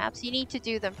treasure maps. You need to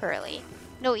do them, Pearly.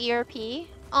 No ERP?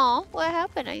 Aw, what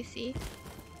happened, I see.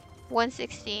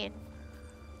 116.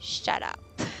 Shut up.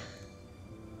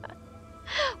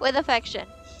 With affection.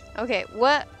 Okay,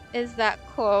 what is that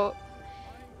quote?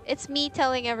 It's me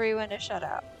telling everyone to shut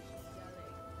up.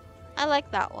 I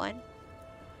like that one.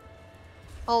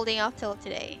 Holding off till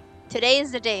today. Today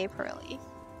is the day, Pearly.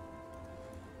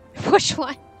 Which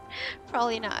one?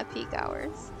 Probably not at peak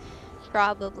hours.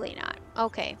 Probably not.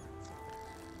 Okay.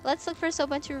 Let's look for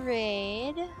someone to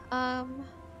raid. Have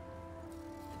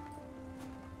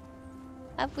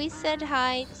we said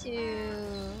hi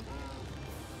to...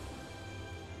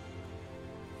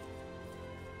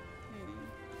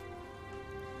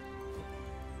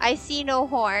 I see no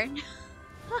horn.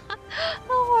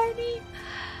 No horny.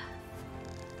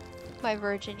 My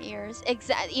virgin ears.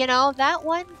 Exact. You know, that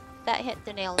one, that hit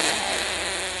the nail on the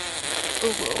head. Ooh,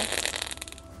 woo.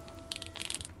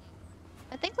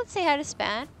 I think let's say hi to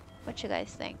Span. What you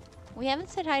guys think? We haven't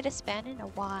said hi to Span in a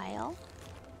while.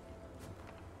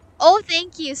 Oh,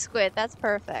 thank you, Squid. That's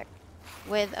perfect.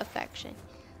 With affection.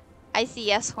 I see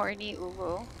yes, horny. Ooh,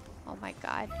 woo. Oh my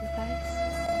god, you guys.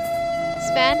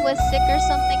 Span was sick or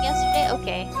something yesterday?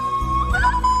 Okay.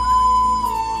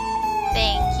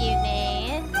 Thank you, Nate.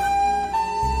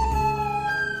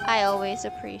 I always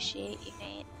appreciate you,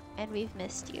 Nate. And we've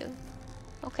missed you.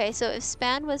 Okay, so if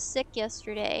Span was sick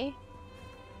yesterday...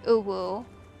 Ooh woo.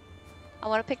 I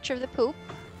want a picture of the poop.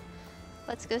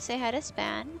 Let's go say hi to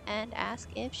Span and ask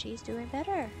if she's doing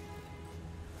better.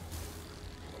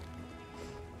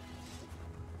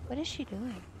 What is she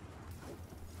doing?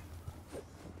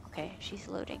 Okay, she's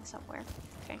loading somewhere.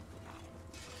 Okay.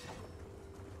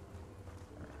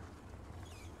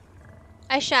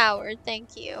 I showered,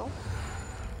 thank you.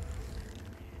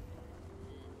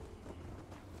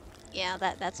 Yeah,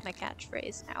 that's my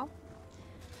catchphrase now.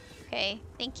 Okay,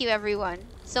 thank you everyone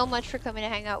so much for coming to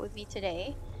hang out with me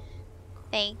today.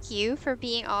 Thank you for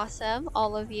being awesome,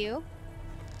 all of you.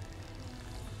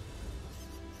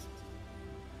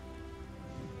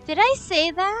 Did I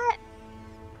say that?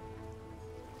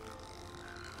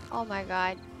 Oh my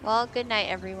god. Well, good night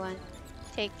everyone.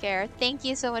 Take care. Thank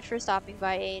you so much for stopping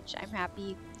by, Age. I'm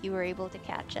happy you were able to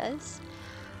catch us.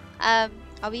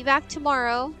 I'll be back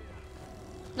tomorrow.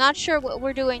 Not sure what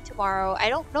we're doing tomorrow. I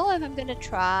don't know if I'm gonna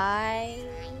try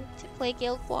to play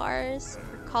Guild Wars.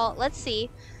 Let's see.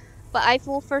 But I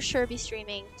will for sure be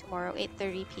streaming tomorrow,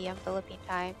 8:30 p.m. Philippine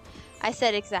time. I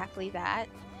said exactly that.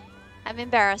 I'm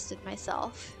embarrassed with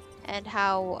myself and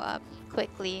how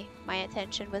quickly my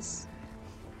attention was,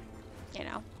 you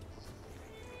know,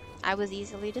 I was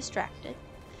easily distracted.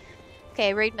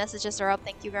 Okay, raid messages are up.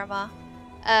 Thank you, Grandma.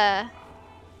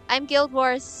 I'm Guild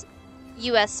Wars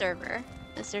US server,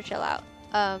 Mr. Chill Out.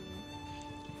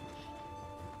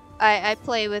 I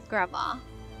play with Grandma.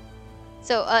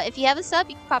 So if you have a sub,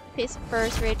 you can copy paste the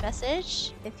first raid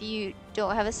message. If you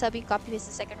don't have a sub, you can copy paste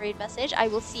the second raid message. I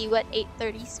will see you at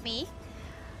 8:30 SME.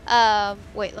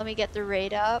 Wait, let me get the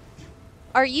raid up.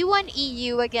 Are you on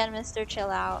EU again, Mr.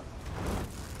 Chill Out?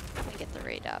 Let me get the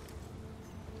raid up.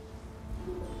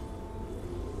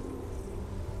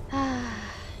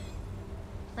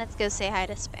 Let's go say hi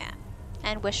to Span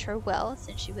and wish her well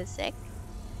since she was sick.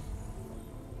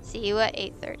 See you at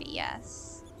 8:30, yes.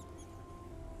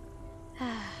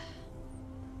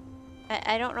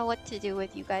 I don't know what to do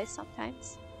with you guys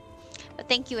sometimes. But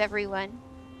thank you everyone.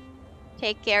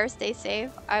 Take care, stay safe.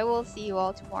 I will see you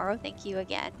all tomorrow. Thank you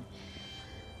again.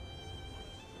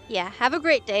 Yeah, have a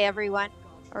great day everyone.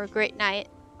 Or a great night.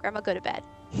 Grandma, go to bed.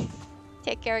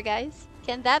 Take care guys.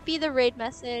 Can that be the raid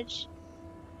message?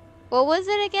 What was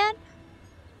it again?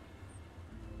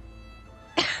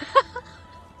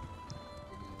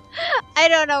 I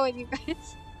don't know with you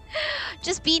guys.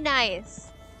 Just be nice.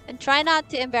 And try not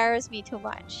to embarrass me too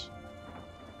much.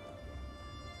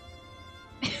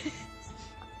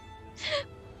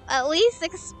 At least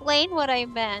explain what I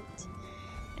meant.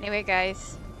 Anyway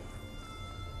guys.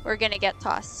 We're gonna get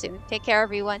tossed soon. Take care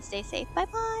everyone. Stay safe. Bye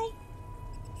bye.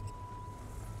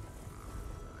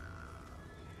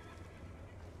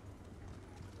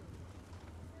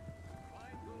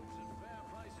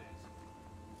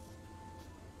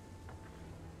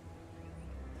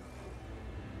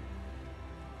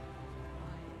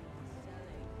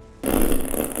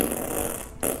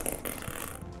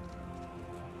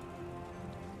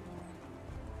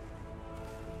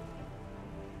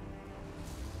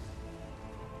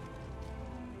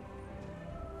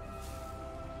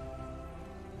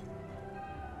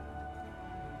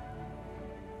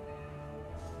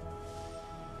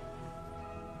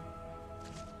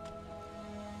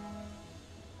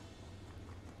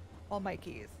 All my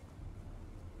keys.